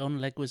 John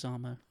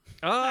Leguizamo.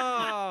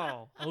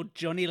 Oh! Old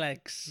Johnny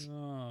Legs.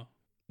 Oh.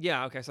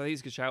 Yeah, okay, so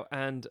he's a good shout.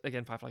 And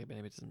again, Firefly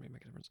Benny doesn't really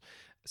make a difference.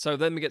 So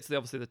then we get to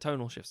obviously the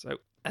tonal shift. So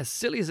as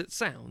silly as it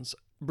sounds,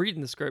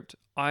 reading the script,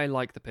 I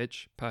like the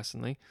pitch,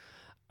 personally.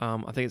 I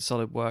think it's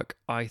solid work.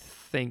 I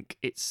think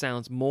it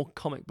sounds more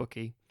comic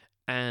booky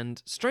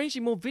and strangely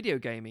more video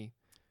gamey.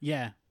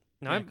 Yeah.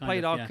 Now, Yeah, I've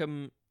played kind of,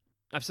 Arkham...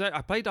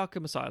 I played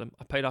Arkham Asylum.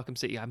 I played Arkham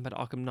City. I haven't played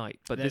Arkham Knight.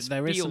 But there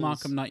is some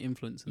Arkham Knight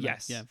influence in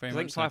Yes. that. Yeah, very I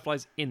much think so.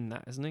 Firefly's in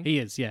that, isn't he? He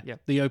is, yeah. Yeah.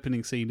 The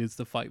opening scene is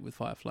the fight with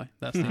Firefly.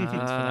 That's the influence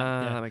for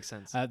that. Yeah. That makes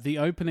sense. The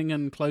opening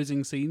and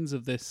closing scenes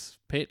of this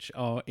pitch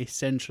are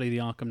essentially the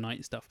Arkham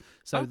Knight stuff.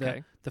 So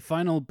Okay. the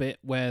final bit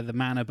where the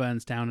manor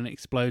burns down and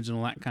explodes and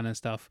all that kind of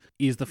stuff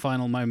is the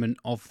final moment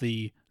of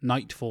the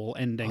Nightfall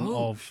ending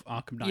of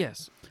Arkham Knight.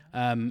 Yes.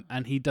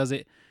 And he does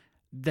it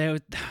there.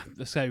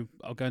 So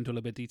I'll go into a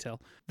little bit of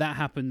detail. That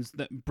happens.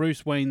 That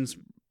Bruce Wayne's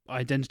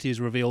identity is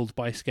revealed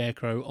by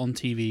Scarecrow on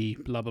TV.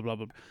 Blah blah blah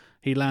blah.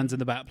 He lands in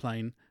the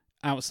Batplane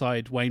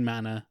outside Wayne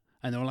Manor.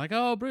 And they're all like,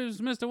 oh,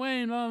 Bruce, Mr.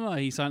 Wayne, blah, blah, blah.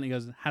 He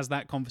silently has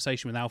that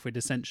conversation with Alfred,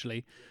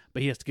 essentially,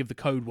 but he has to give the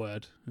code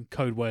word. And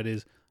code word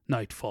is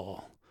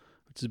Nightfall,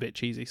 which is a bit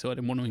cheesy, so I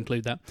didn't want to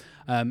include that.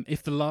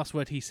 If the last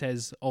word he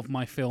says of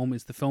my film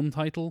is the film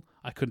title,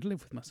 I couldn't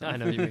live with myself. I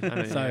know what you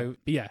mean. So,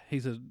 yeah,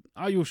 he says,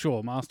 are you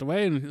sure, Master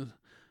Wayne? And he goes,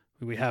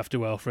 we have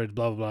to, Alfred,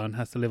 blah, blah, blah, and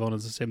has to live on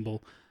as a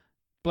symbol.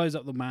 Blows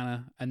up the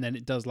manor, and then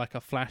it does like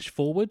a flash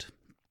forward,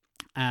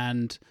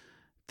 and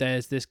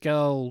there's this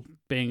girl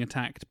being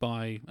attacked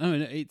by... Oh,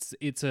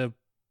 it's a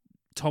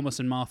Thomas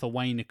and Martha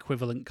Wayne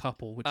equivalent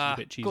couple, which is a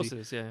bit cheesy. Of course it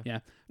is, yeah. Yeah,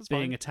 That's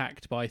being fine.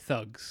 attacked by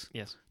thugs.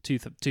 Yes.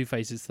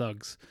 Two-Faces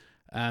thugs.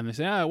 They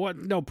say, oh, what?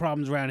 No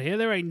problems around here.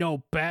 There ain't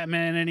no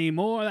Batman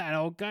anymore. That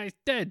old guy's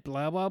dead.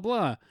 Blah blah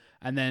blah.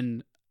 And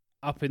then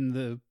up in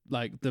the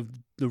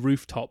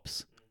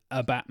rooftops,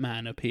 a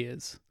Batman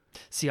appears.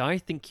 See, I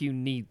think you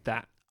need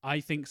that. I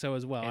think so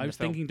as well. In I the was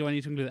film. thinking, do I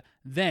need to include that?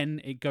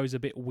 Then it goes a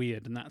bit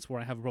weird, and that's where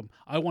I have a problem.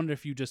 I wonder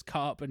if you just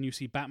cut up and you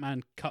see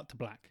Batman cut to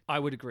black, I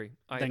would agree.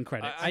 then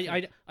credits.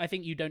 I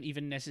think you don't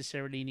even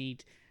necessarily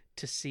need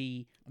to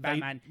see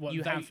Batman.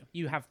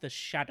 You have the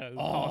shadow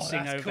Oh,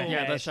 passing that's over. cool.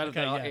 Yeah, the head. shadow of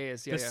Okay, the yeah.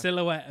 ears. Yeah, the yeah.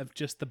 silhouette of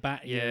just the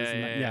bat ears. Yeah,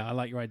 and that- yeah. I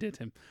like your idea,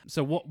 Tim.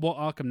 So what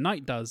Arkham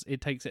Knight does, it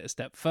takes it a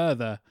step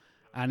further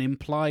and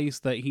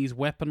implies that he's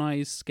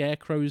weaponized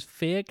Scarecrow's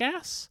fear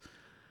gas,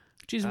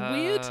 which is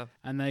weird.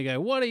 And they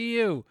go, "What are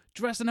you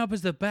dressing up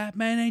as the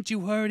Batman? Ain't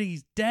you heard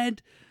he's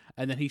dead?"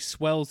 And then he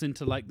swells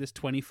into like this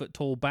 20-foot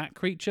tall bat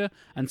creature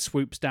and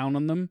swoops down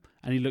on them,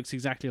 and he looks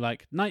exactly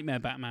like Nightmare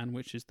Batman,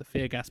 which is the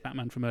fear gas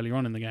Batman from earlier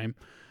on in the game.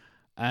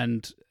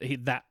 And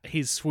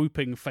his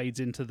swooping fades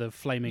into the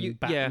flaming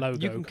bat logo.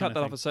 You can cut kind that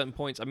of off thing. at certain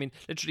points. I mean,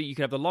 literally, you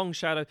could have the long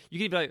shadow. You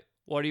could be like,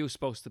 "What are you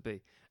supposed to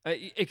be?"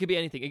 It could be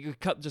anything. You could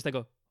cut just they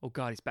go, "Oh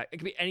God, he's back." It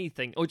could be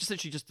anything, or just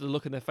literally just the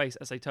look in their face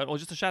as they turn, or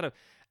just a shadow.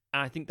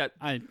 And I think that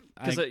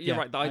because you're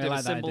right, the idea of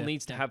a symbol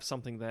needs to have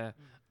something there.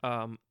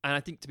 And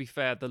I think, to be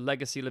fair, the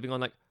legacy living on,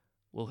 like,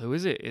 well, who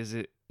is it? Is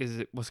it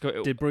what's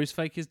going? Did Bruce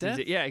fake his death?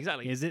 Yeah,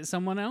 exactly. Is it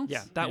someone else?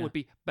 Yeah, that would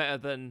be better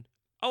than,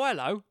 "Oh,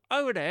 hello,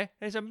 over there.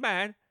 There's a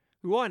man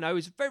who I know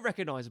is very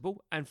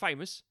recognisable and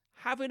famous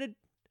having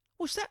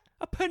what's that?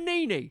 A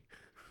panini."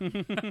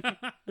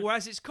 Or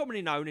as it's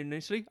commonly known in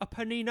Italy, a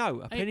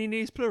panino. A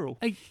panini is plural.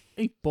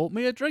 He bought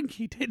me a drink.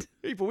 He did.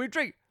 He bought me a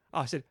drink.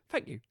 I said,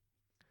 "Thank you.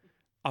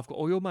 I've got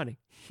all your money.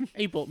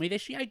 He bought me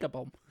this Jaeger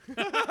bomb.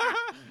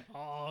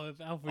 Oh,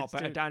 if I'll Alfred's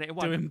bet it down it in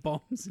one." doing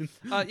bombs.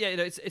 Yeah,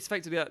 it's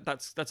effectively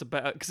that's a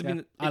better because I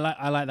mean I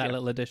like that yeah.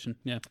 little addition.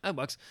 Yeah. that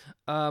works.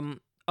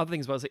 Other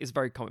things as well, it's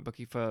very comic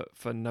booky for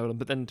Nolan,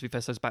 but then to be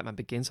fair, so is Batman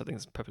Begins, so I think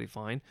it's perfectly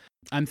fine.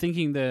 I'm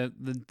thinking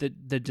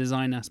the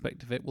design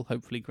aspect of it will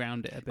hopefully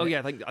ground it a bit. Oh yeah,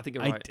 I think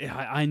you're right.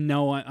 I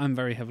know I'm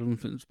very heavily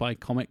influenced by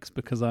comics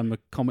because I'm a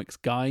comics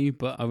guy,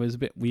 but I was a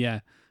bit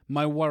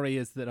My worry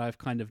is that I've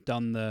kind of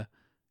done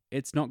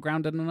it's not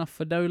grounded enough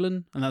for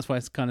Nolan, and that's why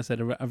I kind of said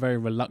a very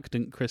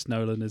reluctant Chris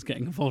Nolan is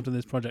getting involved in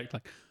this project.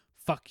 Like,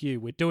 fuck you,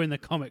 we're doing the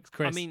comics,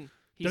 Chris. I mean,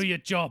 do your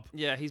job.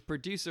 Yeah, he's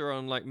producer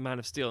on like Man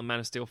of Steel and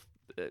Man of Steel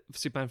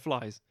Superman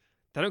Flies.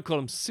 They don't call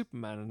him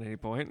Superman at any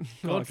point.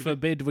 God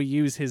forbid we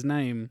use his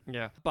name.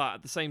 Yeah, but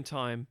at the same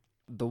time,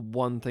 the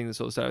one thing that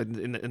sort of started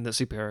in the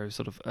superhero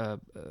sort of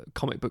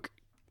comic book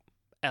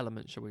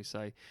element, shall we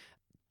say,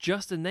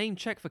 just a name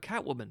check for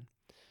Catwoman.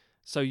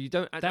 So you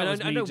don't. That was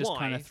I me know just why.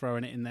 kind of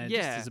throwing it in there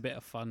just as a bit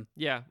of fun.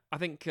 Yeah, I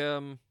think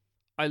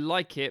I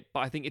like it, but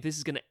I think if this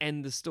is going to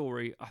end the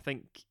story, I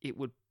think it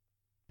would.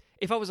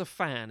 If I was a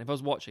fan, if I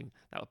was watching,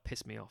 that would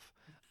piss me off.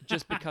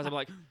 Just because I'm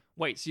like,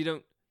 wait, so you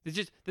don't. There's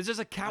just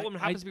a Catwoman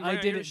happens to be. I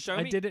did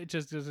it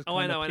just to Oh,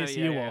 I know, piss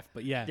yeah, you yeah. off,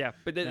 but yeah. Yeah,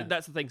 but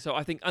that's the thing. So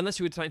I think unless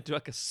you were trying to do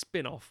like a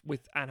spin-off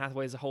with Anne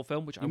Hathaway as a whole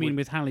film, which I mean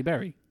with Halle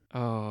Berry.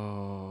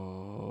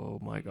 Oh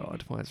my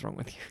God, what is wrong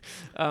with you?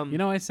 You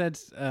know, I said,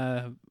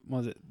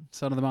 was it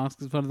Son of the Mask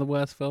is one of the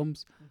worst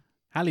films?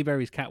 Halle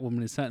Berry's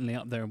Catwoman is certainly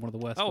up there and one of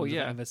the worst films I've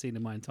ever seen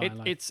in my entire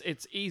life.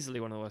 It's easily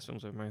one of the worst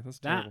films I've made. That's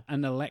that terrible.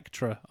 and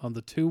Elektra are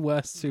the two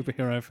worst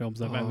superhero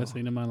films I've ever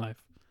seen in my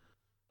life.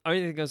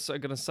 Only thing I was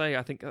going to say,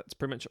 I think that's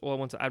pretty much all I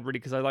want to add, really,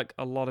 because I like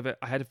a lot of it.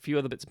 I had a few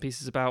other bits and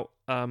pieces about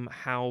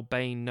how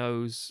Bane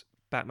knows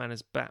Batman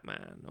is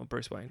Batman or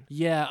Bruce Wayne.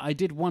 Yeah, I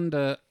did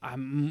wonder.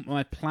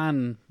 My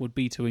plan would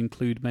be to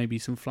include maybe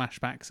some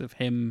flashbacks of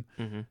him,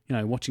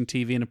 watching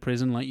TV in a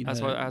prison, like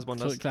as one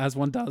does. As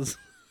one does.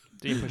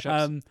 Doing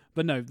push-ups.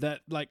 But no,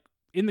 that like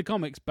in the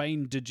comics,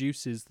 Bane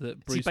deduces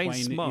that Bruce Wayne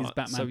smart, is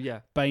Batman. So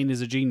yeah, Bane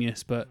is a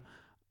genius, but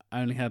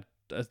I only had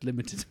a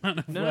limited amount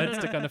of words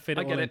to kind of fit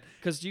it I get all it,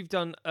 because you've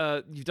done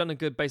a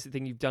good basic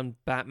thing. You've done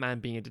Batman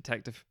being a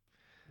detective.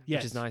 Yes.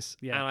 Which is nice.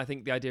 Yeah. And I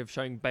think the idea of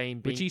showing Bane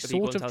being which he of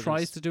equal sort of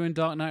tries to do in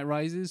Dark Knight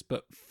Rises,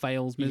 but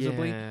fails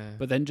miserably. Yeah.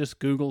 But then just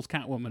Googles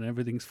Catwoman and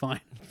everything's fine.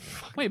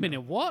 Wait a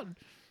minute, what?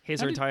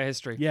 Here's her entire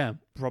history. Yeah.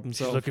 Problem She's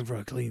solved. looking for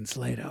a clean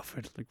slate,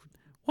 Alfred. Like,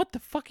 what the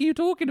fuck are you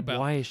talking about?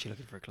 Why is she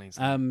looking for a clean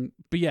slate?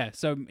 But yeah,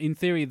 so in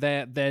theory,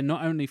 they're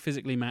not only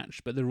physically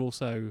matched, but they're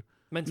also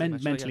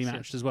Mentally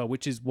matched as well,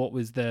 which is what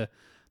was the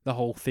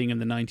whole thing in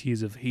the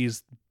 90s of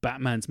he's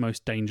Batman's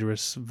most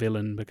dangerous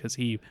villain because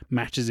he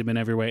matches him in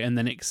every way and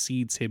then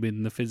exceeds him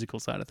in the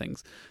physical side of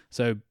things.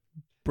 So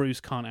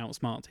Bruce can't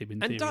outsmart him in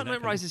theory. And Dark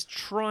Knight Rises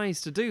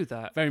tries to do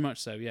that. Very much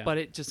so, yeah. But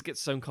it just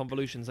gets so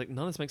convolutions. Like,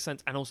 none of this makes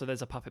sense. And also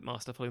there's a puppet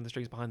master pulling the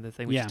strings behind the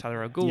thing, which is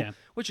Taylor al Ghul,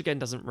 which again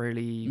doesn't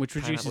really... Which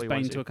reduces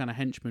Bane to a kind of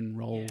henchman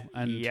role.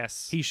 And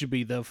yes. he should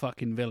be the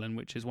fucking villain,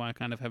 which is why I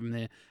kind of have him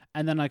there.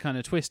 And then I kind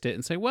of twist it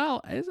and say,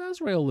 well, is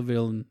Azrael the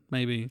villain,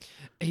 maybe?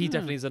 He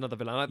definitely is another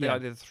villain. I like the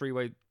idea of the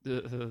three-way...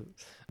 The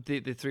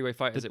three-way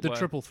fight, as it were. The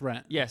triple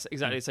threat. Yes,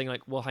 exactly. It's saying,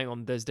 like, well, hang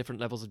on, there's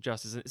different levels of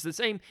justice. And it's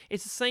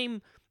the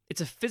same... It's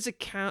a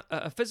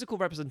physical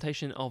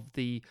representation of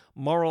the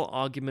moral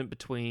argument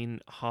between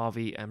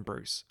Harvey and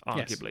Bruce,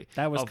 arguably. Yes,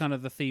 that was kind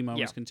of the theme I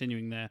was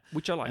continuing there.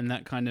 Which I like. And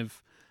that kind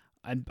of...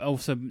 and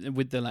also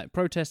with the like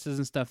protesters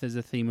and stuff, there's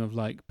a theme of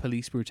like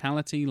police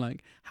brutality,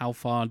 like how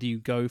far do you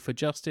go for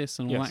justice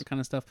and all Yes. that kind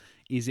of stuff.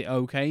 Is it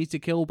okay to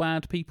kill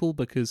bad people?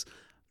 Because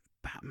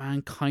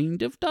Batman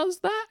kind of does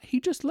that. He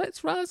just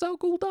lets Ra's al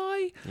Ghul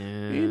die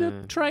in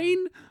a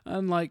train,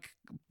 and like,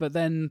 but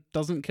then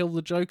doesn't kill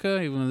the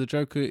Joker, even though the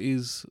Joker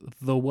is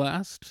the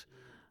worst.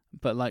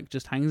 But like,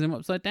 just hangs him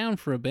upside down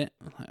for a bit.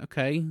 Like,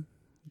 okay,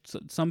 so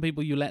some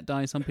people you let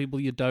die, some people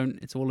you don't.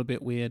 It's all a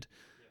bit weird.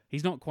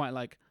 He's not quite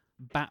like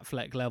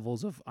Batfleck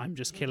levels of I'm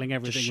just killing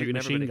everything Just with shooting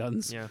machine everybody.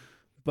 guns. Yeah.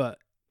 But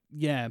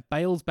yeah,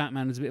 Bale's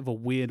Batman is a bit of a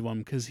weird one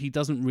because he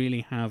doesn't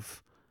really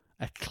have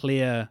a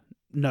clear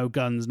no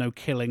guns, no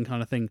killing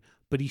kind of thing,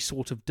 but he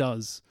sort of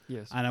does.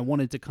 Yes. And I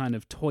wanted to kind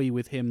of toy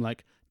with him,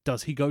 like,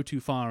 does he go too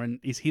far? And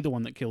is he the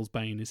one that kills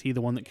Bane? Is he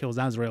the one that kills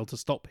Azrael to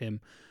stop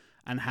him?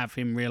 And have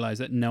him realize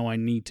that, no, I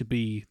need to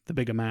be the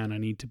bigger man. I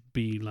need to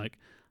be, like,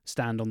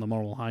 stand on the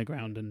moral high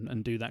ground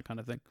and do that kind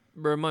of thing.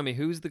 Remind me,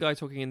 who's the guy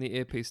talking in the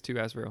earpiece to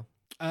Azrael?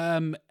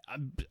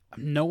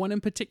 No one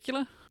in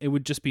particular. It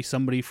would just be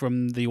somebody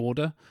from the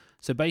Order.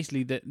 So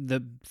basically,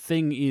 the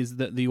thing is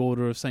that the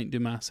Order of Saint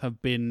Dumas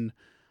have been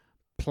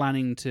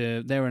planning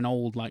to. They're an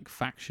old like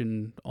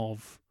faction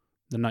of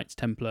the Knights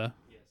Templar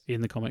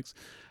in the comics,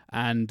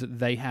 and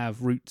they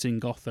have roots in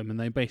Gotham, and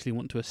they basically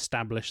want to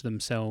establish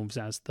themselves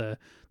as the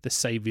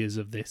saviors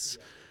of this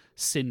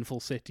sinful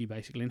city,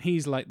 basically. And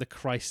he's like the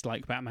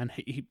Christ-like Batman.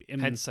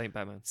 Hence Saint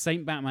Batman.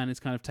 Saint Batman is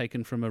kind of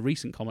taken from a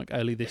recent comic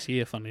early this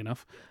year, funnily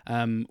enough,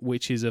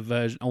 which is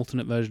a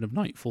alternate version of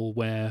Nightfall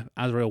where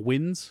Azrael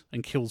wins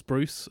and kills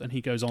Bruce, and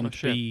he goes on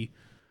to be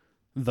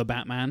the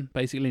Batman,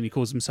 basically, and he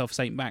calls himself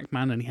Saint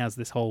Batman, and he has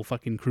this whole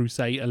fucking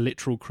crusade, a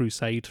literal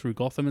crusade through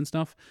Gotham and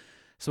stuff.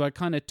 So I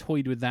kind of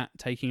toyed with that,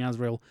 taking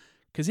Azrael,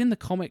 because in the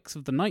comics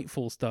of the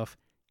Nightfall stuff,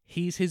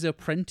 he's his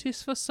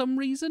apprentice for some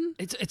reason.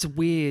 It's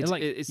weird.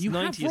 Like, It's you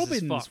have 90s as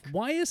Robbins. fuck.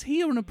 Why is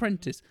he an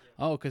apprentice?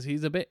 Oh, because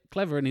he's a bit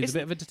clever and he's a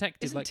bit of a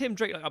detective. Isn't like, Tim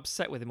Drake like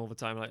upset with him all the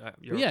time? Like,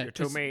 you're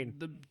too 'cause mean.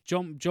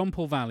 John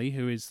Paul Valley,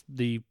 who is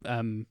the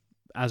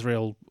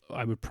Azrael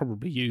I would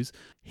probably use,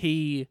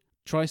 he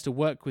tries to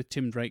work with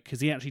Tim Drake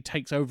because he actually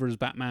takes over as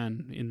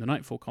Batman in the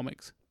Nightfall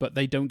comics, but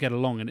they don't get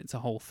along and it's a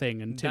whole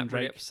thing. And Tim that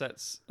really Drake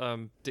upsets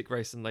Dick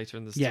Grayson later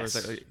in the story. Yes,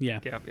 It's like, yeah.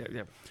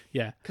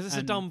 yeah. Because it's a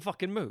And- dumb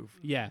fucking move.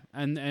 Yeah,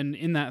 and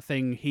in that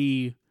thing,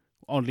 he,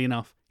 oddly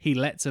enough, he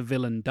lets a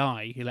villain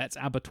die. He lets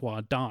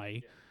Abattoir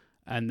die,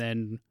 and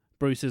then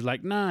Bruce is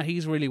like, nah,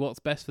 he's really what's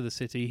best for the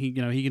city. He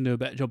can do a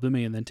better job than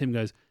me. And then Tim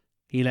goes,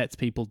 he lets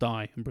people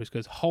die. And Bruce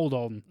goes, hold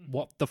on,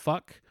 what the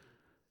fuck?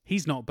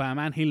 He's not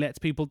Batman. He lets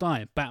people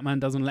die. Batman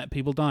doesn't let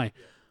people die.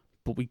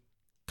 But we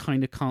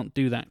kind of can't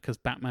do that because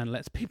Batman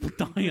lets people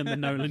die in the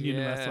Nolan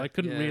universe. So I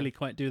couldn't really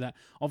quite do that.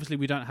 Obviously,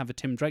 we don't have a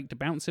Tim Drake to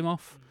bounce him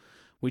off,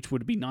 which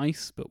would be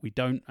nice, but we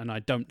don't. And I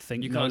don't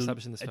think You can't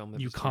establish in this film.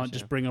 you can't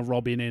just bring a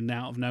Robin in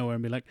out of nowhere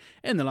and be like,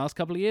 in the last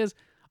couple of years.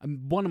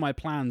 One of my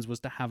plans was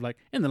to have like,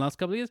 in the last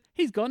couple of years,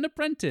 he's got an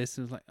apprentice.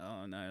 And it was like,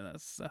 oh no,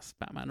 that's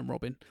Batman and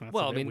Robin. That's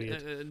Well, a I bit mean,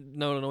 weird.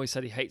 Nolan always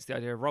said he hates the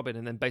idea of Robin,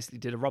 and then basically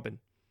did a Robin,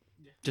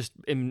 just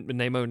in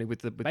name only with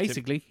the. With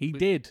basically, he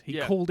with- did. He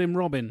yeah. called him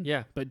Robin,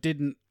 yeah, but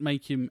didn't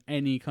make him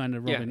any kind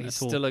of Robin he's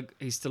at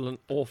all. still an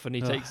orphan.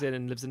 He Ugh. takes in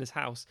and lives in his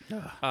house.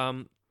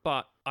 Ugh.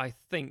 But I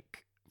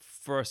think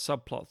for a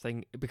subplot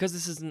thing, because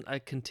this isn't a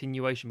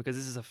continuation, because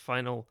this is a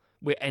final.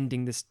 We're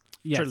ending this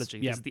Yes, trilogy.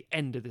 yeah. This is the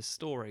end of this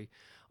story.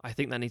 I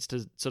think that needs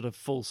to sort of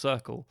full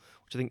circle,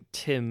 which I think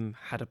Tim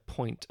had a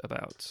point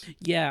about.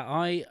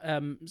 Yeah,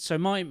 so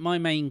my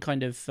main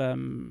kind of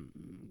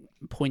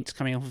points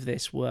coming off of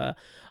this were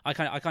I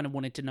kind of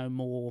wanted to know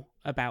more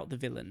about the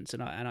villains,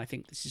 and I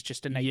think this is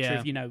just a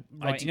nature Yeah. of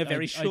writing a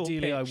very short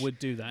Ideally, I pitch. would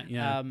do that.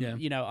 Yeah,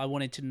 yeah. I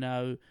wanted to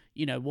know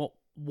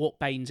what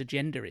Bane's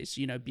agenda is,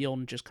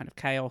 beyond just kind of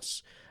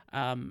chaos,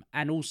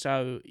 and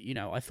also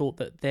I thought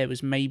that there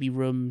was maybe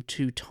room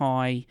to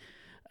tie.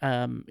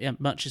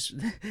 Much as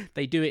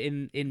they do it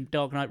in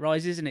Dark Knight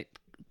Rises, and it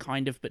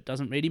kind of but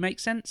doesn't really make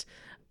sense.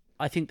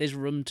 I think there's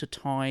room to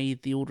tie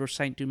the Order of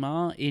Saint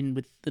Dumas in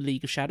with the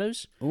League of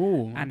Shadows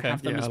Oh, and okay.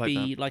 have them Yeah, I as like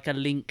be like a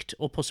linked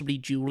or possibly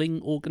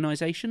dueling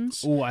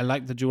organisations. Oh, I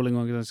like the dueling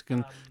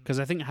organization because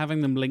I think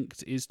having them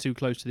linked is too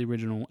close to the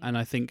original, and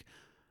I think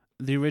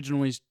the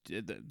original is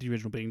the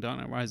original being Dark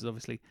Knight Rises,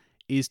 obviously,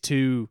 is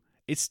too.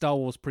 It's Star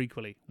Wars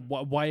prequely.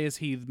 Why is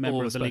he the member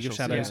All of the the League of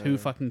specials, Shadows? yeah. Who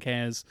fucking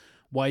cares?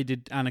 Why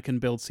did Anakin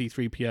build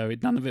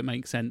C-3PO? None of it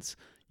makes sense.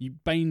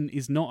 Bane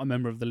is not a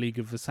member of the League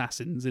of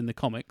Assassins in the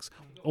comics,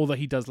 although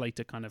he does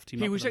later kind of team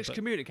up He with was them, but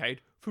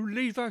excommunicated from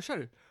League of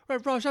Shadow.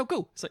 Ra's al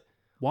Ghul. It's like,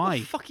 why? what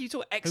the fuck are you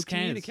talking? Who cares?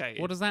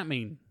 Excommunicated. What does that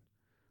mean?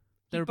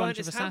 They're a burned bunch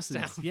of his house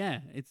assassins.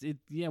 down.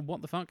 Yeah,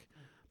 what the fuck?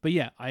 But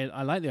yeah,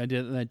 I like the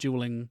idea that they're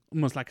dueling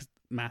almost like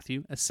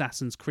Matthew,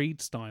 Assassin's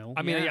Creed style.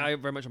 I mean, yeah,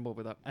 I'm very much on board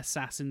with that.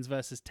 Assassins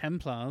versus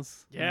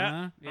Templars.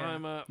 Yeah. Yeah.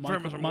 I'm very much Michael,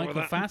 on board Michael with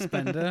that.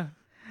 Fassbender.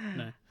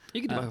 No. You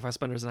can do Michael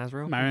Fassbender as an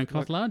Azrael. Marion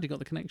Like, Cotillard, you got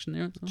the connection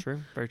there as well.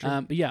 True, very true.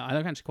 But yeah, I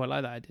actually quite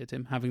like that idea,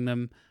 Tim, having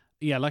them.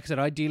 Yeah, like I said,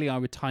 ideally I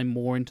would tie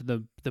more into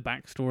the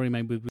backstory,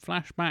 maybe with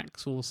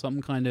flashbacks or some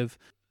kind of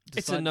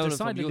It's a Nolan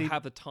film. You'll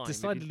have the time.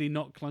 Decidedly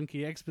not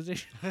clunky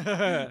exposition.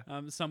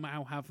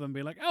 Somehow have them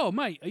be like, "Oh,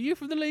 mate, are you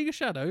from the League of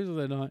Shadows?" Or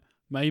they're like,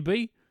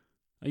 "Maybe."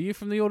 "Are you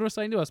from the Order of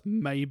Saint Louis?"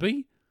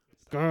 "Maybe."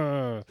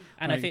 Grr.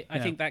 And I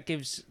think that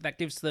gives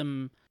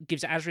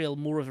Azrael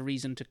more of a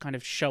reason to kind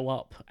of show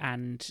up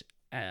and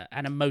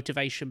a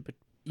motivation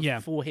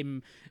for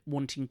him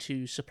wanting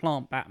to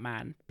supplant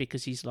Batman,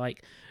 because he's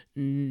like,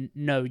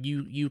 no,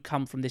 you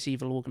come from this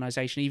evil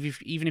organization.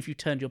 Even if you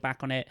turned your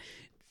back on it,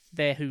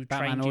 they're who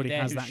Batman trained already you.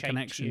 They're has who that shaped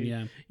connection.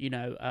 you.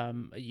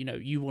 Yeah.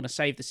 You want to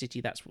save the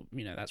city. That's what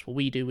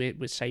we do.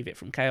 We save it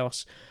from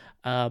chaos.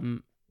 But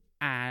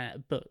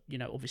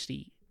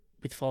obviously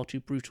with far too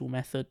brutal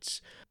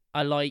methods.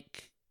 I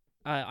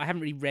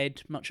haven't really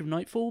read much of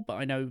Nightfall, but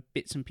I know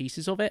bits and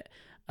pieces of it.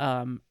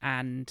 I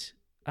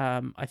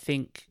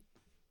think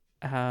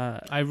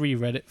I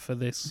reread it for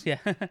this. Yeah.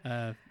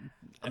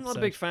 I'm not a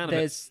big fan of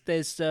it.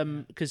 There's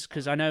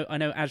because I know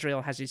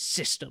Azrael has his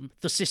system,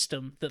 the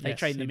system that they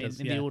train them in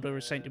the Order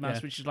of Saint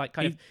Dumas, which is like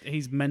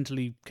he's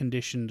mentally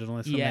conditioned and all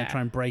this. And they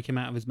try and break him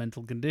out of his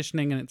mental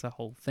conditioning, and it's a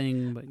whole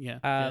thing. But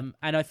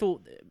and I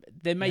thought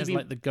there may be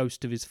like the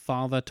ghost of his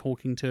father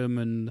talking to him,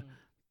 and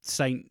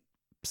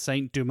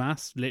Saint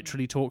Dumas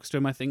literally talks to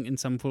him, I think, in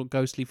some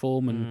ghostly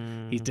form,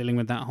 and he's dealing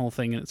with that whole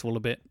thing, and it's all a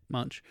bit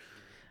much.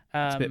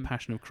 It's a bit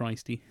Passion of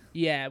Christy.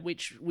 Yeah,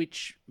 which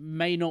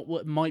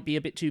might be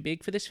a bit too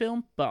big for this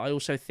film, but I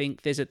also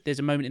think there's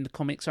a moment in the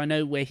comics I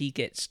know where he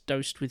gets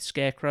dosed with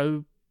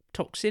Scarecrow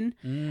toxin,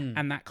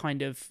 and that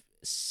kind of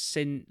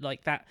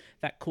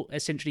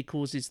essentially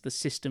causes the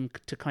system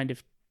to kind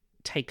of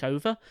take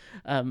over.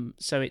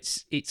 So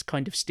it's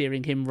kind of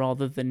steering him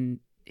rather than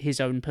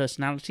his own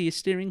personality is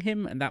steering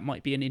him, and that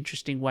might be an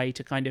interesting way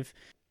to kind of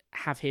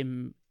have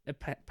him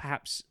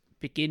perhaps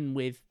begin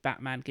with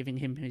Batman giving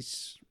him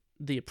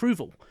the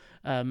approval,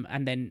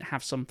 and then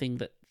have something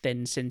that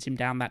then sends him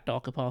down that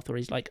darker path where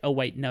he's like, oh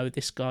wait, no,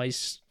 this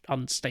guy's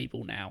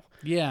unstable now.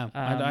 Yeah,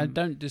 I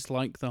don't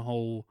dislike the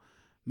whole,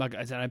 like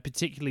I said, I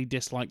particularly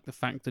dislike the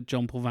fact that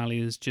John Paul Valley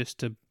is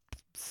just a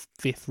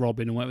fifth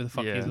Robin or whatever the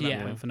fuck he is at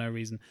that point for no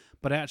reason.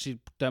 But I actually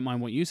don't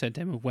mind what you said,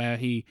 Tim, of where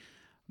he,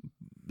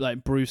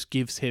 like, Bruce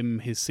gives him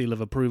his seal of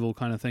approval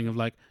kind of thing of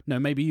like, no,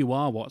 maybe you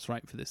are what's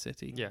right for this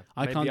city. Yeah,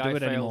 I can't do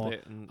it anymore.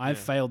 I've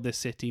failed this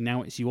city.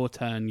 Now it's your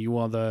turn.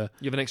 You're the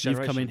next generation.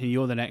 You've come in here.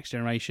 You're the next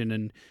generation,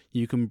 and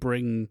you can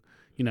bring,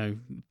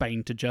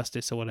 Bane to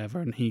justice or whatever.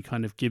 And he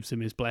kind of gives him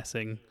his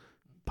blessing,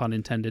 pun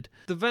intended.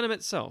 The Venom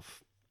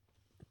itself.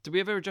 Do we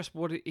ever address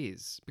what it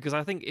is? Because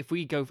I think if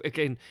we go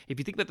again, if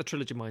you think about the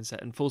trilogy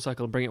mindset and full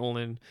cycle and bring it all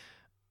in,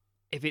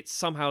 if it's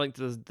somehow linked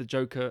to the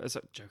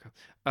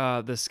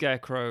the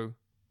Scarecrow.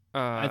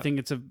 I think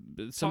it's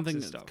something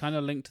that's kind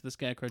of linked to the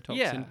Scarecrow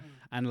toxin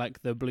and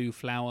like the blue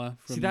flower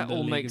from that the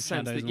all League makes of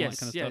sense. Shadows and all that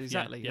kind of stuff.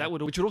 Exactly. That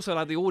which would also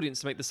allow the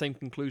audience to make the same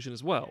conclusion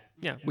as well.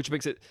 Yeah, which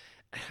makes it,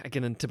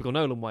 again, in typical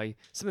Nolan way,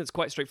 something that's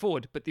quite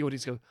straightforward, but the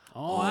audience go,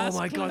 "Oh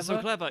my god, so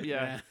clever!"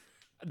 Yeah,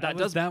 that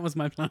was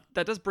my plan.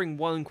 That does bring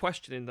one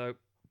question in though.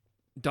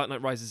 Dark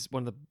Knight Rises,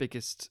 one of the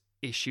biggest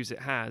issues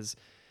it has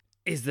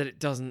is that it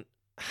doesn't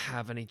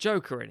have any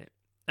Joker in it.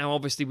 Now,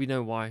 obviously, we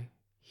know why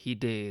he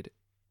did,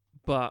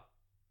 but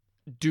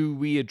do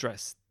we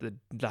address the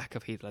lack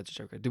of Heath Ledger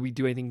Joker? Do we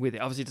do anything with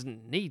it? Obviously, it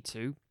doesn't need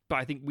to, but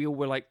I think we all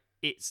were like,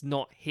 it's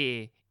not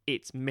here,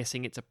 it's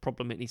missing, it's a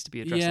problem, it needs to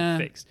be addressed or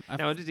fixed.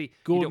 Now,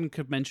 Gordon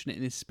could mention it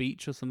in his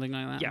speech or something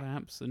like that,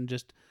 perhaps, and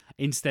just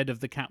instead of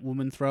the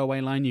Catwoman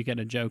throwaway line, you get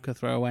a Joker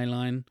throwaway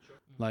line.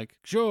 Like,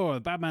 sure,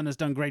 Batman has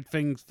done great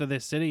things for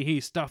this city. He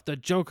stuffed a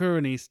Joker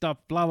and he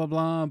stuffed blah, blah,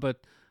 blah,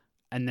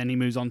 and then he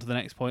moves on to the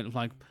next point of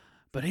like,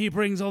 but he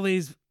brings all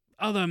these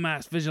other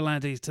mass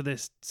vigilantes to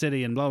this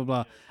city and blah, blah,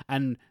 blah.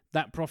 And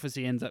that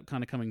prophecy ends up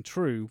kind of coming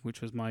true,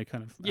 which was my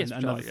kind of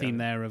another theme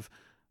there of,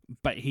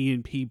 but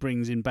he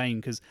brings in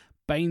Bane, because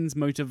Bane's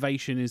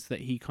motivation is that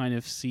he kind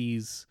of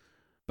sees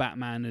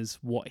Batman as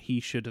what he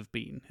should have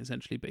been,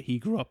 essentially. But he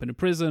grew up in a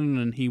prison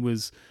and he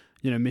was,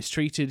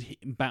 mistreated.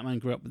 Batman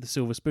grew up with the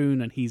silver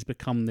spoon and he's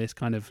become this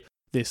kind of,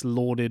 this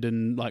lauded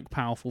and like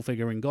powerful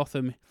figure in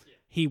Gotham.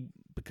 He,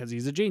 because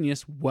he's a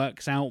genius,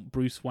 works out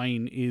Bruce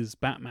Wayne is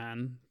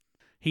Batman.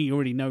 He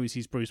already knows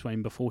he's Bruce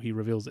Wayne before he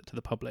reveals it to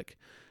the public.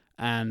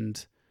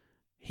 And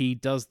he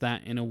does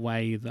that in a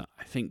way that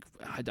I think,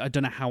 I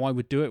don't know how I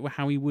would do it,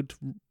 how he would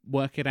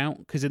work it out.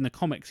 Because in the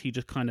comics, he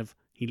just kind of,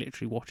 he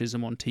literally watches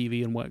them on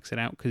TV and works it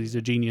out because he's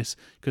a genius.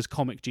 Because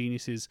comic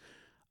geniuses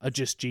are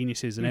just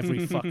geniuses, and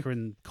every fucker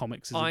in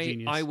comics is a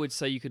genius. I would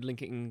say you could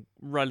link it in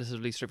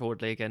relatively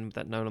straightforwardly, again, with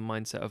that Nolan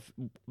mindset of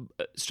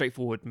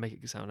straightforward, make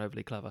it sound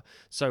overly clever.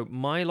 So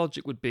my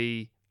logic would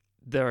be,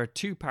 there are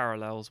two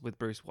parallels with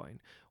Bruce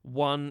Wayne.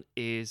 One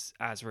is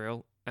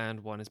Azrael and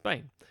one is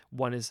Bane.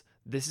 One is,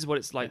 this is what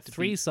it's like to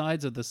three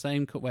sides of the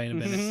same wait a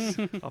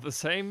minute. of the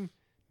same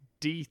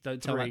D3.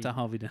 Don't tell that to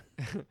Harvey Dent.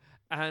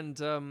 And,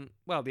 the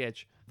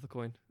edge of the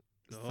coin.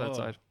 It's the third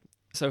side.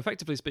 So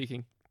effectively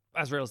speaking,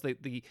 Azrael's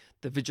the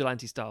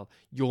vigilante style.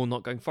 You're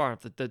not going far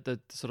enough. The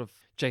sort of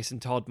Jason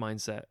Todd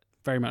mindset.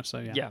 Very much so,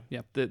 yeah.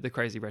 Yeah. The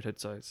crazy Red Hood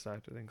side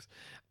of things.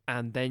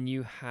 And then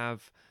you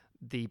have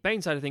the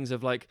Bane side of things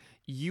of like,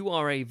 you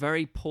are a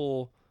very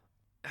poor,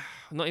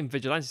 not even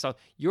vigilante style,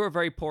 you're a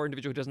very poor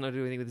individual who doesn't know how to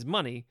do anything with his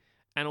money,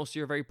 and also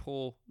you're a very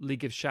poor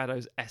League of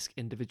Shadows-esque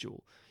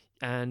individual.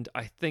 And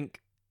I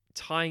think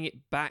tying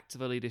it back to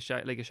the League of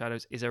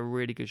Shadows is a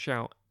really good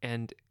shout,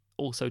 and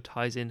also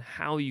ties in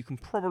how you can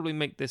probably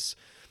make this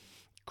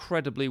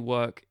credibly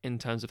work in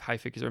terms of how he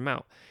figures them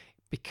out.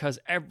 Because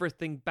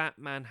everything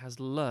Batman has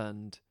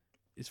learned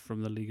Is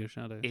from the League of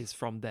Shadows. is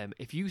from them.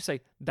 If you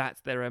say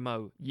that's their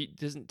MO, you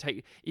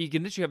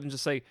can literally have them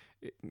just say,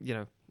 you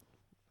know,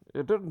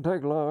 It didn't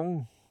take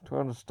long to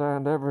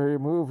understand every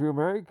move you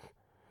make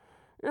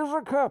is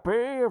a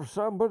copy of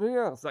somebody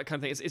else. that kind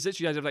of thing. It's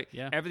literally the idea of like,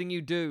 Yeah. everything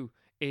you do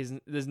is,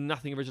 there's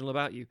nothing original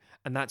about you,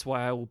 and that's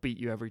why I will beat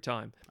you every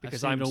time,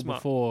 because I've seen I'm it all smart.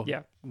 before.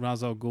 Yeah.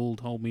 Ra's al Ghul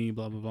told me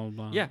blah blah blah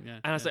blah. Yeah, and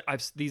I was like,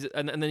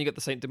 and then you get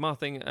the Saint Demar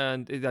thing,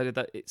 and the idea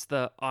that it's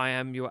the I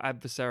am your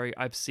adversary.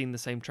 I've seen the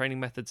same training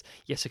methods.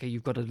 Yes, okay,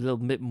 you've got a little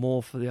bit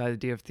more for the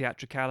idea of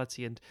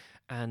theatricality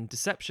and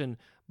deception,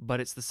 but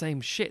it's the same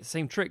shit,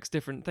 same tricks,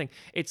 different thing.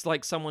 It's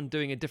like someone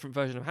doing a different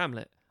version of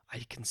Hamlet. I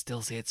can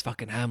still see it's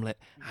fucking Hamlet.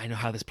 I know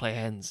how this play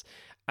ends.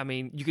 I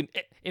mean, you can,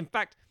 in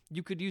fact,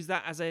 you could use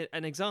that as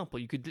an example.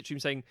 You could literally be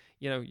saying,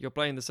 you know, you're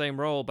playing the same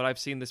role, but I've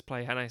seen this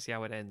play and I see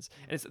how it ends.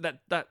 And it's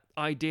that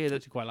idea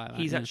that Quite like that.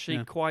 he's yeah, actually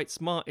yeah. quite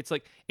smart. It's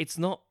like, it's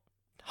not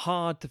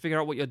hard to figure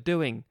out what you're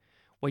doing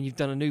when you've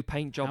done a new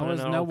paint job How on has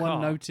an no old one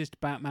car. noticed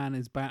Batman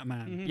is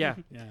Batman? Yeah.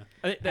 Yeah.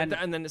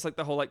 And then it's like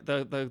the whole like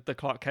the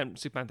Clark Kent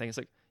Superman thing. It's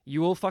like,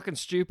 you all fucking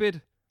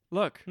stupid.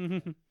 Look.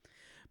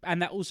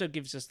 And that also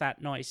gives us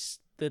that nice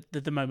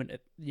the moment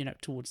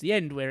at, towards the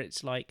end where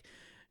it's like,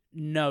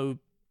 no,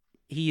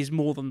 he is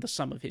more than the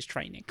sum of his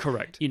training.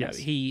 Correct.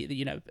 Yes.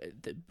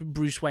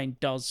 Bruce Wayne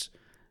does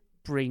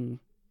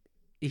bring.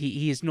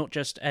 He is not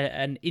just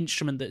an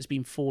instrument that's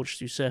been forged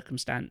through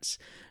circumstance,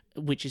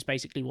 which is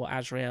basically what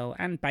Azrael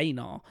and Bane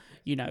are.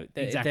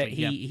 Exactly, that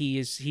he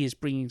is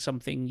bringing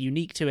something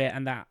unique to it,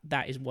 and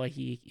that is why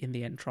he in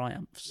the end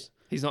triumphs.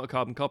 He's not a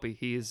carbon copy.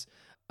 He is.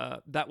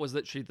 That was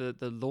literally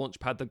the launch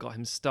pad that got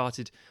him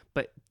started.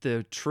 But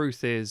the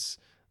truth is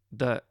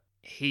that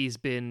he's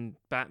been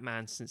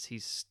Batman since he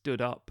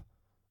stood up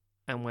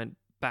and went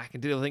back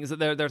and did other things. That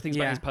there are things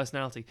about his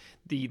personality,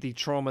 the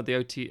trauma, the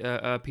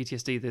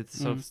PTSD, the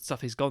sort of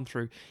stuff he's gone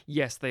through.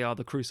 Yes, they are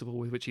the crucible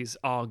with which he's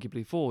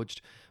arguably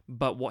forged.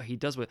 But what he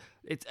does with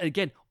it's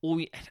again,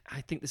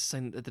 I think this is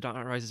something that The Dark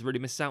Knight Rises really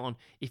misses out on.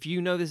 If you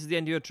know this is the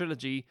end of your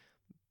trilogy,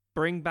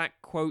 bring back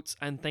quotes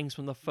and things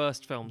from the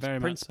first films, Very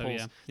much so,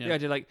 principles. yeah. The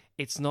idea, like,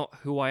 it's not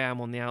who I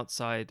am on the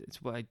outside;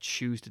 it's what I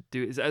choose to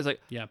do. I was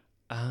like, Yeah.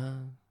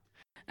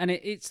 And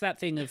it's that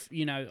thing of,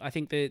 I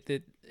think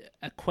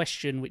a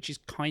question which is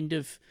kind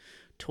of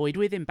toyed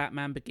with in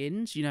Batman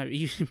Begins,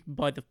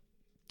 by the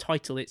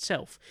title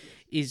itself,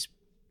 is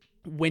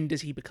when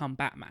does he become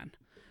Batman?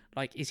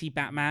 Like, is he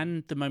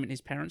Batman the moment his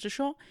parents are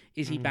shot?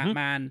 Is he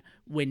Batman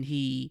when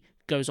he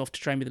goes off to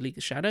train with the League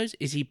of Shadows?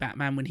 Is he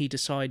Batman when he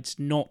decides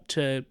not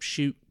to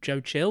shoot Joe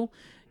Chill?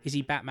 Is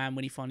he Batman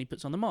when he finally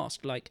puts on the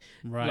mask?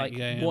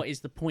 What is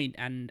the point?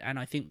 And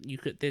I think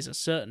there's a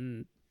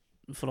certain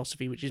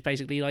philosophy which is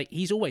basically like,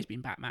 he's always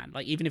been Batman.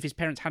 Like, even if his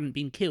parents hadn't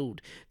been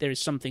killed, there is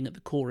something at the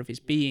core of his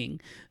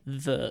being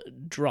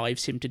that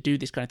drives him to do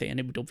this kind of thing, and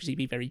it would obviously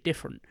be very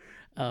different.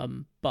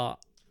 But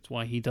That's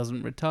why he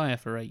doesn't retire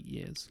for 8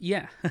 years.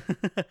 yeah.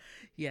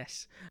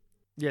 Yes.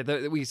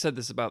 Yeah, we said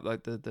this about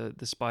like the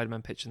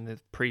Spider-Man pitch in the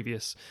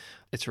previous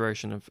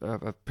iteration of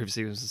previous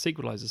seasons of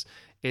sequelizers,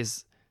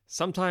 is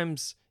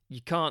sometimes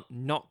you can't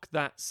knock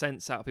that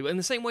sense out of people. In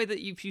the same way that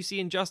if you see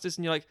Injustice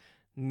and you're like,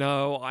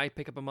 no, I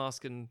pick up a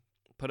mask and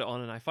put it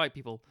on and I fight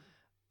people,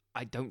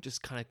 I don't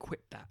just kind of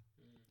quit that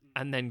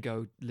and then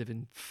go live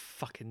in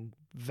fucking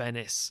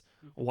Venice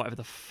or whatever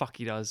the fuck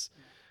he does.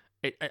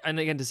 And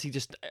again, does he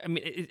just... I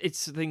mean,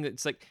 it's the thing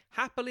that's like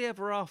happily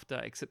ever after,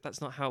 except that's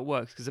not how it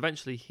works, because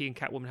eventually he and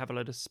Catwoman have a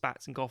load of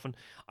spats and go off and,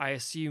 I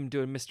assume,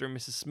 doing Mr. and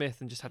Mrs.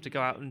 Smith and just have to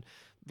go out and,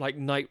 like,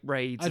 night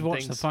raids I'd and watch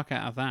things. the fuck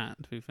out of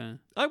that, to be fair.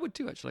 I would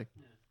too, actually.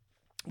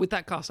 With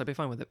that cast, I'd be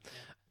fine with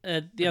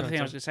it. The other thing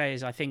I was going to say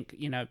is, I think,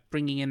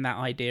 bringing in that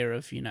idea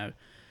of,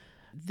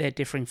 their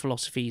differing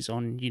philosophies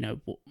on,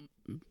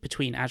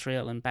 between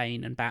Azrael and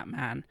Bane and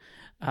Batman,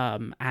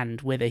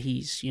 and whether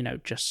he's,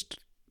 just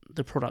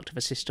the product of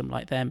a system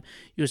like them.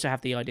 You also have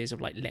the ideas of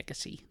like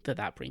legacy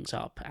that brings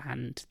up,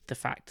 and the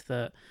fact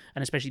that,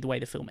 and especially the way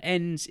the film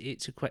ends,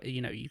 it's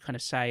you kind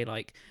of say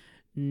like,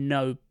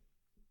 no,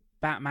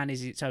 Batman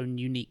is its own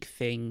unique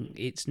thing.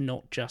 It's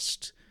not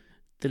just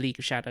the League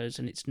of Shadows,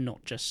 and it's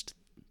not just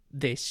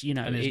this,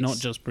 And it's not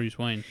just Bruce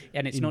Wayne.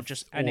 and it's In- not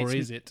just, and or it's,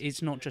 is it?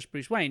 It's not just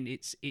Bruce Wayne.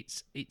 It's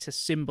a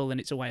symbol, and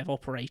it's a way of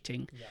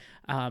operating,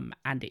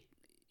 and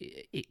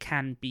it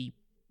can be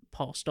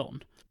passed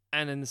on.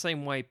 And in the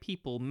same way,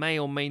 people may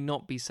or may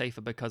not be safer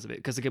because of it.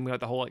 Because again, we like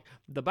the whole, like,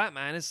 the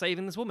Batman is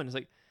saving this woman. It's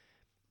like,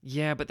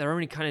 yeah, but they're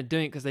only kind of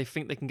doing it because they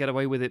think they can get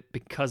away with it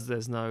because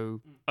there's no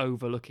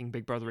overlooking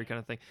Big Brothery kind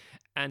of thing.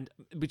 And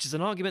which is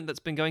an argument that's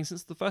been going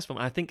since the first film.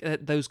 And I think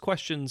those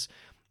questions,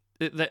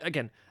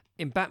 again,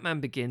 In Batman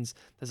Begins,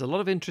 there's a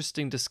lot of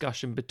interesting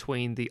discussion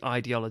between the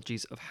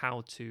ideologies of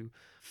how to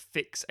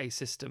fix a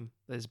system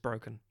that is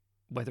broken,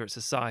 whether it's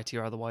society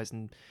or otherwise.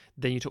 And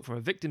then you talk from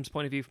a victim's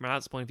point of view, from an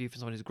adult's point of view, from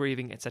someone who's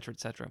grieving, etc.,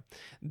 etc.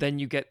 Then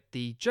you get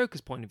the Joker's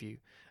point of view,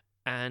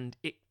 and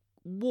it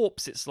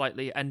warps it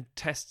slightly and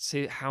tests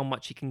how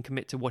much he can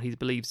commit to what he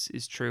believes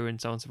is true, and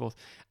so on and so forth.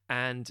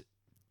 And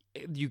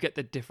you get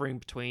the differing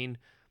between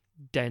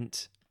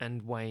Dent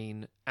and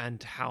Wayne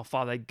and how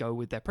far they go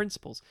with their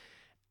principles.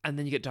 And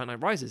then you get Dark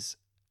Knight Rises,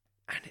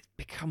 and it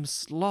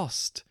becomes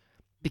lost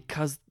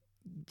because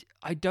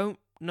I don't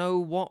know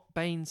what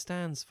Bane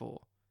stands for.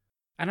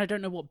 And I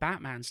don't know what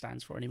Batman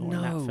stands for anymore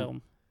in that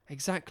film.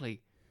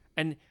 Exactly.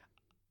 And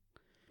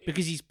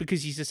because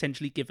he's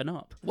essentially given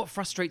up. what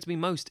frustrates me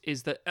most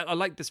is that, I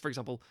like this, for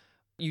example,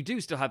 you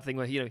do still have the thing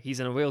where, he's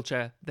in a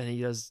wheelchair, then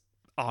he does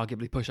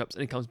arguably push-ups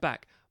and he comes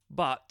back.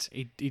 But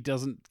He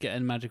doesn't get a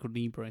magical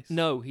knee brace.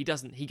 no, he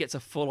doesn't. He gets a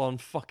full-on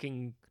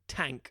fucking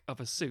tank of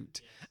a suit,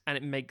 and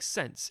it makes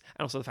sense.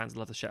 And also the fans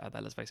love the shit out of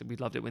that, let's face it. We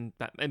loved it when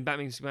in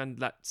Batman v Superman,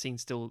 that scene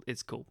still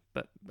is cool,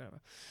 but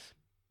whatever.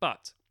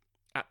 But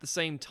at the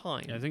same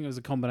time... Yeah, I think it was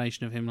a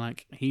combination of him,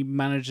 like, he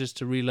manages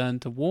to relearn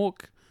to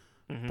walk,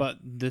 Mhm. but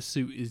the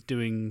suit is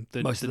doing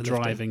the Most of the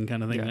driving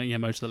kind of thing. Yeah. Yeah,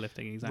 most of the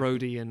lifting, exactly.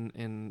 Rhodey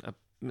in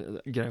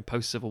a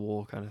post-Civil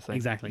War kind of thing.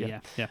 Exactly,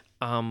 yeah.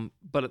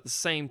 But at the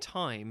same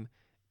time,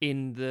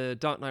 in the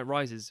Dark Knight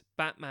Rises,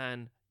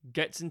 Batman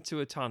gets into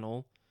a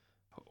tunnel.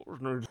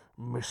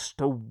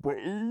 Mr.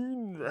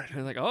 Wayne.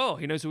 And like, oh,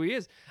 he knows who he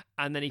is.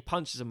 And then he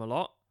punches him a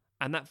lot.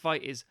 And that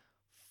fight is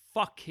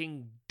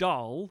fucking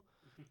dull.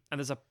 And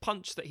there's a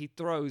punch that he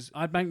throws.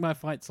 I'd make my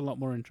fights a lot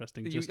more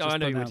interesting. I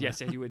know you would.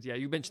 Yes, you would. Yeah,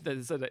 you mentioned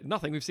that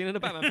nothing we've seen in a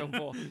Batman film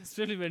before.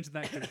 Specifically mentioned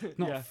that 'cause it's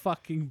not Yeah.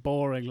 fucking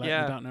boring like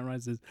Yeah. the Dark Knight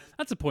Rises.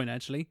 That's a point,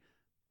 actually.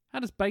 How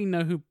does Bane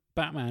know who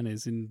Batman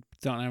is in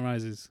Dark Knight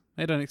Rises?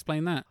 They don't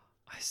explain that.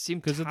 I seem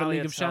Because of the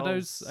League of Talia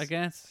Shadows, tells I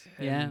guess.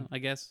 Yeah, him- I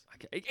guess.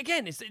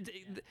 Again, it's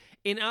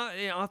in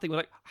our thing. We're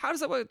like, how does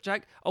that work,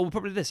 Jack? Oh, we'll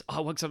probably do this.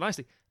 Oh, it works so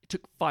nicely. It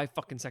took 5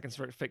 fucking seconds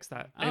for it to fix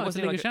that. And Oh, it's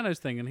the League like of Shadows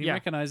thing, and he Yeah.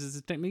 recognizes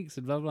his techniques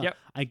and blah, blah, blah. Yep.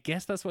 I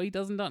guess that's what he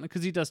does in Dark Knight,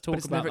 because he does but talk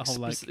it's about never the whole,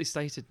 like, explicitly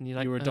stated. And you're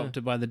like, you were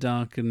adopted by the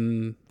dark,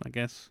 and I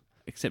guess,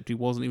 except he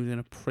wasn't, he was in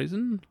a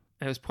prison,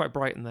 It was quite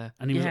bright in there.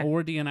 and he was Yeah,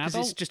 already an Because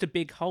adult. it's just a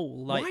big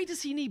hole. Like Why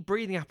does he need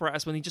breathing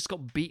apparatus when he just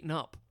got beaten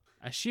up?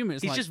 I assume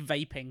it's he's like, just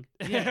vaping.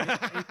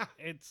 yeah,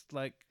 it's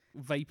like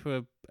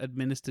vapor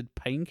administered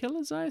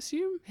painkillers, I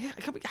assume. Yeah,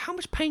 how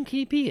much pain can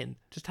he be in?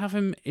 Just have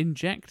him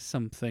inject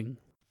something.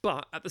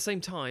 But at the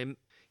same time,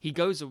 he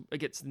gets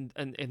in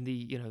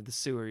the the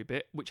sewery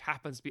bit, which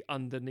happens to be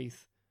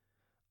underneath,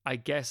 I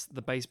guess,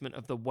 the basement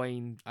of the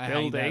Wayne I hate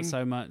building. that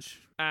so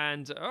much.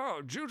 And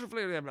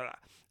dutifully, blah, blah, blah.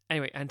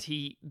 Anyway, and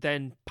he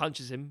then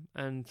punches him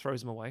and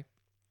throws him away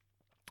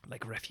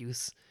like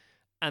refuse.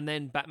 And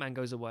then Batman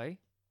goes away,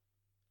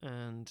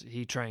 and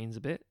he trains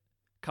a bit,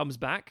 comes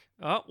back.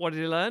 Oh, what did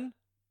he learn?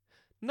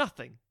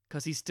 Nothing,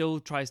 because he still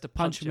tries to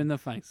Punch him in the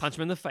face. punch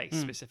him in the face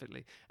Mm.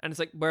 specifically. And it's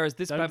like, whereas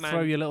this Don't Batman,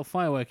 throw your little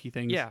fireworky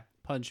things. yeah,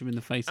 Punch him in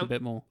the face a Um,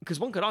 bit more. because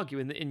one could argue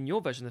in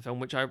your version of the film,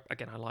 which I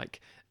like,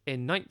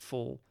 in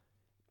Nightfall,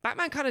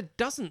 Batman kind of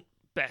doesn't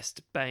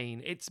best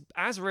Bane. It's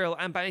Azrael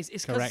and Bane. It's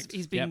because Correct.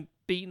 he's been Yep.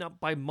 beaten up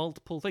by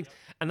multiple things,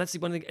 and that's the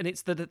one thing. And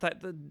it's that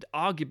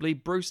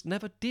arguably Bruce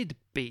never did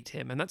beat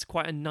him, and that's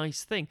quite a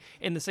nice thing.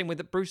 In the same way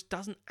that Bruce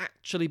doesn't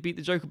actually beat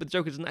the Joker, but the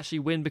Joker doesn't actually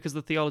win because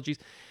of the theologies.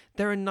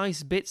 There are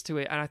nice bits to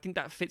it, and I think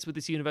that fits with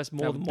this universe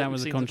more than what That we've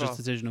was a seen so conscious far.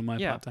 decision on my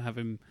Yeah. part to have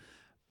him.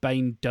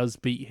 Bane does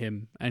beat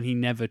him, and he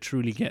never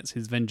truly gets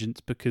his vengeance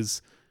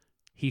because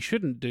he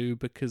shouldn't do,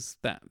 because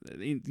that,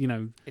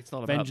 It's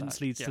not about vengeance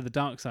that. leads Yeah. to the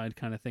dark side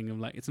kind of thing. Of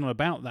like, it's not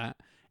about that.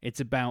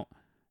 It's about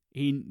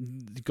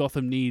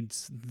Gotham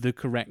needs the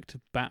correct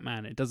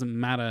Batman. It doesn't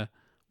matter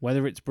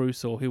whether it's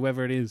Bruce or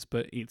whoever it is,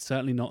 but it's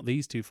certainly not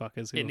these two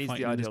fuckers who It are needs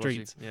fighting the in the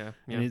ideology. streets. Yeah,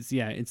 And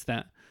it's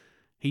that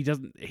he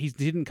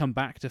didn't come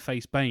back to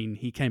face Bane.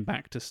 He came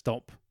back to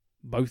stop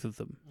both of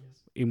them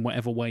in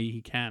whatever way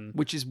he can.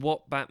 Which is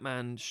what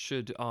Batman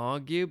should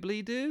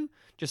arguably do.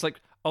 Just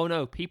like, oh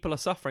no, people are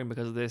suffering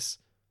because of this.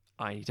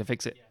 I need to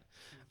fix it.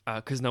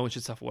 Because no one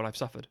should suffer what I've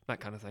suffered. That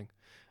kind of thing.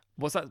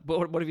 What's that?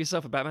 What have you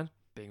suffered, Batman?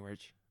 Being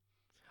rich.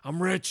 I'm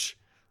rich.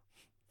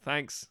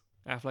 Thanks,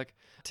 Affleck.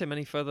 Tim,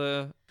 any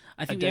further?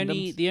 I think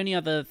Addendums? the only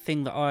other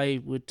thing that I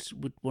would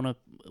want to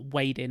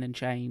wade in and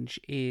change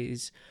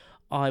is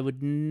I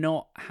would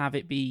not have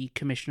it be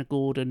Commissioner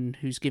Gordon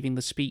who's giving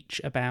the speech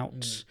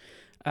about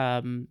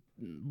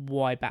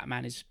why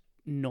Batman is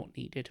not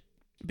needed,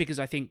 because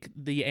I think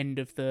the end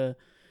of the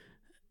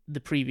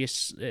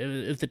previous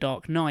of the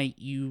Dark Knight,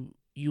 you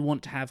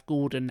want to have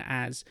Gordon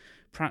as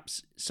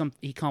perhaps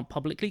he can't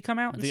publicly come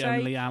out and The say.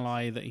 only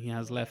ally that he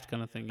has left,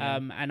 kind of thing. Yeah.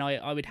 And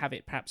I would have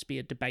it perhaps be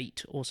a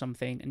debate or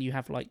something, and you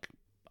have like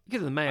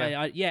Give it the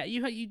mayor.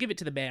 you give it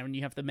to the mayor, and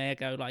you have the mayor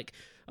go like,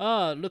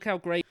 "Oh, look how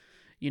great,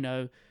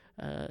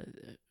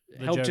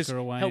 The helped Joker us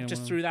away helped and us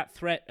all- through that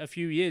threat a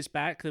few years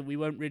back that we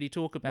won't really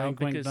talk about Wink,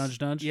 wink, because nudge,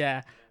 nudge.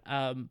 yeah.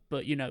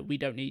 But we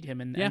don't need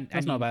him, and Yeah, and, that's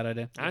and not a you- bad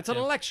idea. And it's an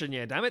election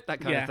year, damn it, that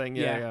kind Yeah, of thing.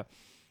 yeah.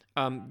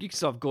 Yeah. You can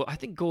still have Gordon. I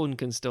think Gordon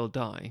can still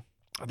die.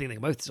 I think they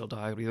can both still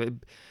die.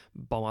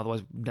 Bomb,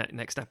 otherwise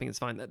neck snapping is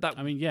fine. That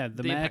I mean, yeah,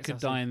 the mayor impact's could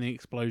awesome. die in the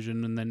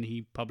explosion, and then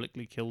he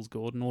publicly kills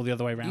Gordon, or the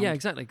other way around. yeah,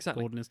 exactly.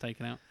 Gordon is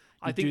taken out.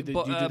 I You think do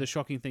Bo- the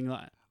shocking thing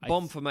that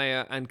Bomb for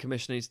mayor and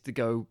commissioner needs to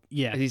go.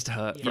 Yeah, It needs to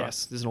hurt for Yeah.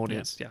 us. There's an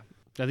audience. Yeah.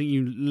 I think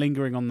you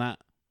lingering on that.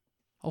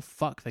 Oh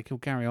fuck! They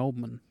killed Gary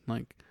Oldman.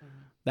 Like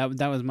that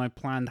was my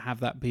plan, to have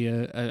that be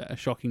a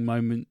shocking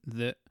moment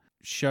that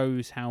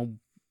shows how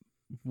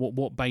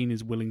what Bane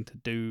is willing to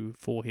do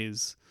for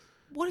his.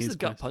 What is His the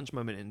gut quest. punch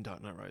moment in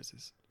Dark Knight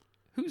Rises?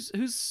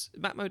 Who's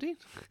Matt Modine?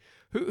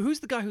 Who's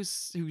the guy who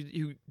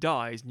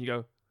dies and you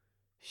go,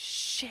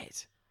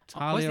 shit. Where's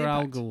Talia the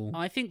al impact? Ghul.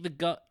 I think the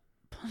gut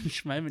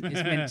punch moment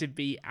is meant to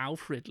be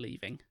Alfred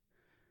leaving.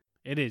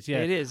 It is, yeah.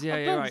 It is. Yeah,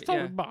 yeah, right.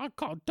 Yeah. But I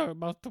can't do it,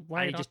 Mr.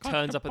 Wayne. And he just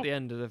turns up at the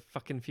end of the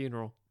fucking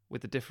funeral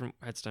with a different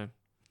headstone.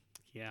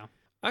 Yeah.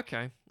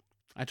 Okay.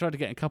 I tried to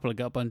get a couple of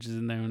gut punches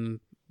in there, and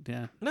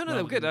yeah. No, they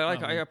that were good. one- I like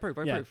that it. I one- approve.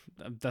 I yeah,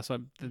 approve. that's why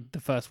the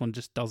first one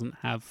just doesn't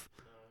have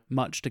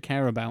much to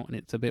care about, and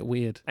it's a bit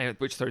weird. Anyway,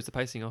 which throws the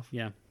pacing off.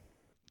 Yeah.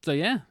 So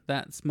yeah,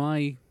 that's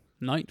my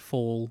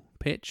Nightfall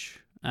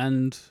pitch,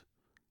 and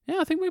yeah,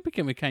 I think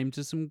we came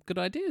to some good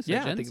ideas. there,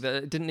 Yeah, I gents. think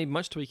that it didn't need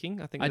much tweaking.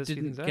 I think I there's a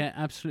few didn't things get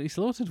absolutely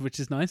slaughtered, which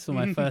is nice for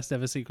my first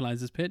ever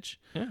Sequelizers pitch.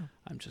 there. Yeah.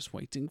 I'm just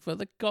waiting for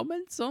the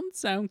comments on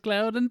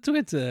SoundCloud and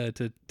Twitter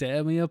to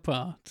tear me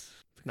apart.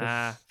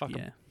 Nah, fuck 'em.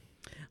 Yeah.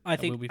 I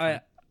That will think be fun.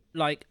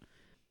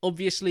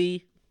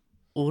 obviously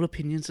all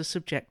opinions are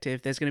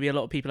subjective. There's going to be a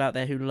lot of people out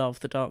there who love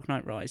The Dark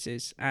Knight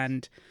Rises,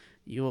 and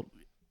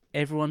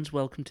everyone's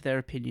welcome to their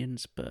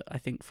opinions. But I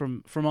think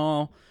from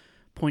our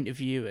point of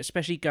view,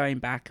 especially going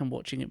back and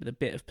watching it with a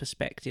bit of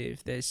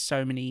perspective, there's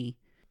so many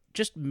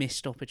just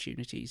missed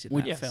opportunities in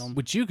that yes. film.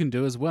 Which you can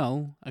do as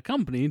well,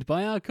 accompanied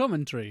by our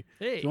commentary.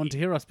 Hey. If you want to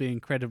hear us be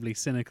incredibly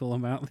cynical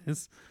about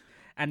this,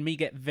 And me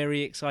get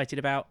very excited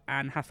about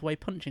Anne Hathaway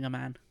punching a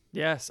man.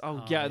 Yes.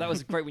 Oh, yeah, that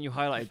was great when you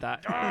highlighted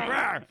that.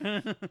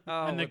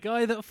 Oh, and the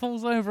guy that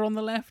falls over on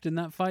the left in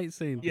that fight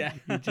scene, Yeah.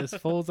 he just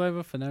falls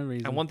over for no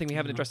reason. and one thing we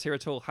haven't addressed here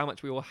at all, how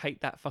much we all hate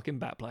that fucking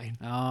bat plane.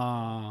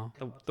 Ah,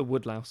 The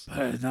woodlouse.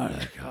 it's not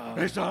a car.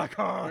 It's not a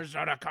car. It's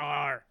not a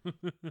car.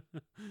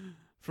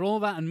 For all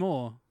that and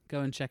more,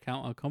 go and check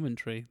out our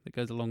commentary that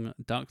goes along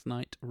Dark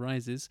Knight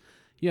Rises.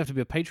 You have to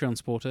be a Patreon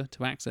supporter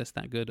to access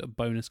that good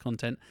bonus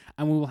content,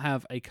 and we will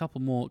have a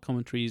couple more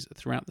commentaries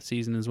throughout the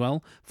season as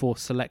well for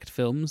select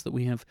films that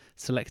we have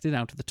selected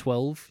out of the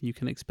 12 you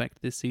can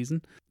expect this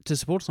season. To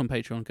support us on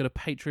Patreon, go to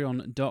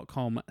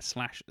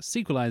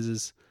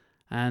patreon.com/sequelizers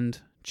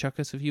and chuck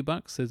us a few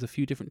bucks. There's a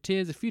few different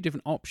tiers, a few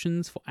different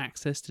options for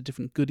access to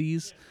different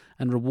goodies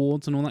and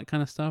rewards and all that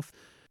kind of stuff.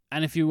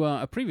 And if you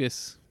are a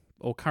previous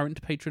or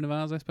current patron of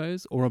ours, I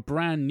suppose, or a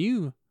brand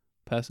new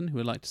person who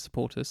would like to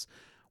support us,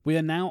 we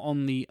are now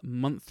on the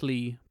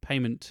monthly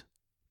payment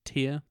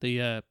tier,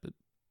 the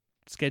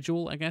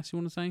schedule, I guess you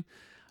want to say.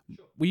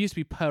 We used to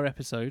be per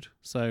episode,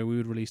 so we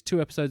would release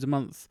 2 episodes a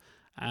month,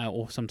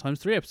 or sometimes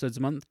 3 episodes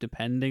a month,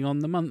 depending on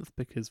the month,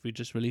 because we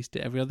just released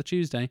it every other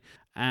Tuesday.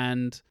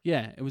 And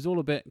yeah, it was all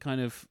a bit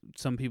kind of,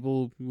 some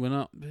people were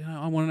not,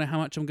 I want to know how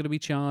much I'm going to be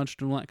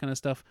charged and all that kind of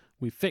stuff.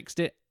 We fixed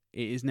it.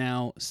 It is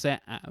now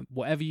set at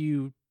whatever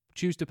you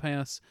choose to pay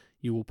us.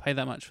 You will pay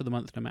that much for the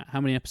month, no matter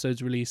how many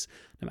episodes release,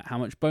 no matter how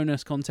much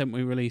bonus content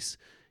we release.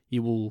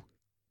 You will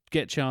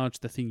get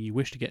charged the thing you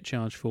wish to get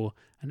charged for,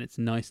 and it's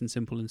nice and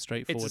simple and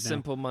straightforward. It's a now.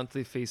 simple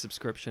monthly fee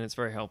subscription. It's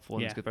very helpful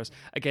and it's Yeah. good for us.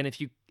 Again, if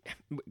you,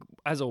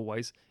 as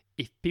always,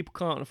 if people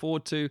can't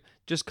afford to,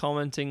 just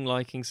commenting,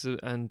 liking,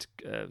 and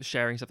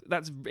sharing stuff,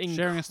 that's incredibly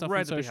Sharing our stuff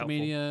on social helpful.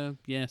 media,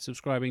 yeah,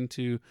 subscribing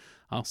to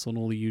us on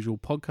all the usual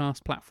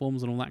podcast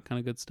platforms and all that kind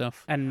of good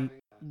stuff. And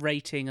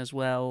rating as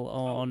well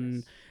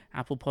on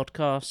Apple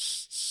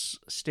Podcasts,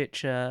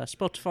 Stitcher,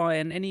 Spotify,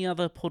 and any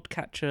other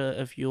podcatcher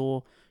of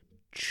your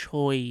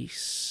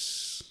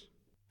choice.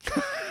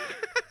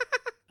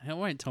 All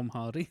right, Tom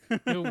Hardy.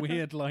 A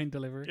weird line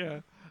delivery.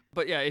 Yeah.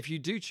 But yeah, if you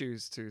do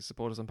choose to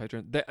support us on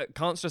Patreon,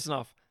 can't stress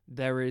enough,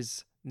 there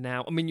is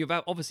now, I mean, you've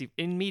obviously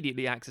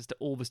immediately access to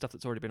all the stuff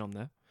that's already been on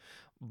there,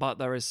 but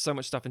there is so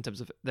much stuff in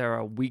terms of, there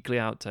are weekly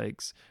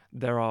outtakes,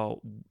 there are,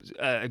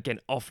 again,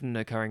 often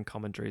occurring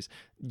commentaries.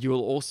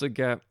 You'll also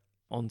get,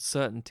 on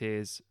certain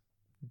tiers,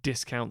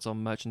 discounts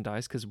on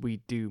merchandise, because we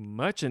do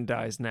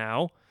merchandise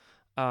now,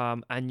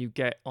 and you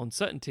get, on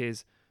certain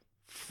tiers,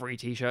 free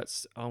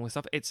t-shirts along with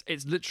stuff. It's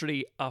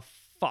literally a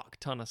fuck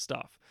ton of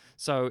stuff.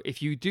 So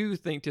if you do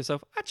think to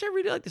yourself, actually, I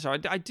really like this, or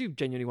I do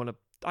genuinely want to,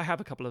 I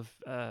have a couple of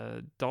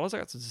dollars, I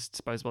got some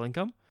disposable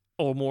income,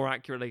 or more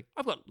accurately,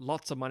 I've got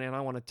lots of money and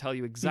I want to tell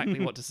you exactly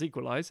what to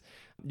sequelize,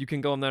 you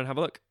can go on there and have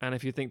a look. And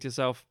if you think to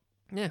yourself,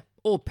 yeah,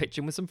 or pitch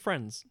in with some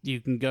friends.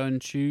 You can go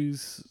and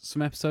choose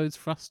some episodes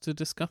for us to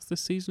discuss this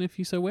season if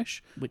you so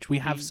wish. Which We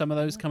will have be- some of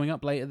those coming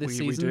up later this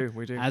season.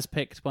 We do. As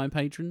picked by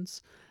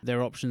patrons. There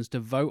are options to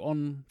vote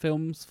on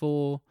films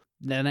for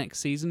the next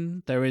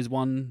season. There is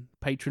one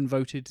patron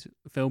voted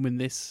film in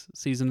this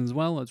season as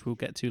well, as we'll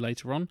get to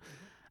later on.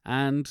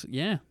 And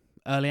yeah,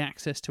 early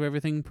access to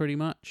everything pretty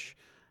much.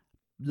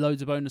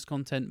 Loads of bonus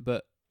content,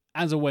 but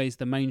as always,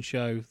 the main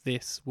show,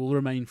 this, will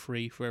remain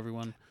free for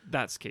everyone.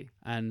 That's key.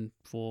 And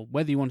for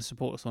whether you want to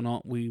support us or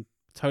not, we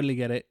totally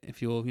get it.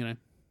 If your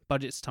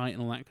budget's tight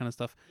and all that kind of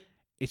stuff.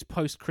 It's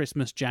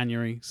post-Christmas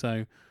January,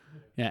 so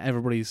yeah,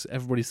 everybody's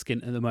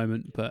skint at the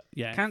moment. But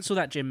yeah, Cancel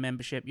that gym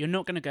membership. You're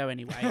not going to go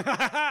anyway.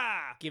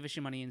 Give us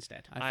your money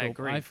instead. I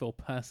agree. I feel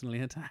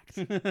personally attacked.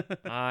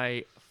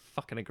 I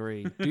fucking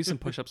agree. Do some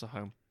push-ups at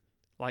home,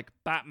 like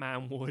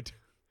Batman would.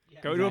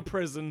 Go to a Exactly.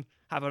 prison,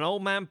 have an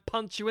old man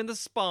punch you in the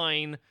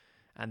spine,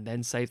 and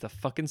then save the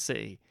fucking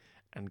city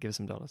and give us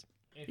some dollars.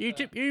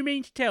 You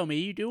mean to tell me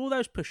you do all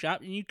those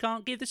push-ups and you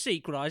can't give the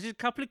sequelizers a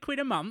couple of quid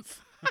a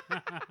month?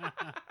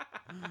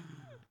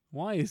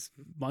 Why is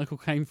Michael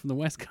Caine from the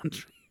West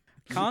Country?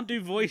 Can't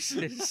do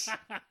voices.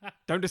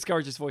 Don't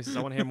discourage his voices.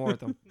 I want to hear more of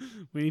them.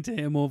 We need to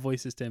hear more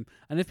voices, Tim.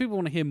 And if people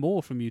want to hear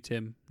more from you,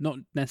 Tim, not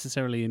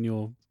necessarily in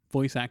your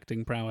voice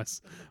acting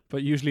prowess,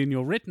 but usually in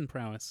your written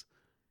prowess,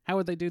 how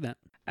would they do that?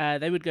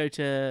 They would go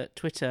to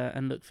Twitter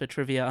and look for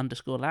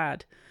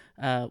trivia_lad,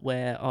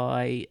 where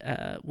I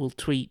will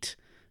tweet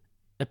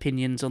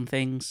opinions on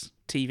things,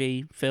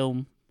 TV,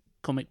 film,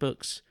 comic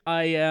books.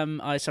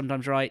 I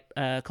sometimes write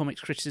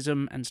comics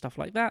criticism and stuff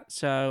like that,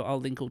 so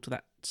I'll link all to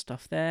that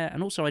stuff there.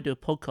 And also I do a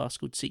podcast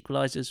called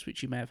Sequelizers,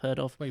 which you may have heard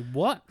of. Wait,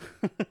 what?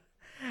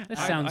 That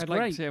sounds I'd great.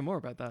 like to hear more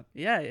about that.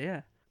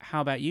 Yeah.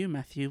 How about you,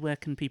 Matthew? Where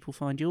can people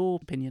find your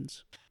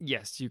opinions?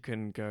 Yes, you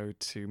can go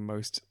to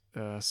most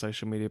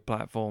social media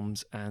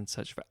platforms and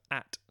search for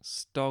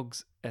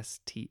 @Stogs,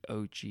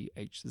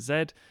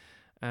 STOGHZ.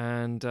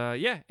 And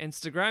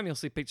Instagram, you'll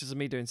see pictures of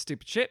me doing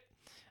stupid shit.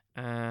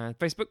 And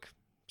Facebook,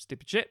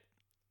 stupid shit.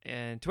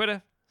 And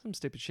Twitter, some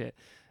stupid shit.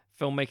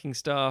 Filmmaking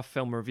stuff,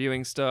 film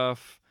reviewing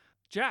stuff.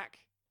 Jack,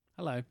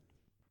 Hello.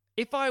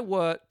 if I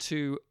were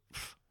to,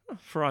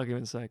 for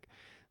argument's sake,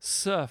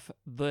 surf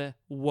the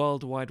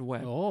World Wide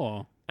Web,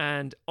 Oh,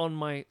 and on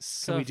my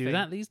surfing... can we do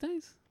that these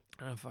days?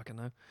 I don't fucking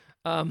know.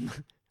 I'm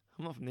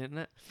not from the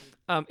internet.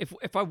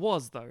 If I were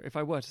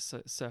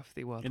to surf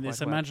the World In Wide this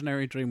Web,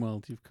 imaginary dream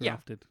world you've Yeah.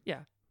 crafted.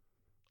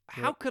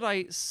 how could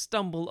I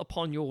stumble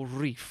upon your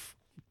reef?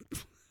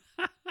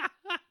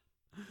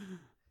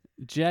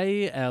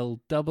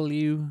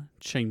 JLW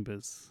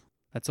Chambers.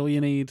 That's all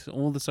you need.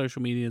 All the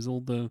social medias,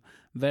 all the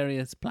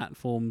various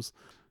platforms.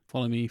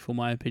 Follow me for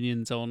my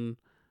opinions on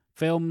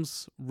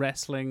films,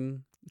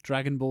 wrestling,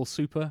 Dragon Ball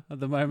Super at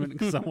the moment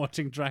because I'm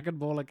watching Dragon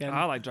Ball again.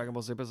 I like Dragon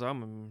Ball Super, so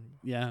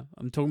Yeah,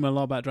 I'm talking a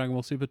lot about Dragon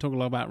Ball Super, talk a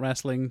lot about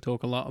wrestling,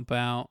 talk a lot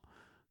about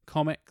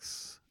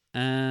comics,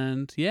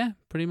 and yeah,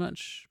 pretty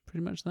much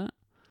that.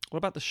 What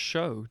about the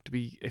show?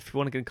 If you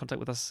want to get in contact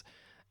with us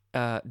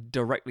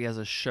directly as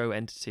a show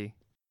entity?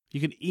 You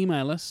can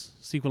email us,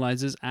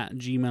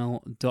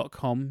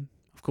 sequelizers@gmail.com.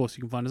 Of course,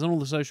 you can find us on all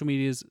the social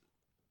medias,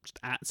 just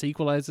at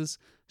Sequelizers,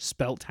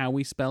 spelt how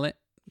we spell it,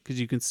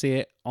 because you can see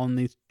it on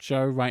the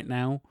show right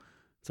now.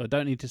 So I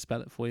don't need to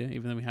spell it for you,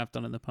 even though we have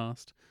done it in the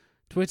past.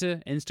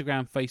 Twitter,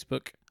 Instagram,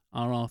 Facebook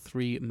are our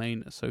three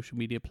main social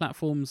media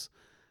platforms.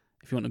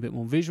 If you want a bit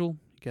more visual,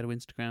 you go to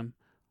Instagram. A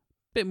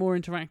bit more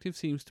interactive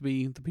seems to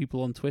be the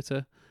people on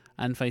Twitter.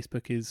 And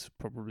Facebook is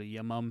probably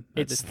your mum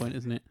at this point,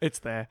 isn't it? It's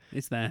there.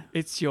 It's there.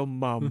 It's your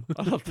mum.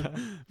 I love that.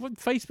 Well,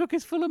 Facebook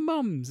is full of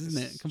mums,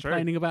 isn't it? It's true.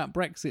 Complaining about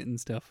Brexit and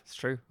stuff. It's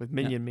true, with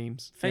minion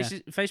memes.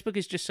 Facebook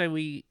is just so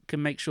we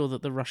can make sure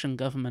that the Russian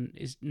government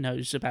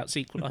knows about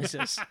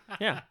sequelizers.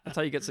 Yeah, that's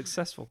how you get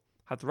successful.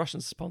 Have the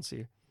Russians sponsor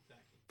you.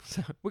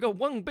 So, we got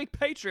one big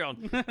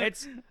Patreon.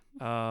 It's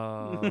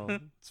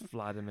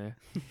Vladimir.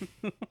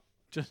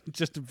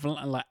 Just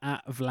like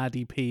at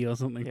Vladdy P or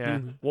something. Yeah.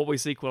 What we're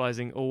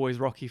sequelizing, always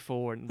Rocky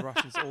 4, and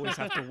Russians always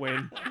have to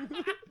win.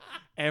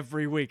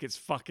 Every week it's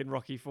fucking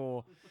Rocky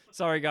 4.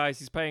 Sorry, guys,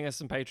 he's paying us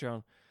some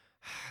Patreon.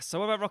 So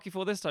what about Rocky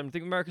 4 this time? You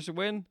think America should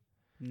win?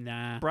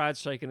 Nah. Brad's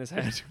shaking his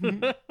head.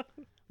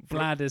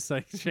 Vlad is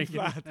like shaking.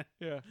 Vlad.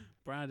 Yeah.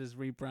 Brad is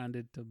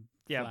rebranded to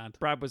Yeah, Vlad.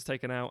 Brad was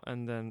taken out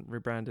and then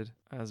rebranded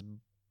as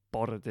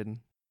Borodin.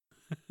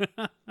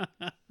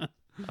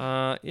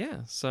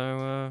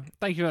 So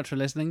Thank you very much for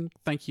listening.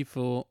 Thank you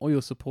for all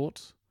your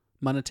support,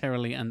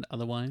 monetarily and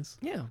otherwise.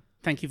 yeah.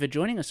 Thank you for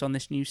joining us on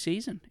this new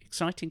season.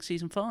 Exciting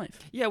season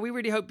 5. Yeah, we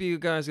really hope you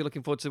guys are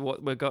looking forward to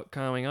what we've got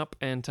coming up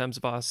in terms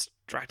of our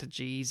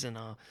strategies and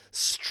our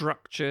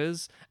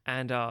structures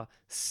and our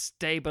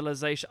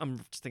stabilization. I'm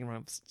just thinking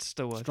around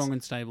still words. Strong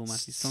and stable,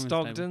 Matthew. Strong and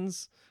stable.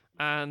 Stogdens.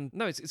 And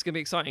no, it's going to be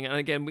exciting. And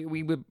again,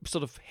 we were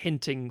sort of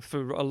hinting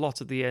for a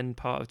lot of the end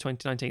part of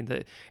 2019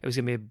 that it was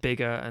going to be a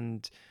bigger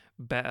and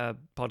better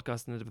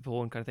podcast than the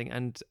before and kind of thing.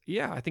 And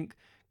yeah, I think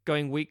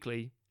going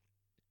weekly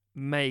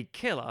may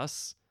kill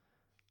us,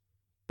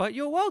 but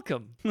you're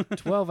welcome.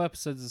 12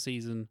 episodes a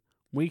season,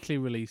 weekly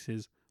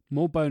releases,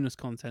 more bonus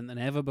content than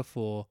ever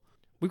before.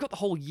 We've got the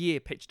whole year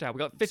pitched out. We've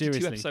got 52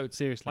 Seriously, episodes.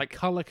 Seriously. Like,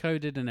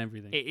 color-coded and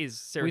everything. it is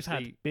seriously.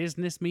 We've had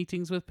business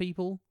meetings with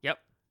people. Yep.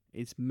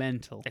 It's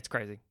mental. It's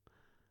crazy.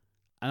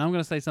 And I'm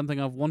going to say something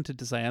I've wanted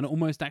to say and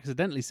almost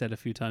accidentally said a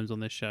few times on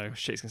this show. Oh,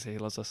 shit, he's going to say he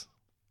loves us.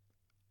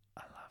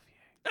 I love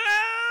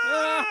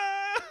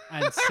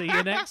you. And see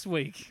you next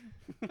week.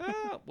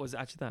 Was it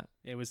actually that?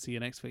 It was see you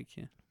next week,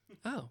 yeah.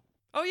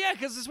 Oh, yeah,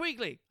 because it's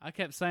weekly. I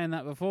kept saying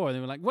that before, and they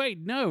were like, wait,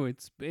 no,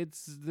 it's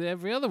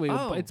every other week.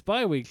 Oh. Or it's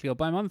bi-weekly or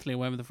bi-monthly or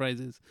whatever the phrase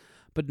is.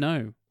 But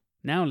no.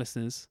 Now,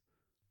 listeners,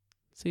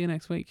 see you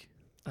next week.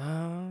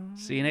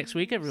 See you next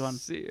week, everyone.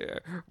 See ya.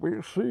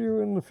 We'll see you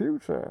in the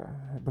future,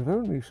 but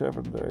only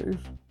 7 days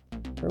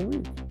a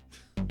week.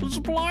 It's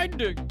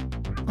blinding.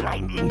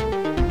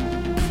 Blinding.